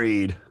 Harvest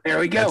Breed. There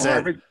we go.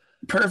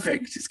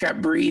 Perfect. It's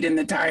got breed in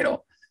the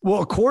title.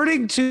 Well,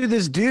 according to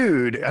this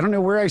dude, I don't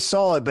know where I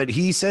saw it, but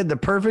he said the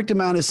perfect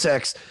amount of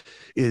sex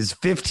is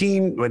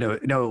 15.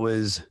 It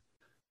was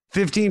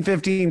 15,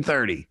 15,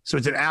 30. So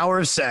it's an hour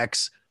of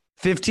sex,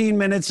 15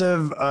 minutes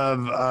of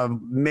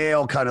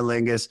male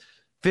cunnilingus,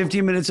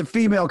 15 minutes of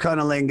female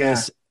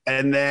cunnilingus,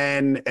 and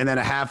then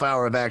a half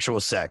hour of actual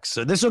sex.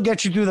 So this will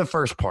get you through the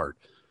first part.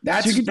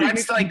 That's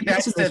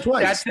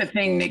the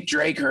thing Nick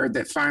Drake heard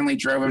that finally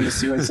drove him to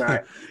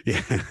suicide.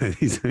 Yeah,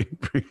 he's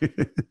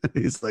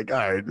like,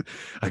 all right,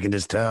 I can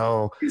just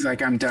tell. He's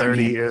like, I'm done.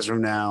 30 years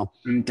from now,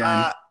 I'm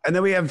done. And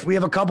then we have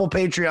a couple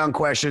Patreon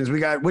questions. We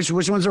got which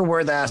ones are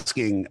worth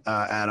asking,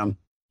 Adam?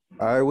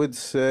 I would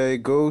say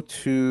go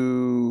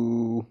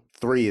to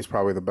 3 is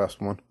probably the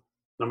best one.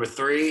 Number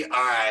 3. All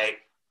right.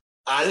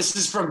 This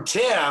is from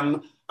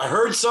Tim. I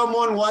heard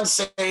someone once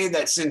say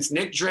that since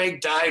Nick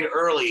Drake died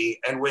early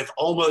and with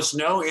almost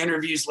no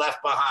interviews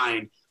left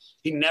behind,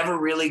 he never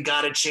really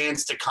got a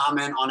chance to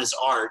comment on his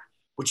art,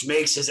 which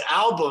makes his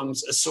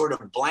albums a sort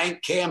of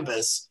blank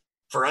canvas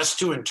for us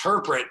to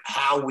interpret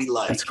how we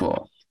like. That's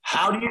cool.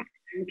 How do you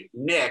think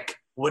Nick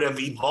would have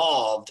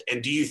evolved,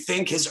 and do you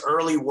think his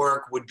early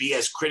work would be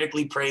as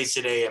critically praised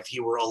today if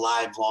he were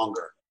alive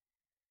longer?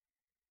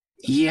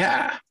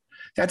 Yeah,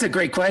 that's a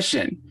great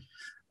question.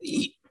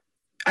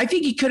 I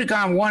think he could have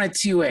gone one of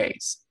two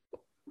ways.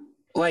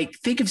 Like,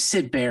 think of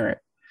Syd Barrett,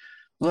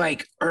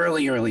 like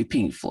early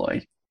Pink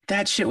Floyd.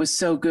 That shit was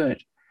so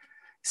good.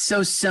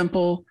 So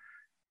simple,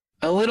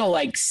 a little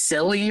like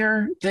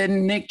sillier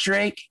than Nick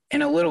Drake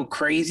and a little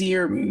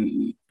crazier,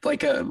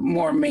 like a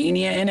more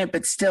mania in it,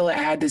 but still it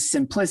had this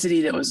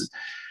simplicity that was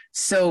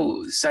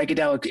so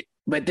psychedelic.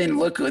 But then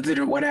look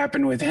at what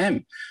happened with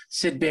him.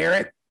 Syd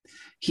Barrett,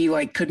 he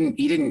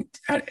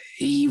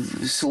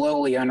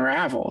slowly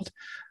unraveled.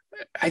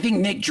 I think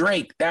Nick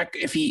Drake, that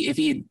if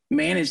he had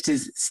managed to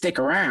stick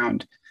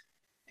around,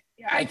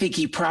 I think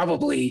he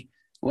probably,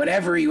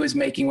 whatever he was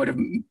making would have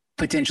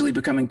potentially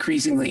become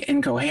increasingly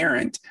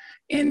incoherent.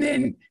 And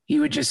then he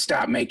would just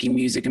stop making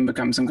music and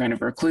become some kind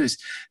of recluse.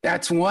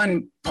 That's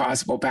one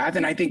possible path.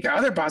 And I think the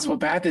other possible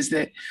path is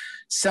that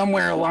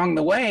somewhere along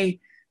the way,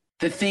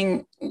 the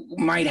thing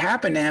might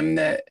happen to him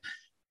that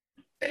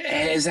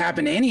has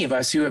happened to any of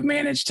us who have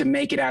managed to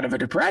make it out of a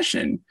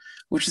depression,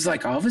 which is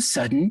like all of a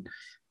sudden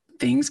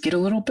things get a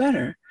little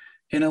better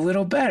and a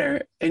little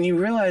better. And you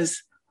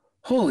realize,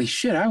 holy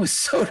shit, I was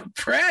so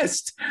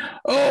depressed.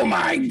 Oh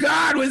my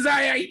God,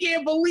 I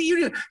can't believe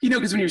you.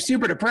 Because when you're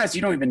super depressed,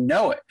 you don't even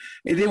know it.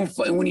 And then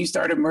when you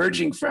start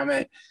emerging from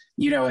it,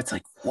 it's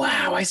like,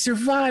 wow, I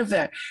survived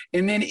that.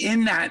 And then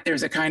in that,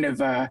 there's a kind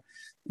of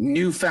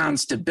newfound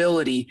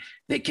stability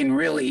that can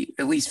really,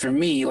 at least for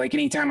me, like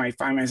anytime I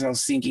find myself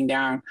sinking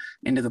down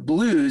into the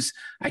blues,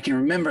 I can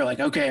remember like,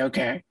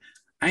 okay,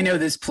 I know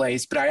this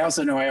place, but I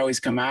also know I always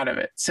come out of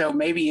it. So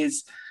maybe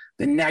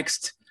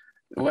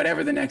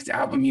whatever the next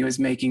album he was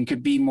making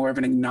could be more of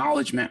an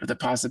acknowledgement of the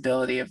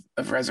possibility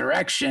of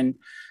resurrection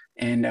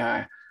and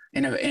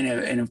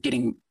of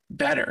getting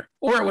better,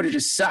 or it would have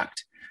just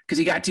sucked because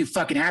he got too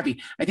fucking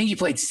happy. I think he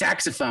played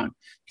saxophone.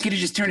 He could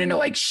have just turned into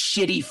like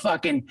shitty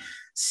fucking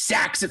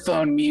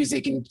saxophone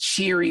music and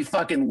cheery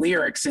fucking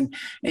lyrics and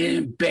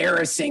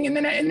embarrassing, and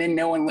then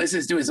no one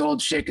listens to his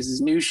old shit because his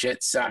new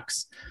shit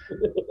sucks.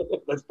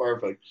 That's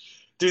perfect,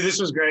 dude.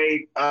 This was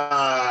great.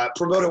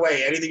 Promote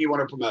away. Anything you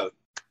want to promote?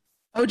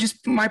 Oh,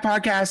 just my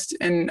podcast,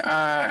 and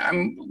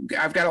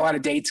I've got a lot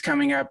of dates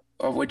coming up,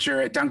 of which are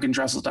at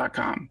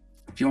DuncanTrussell.com.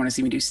 If you want to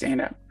see me do stand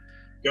up,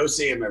 go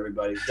see him,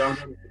 everybody.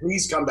 Duncan,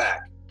 please come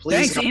back.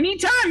 Please. Thanks.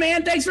 Anytime,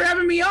 man. Thanks for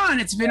having me on.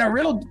 It's been a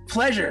real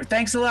pleasure.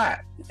 Thanks a lot.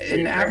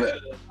 And I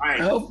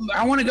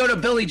want to go to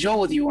Billy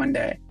Joel with you one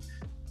day.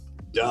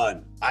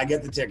 Done. I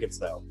get the tickets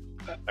though.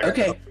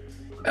 Okay.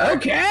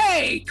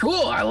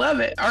 Cool. I love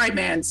it. All right,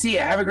 man. See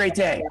ya. Have a great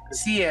day.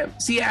 See ya,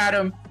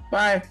 Adam.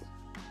 Bye.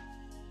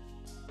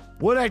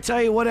 What did I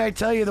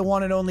tell you? The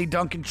one and only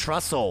Duncan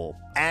Trussell.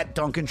 At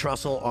Duncan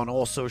Trussell on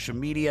all social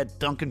media.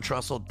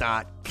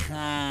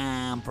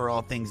 DuncanTrussell.com for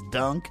all things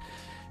Dunk.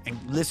 And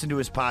listen to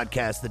his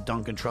podcast, The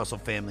Duncan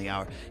Trussell Family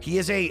Hour. He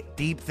is a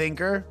deep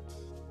thinker.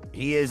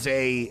 He is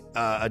a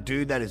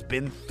dude that has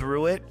been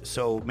through it.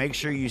 So make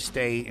sure you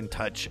stay in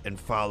touch and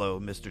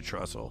follow Mr.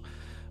 Trussell.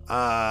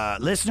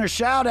 Listener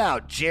shout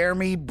out,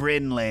 Jeremy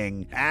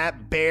Brinling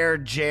at Bear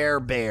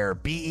Bear,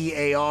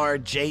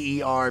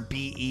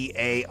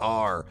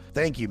 BearJerbear.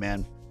 Thank you,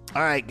 man.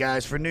 All right,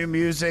 guys, for new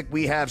music,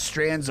 we have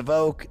Strands of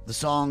Oak, the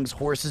songs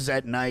Horses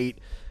at Night.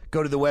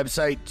 Go to the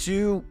website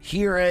to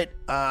hear it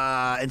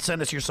and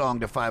send us your song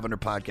to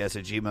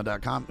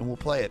 500podcast@gmail.com and we'll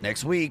play it.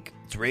 Next week,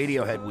 it's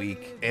Radiohead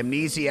Week.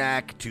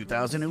 Amnesiac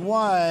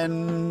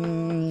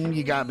 2001.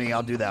 You got me.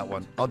 I'll do that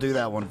one. I'll do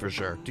that one for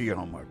sure. Do your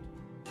homework.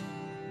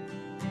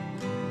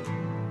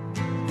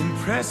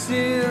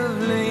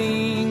 Impressive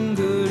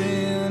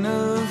lingering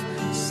of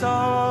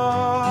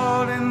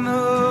salt in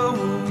the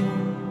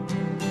wound,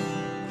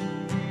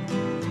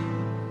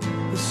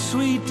 the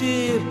sweet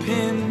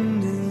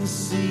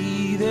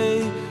dependency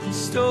they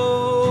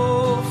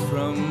stole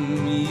from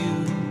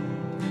you,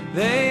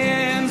 they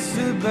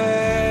answer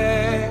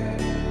back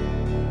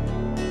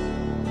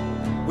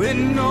with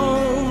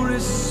no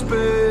respect.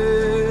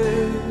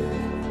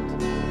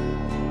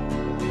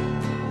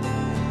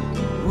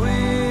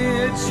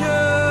 We're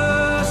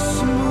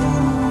just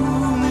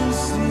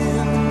movements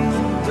in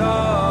the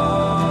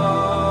dark,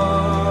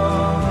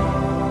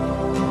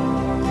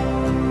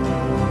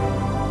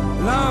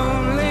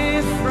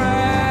 lonely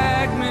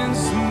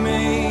fragments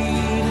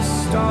made a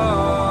star,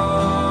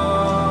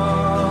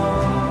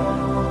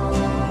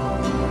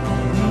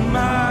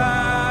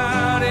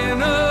 mighty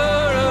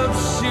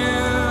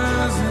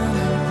eruptions and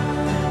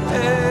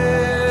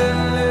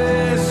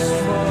endless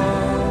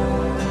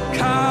fall,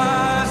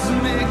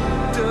 cosmic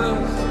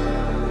dust,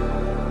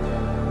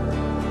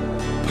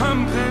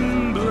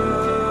 pumping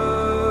blood.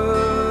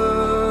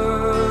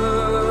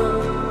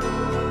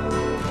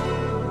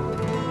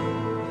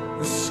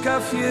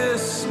 Scuff your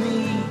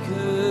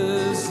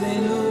sneakers, they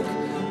look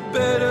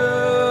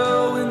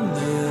better when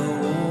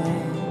they're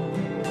worn.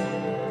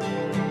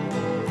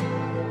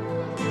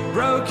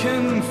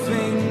 Broken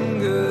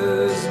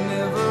fingers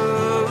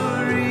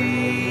never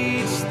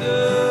reach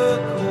the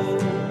core.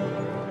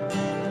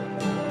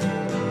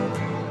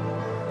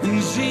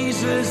 And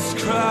Jesus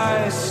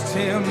Christ,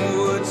 Tim,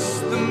 what's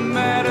the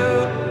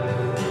matter?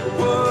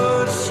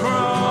 What's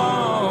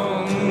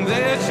wrong?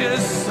 They're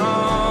just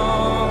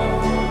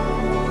songs,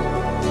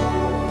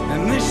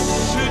 and this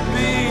should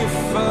be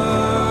fun.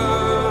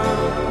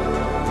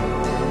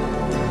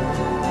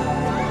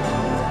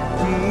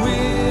 And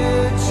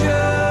we're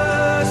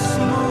just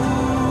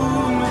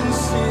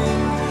movements in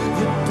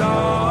the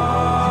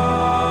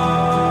dark,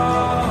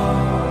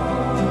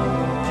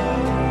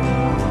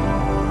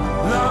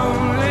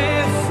 lonely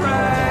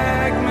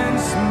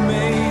fragments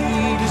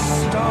made a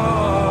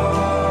star.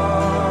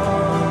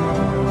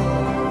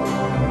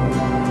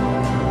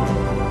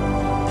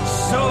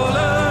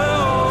 Solar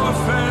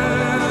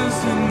orphans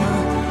in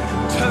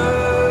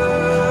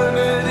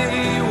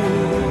maternity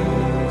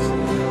wards,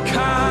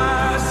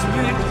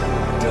 cosmic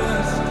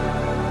dust,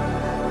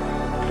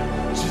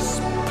 just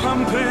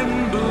pumping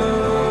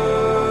blood.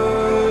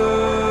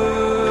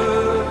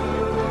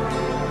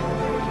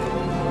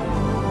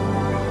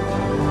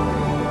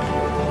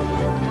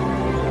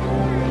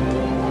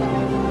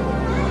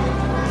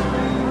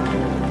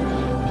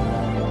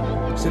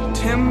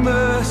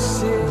 September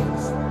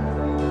 6th,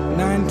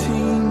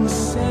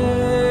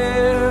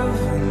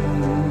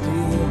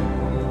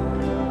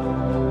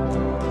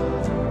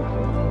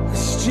 1970.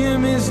 It's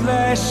Jimmy's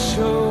last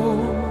show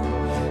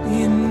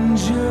in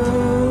Germany.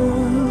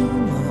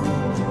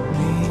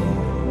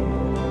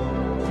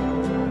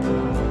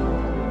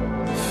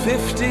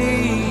 50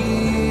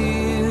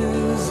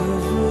 years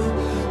of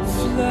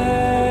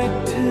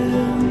reflecting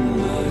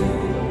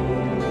light.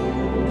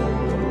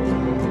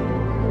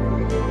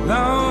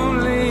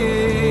 Lonely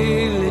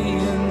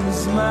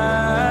aliens,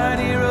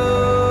 mighty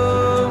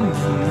roam in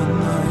the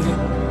night.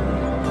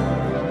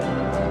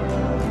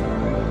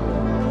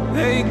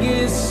 They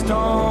get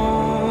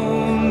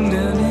stoned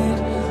and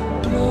it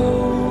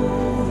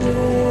blows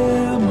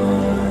their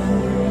mind.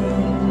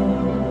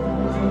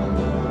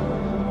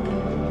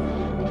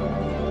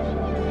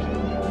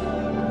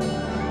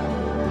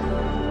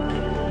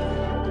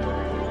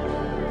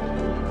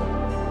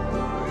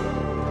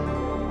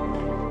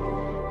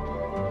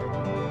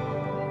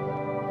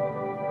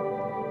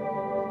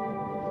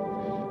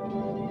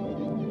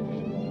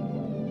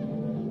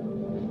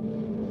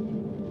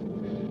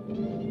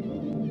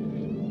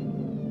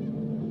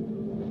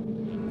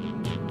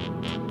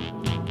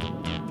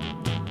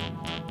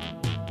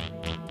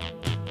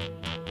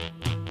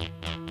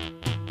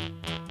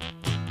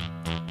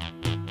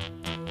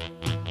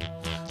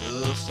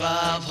 The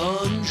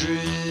 500,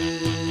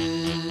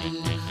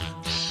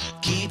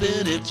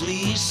 keeping it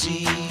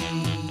fleecy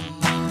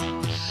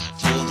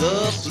for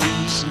the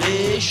fleece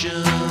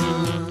nation.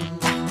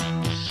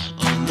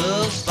 On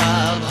the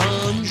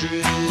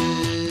 500,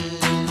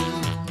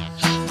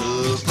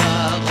 the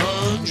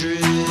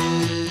 500.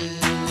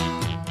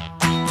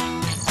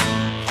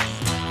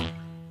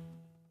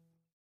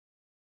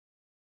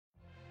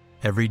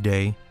 Every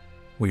day,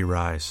 we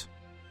rise,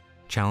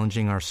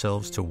 challenging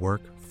ourselves to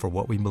work for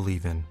what we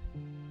believe in.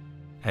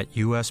 At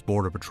U.S.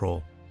 Border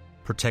Patrol,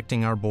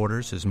 protecting our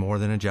borders is more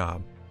than a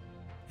job.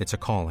 It's a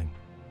calling.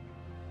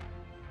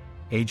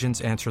 Agents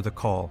answer the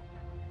call,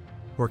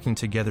 working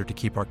together to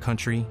keep our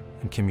country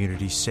and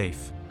communities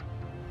safe.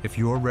 If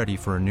you're ready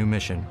for a new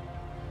mission,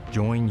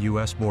 join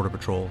U.S. Border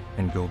Patrol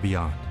and go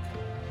beyond.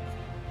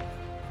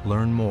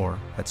 Learn more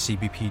at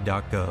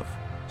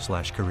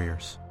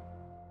cbp.gov/careers.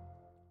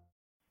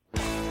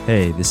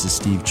 Hey, this is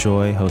Steve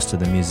Choi, host of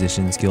the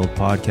Musicians Guild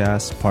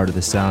podcast, part of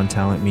the Sound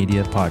Talent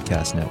Media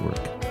Podcast Network.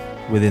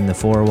 Within the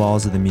four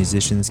walls of the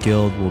Musicians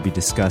Guild, we'll be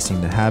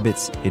discussing the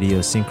habits,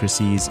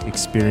 idiosyncrasies,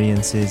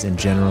 experiences, and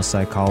general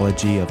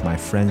psychology of my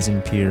friends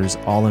and peers,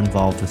 all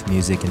involved with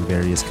music in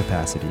various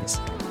capacities.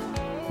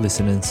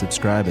 Listen and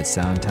subscribe at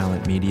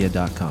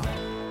soundtalentmedia.com.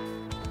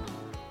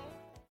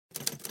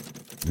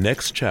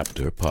 Next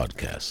Chapter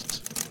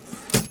Podcasts.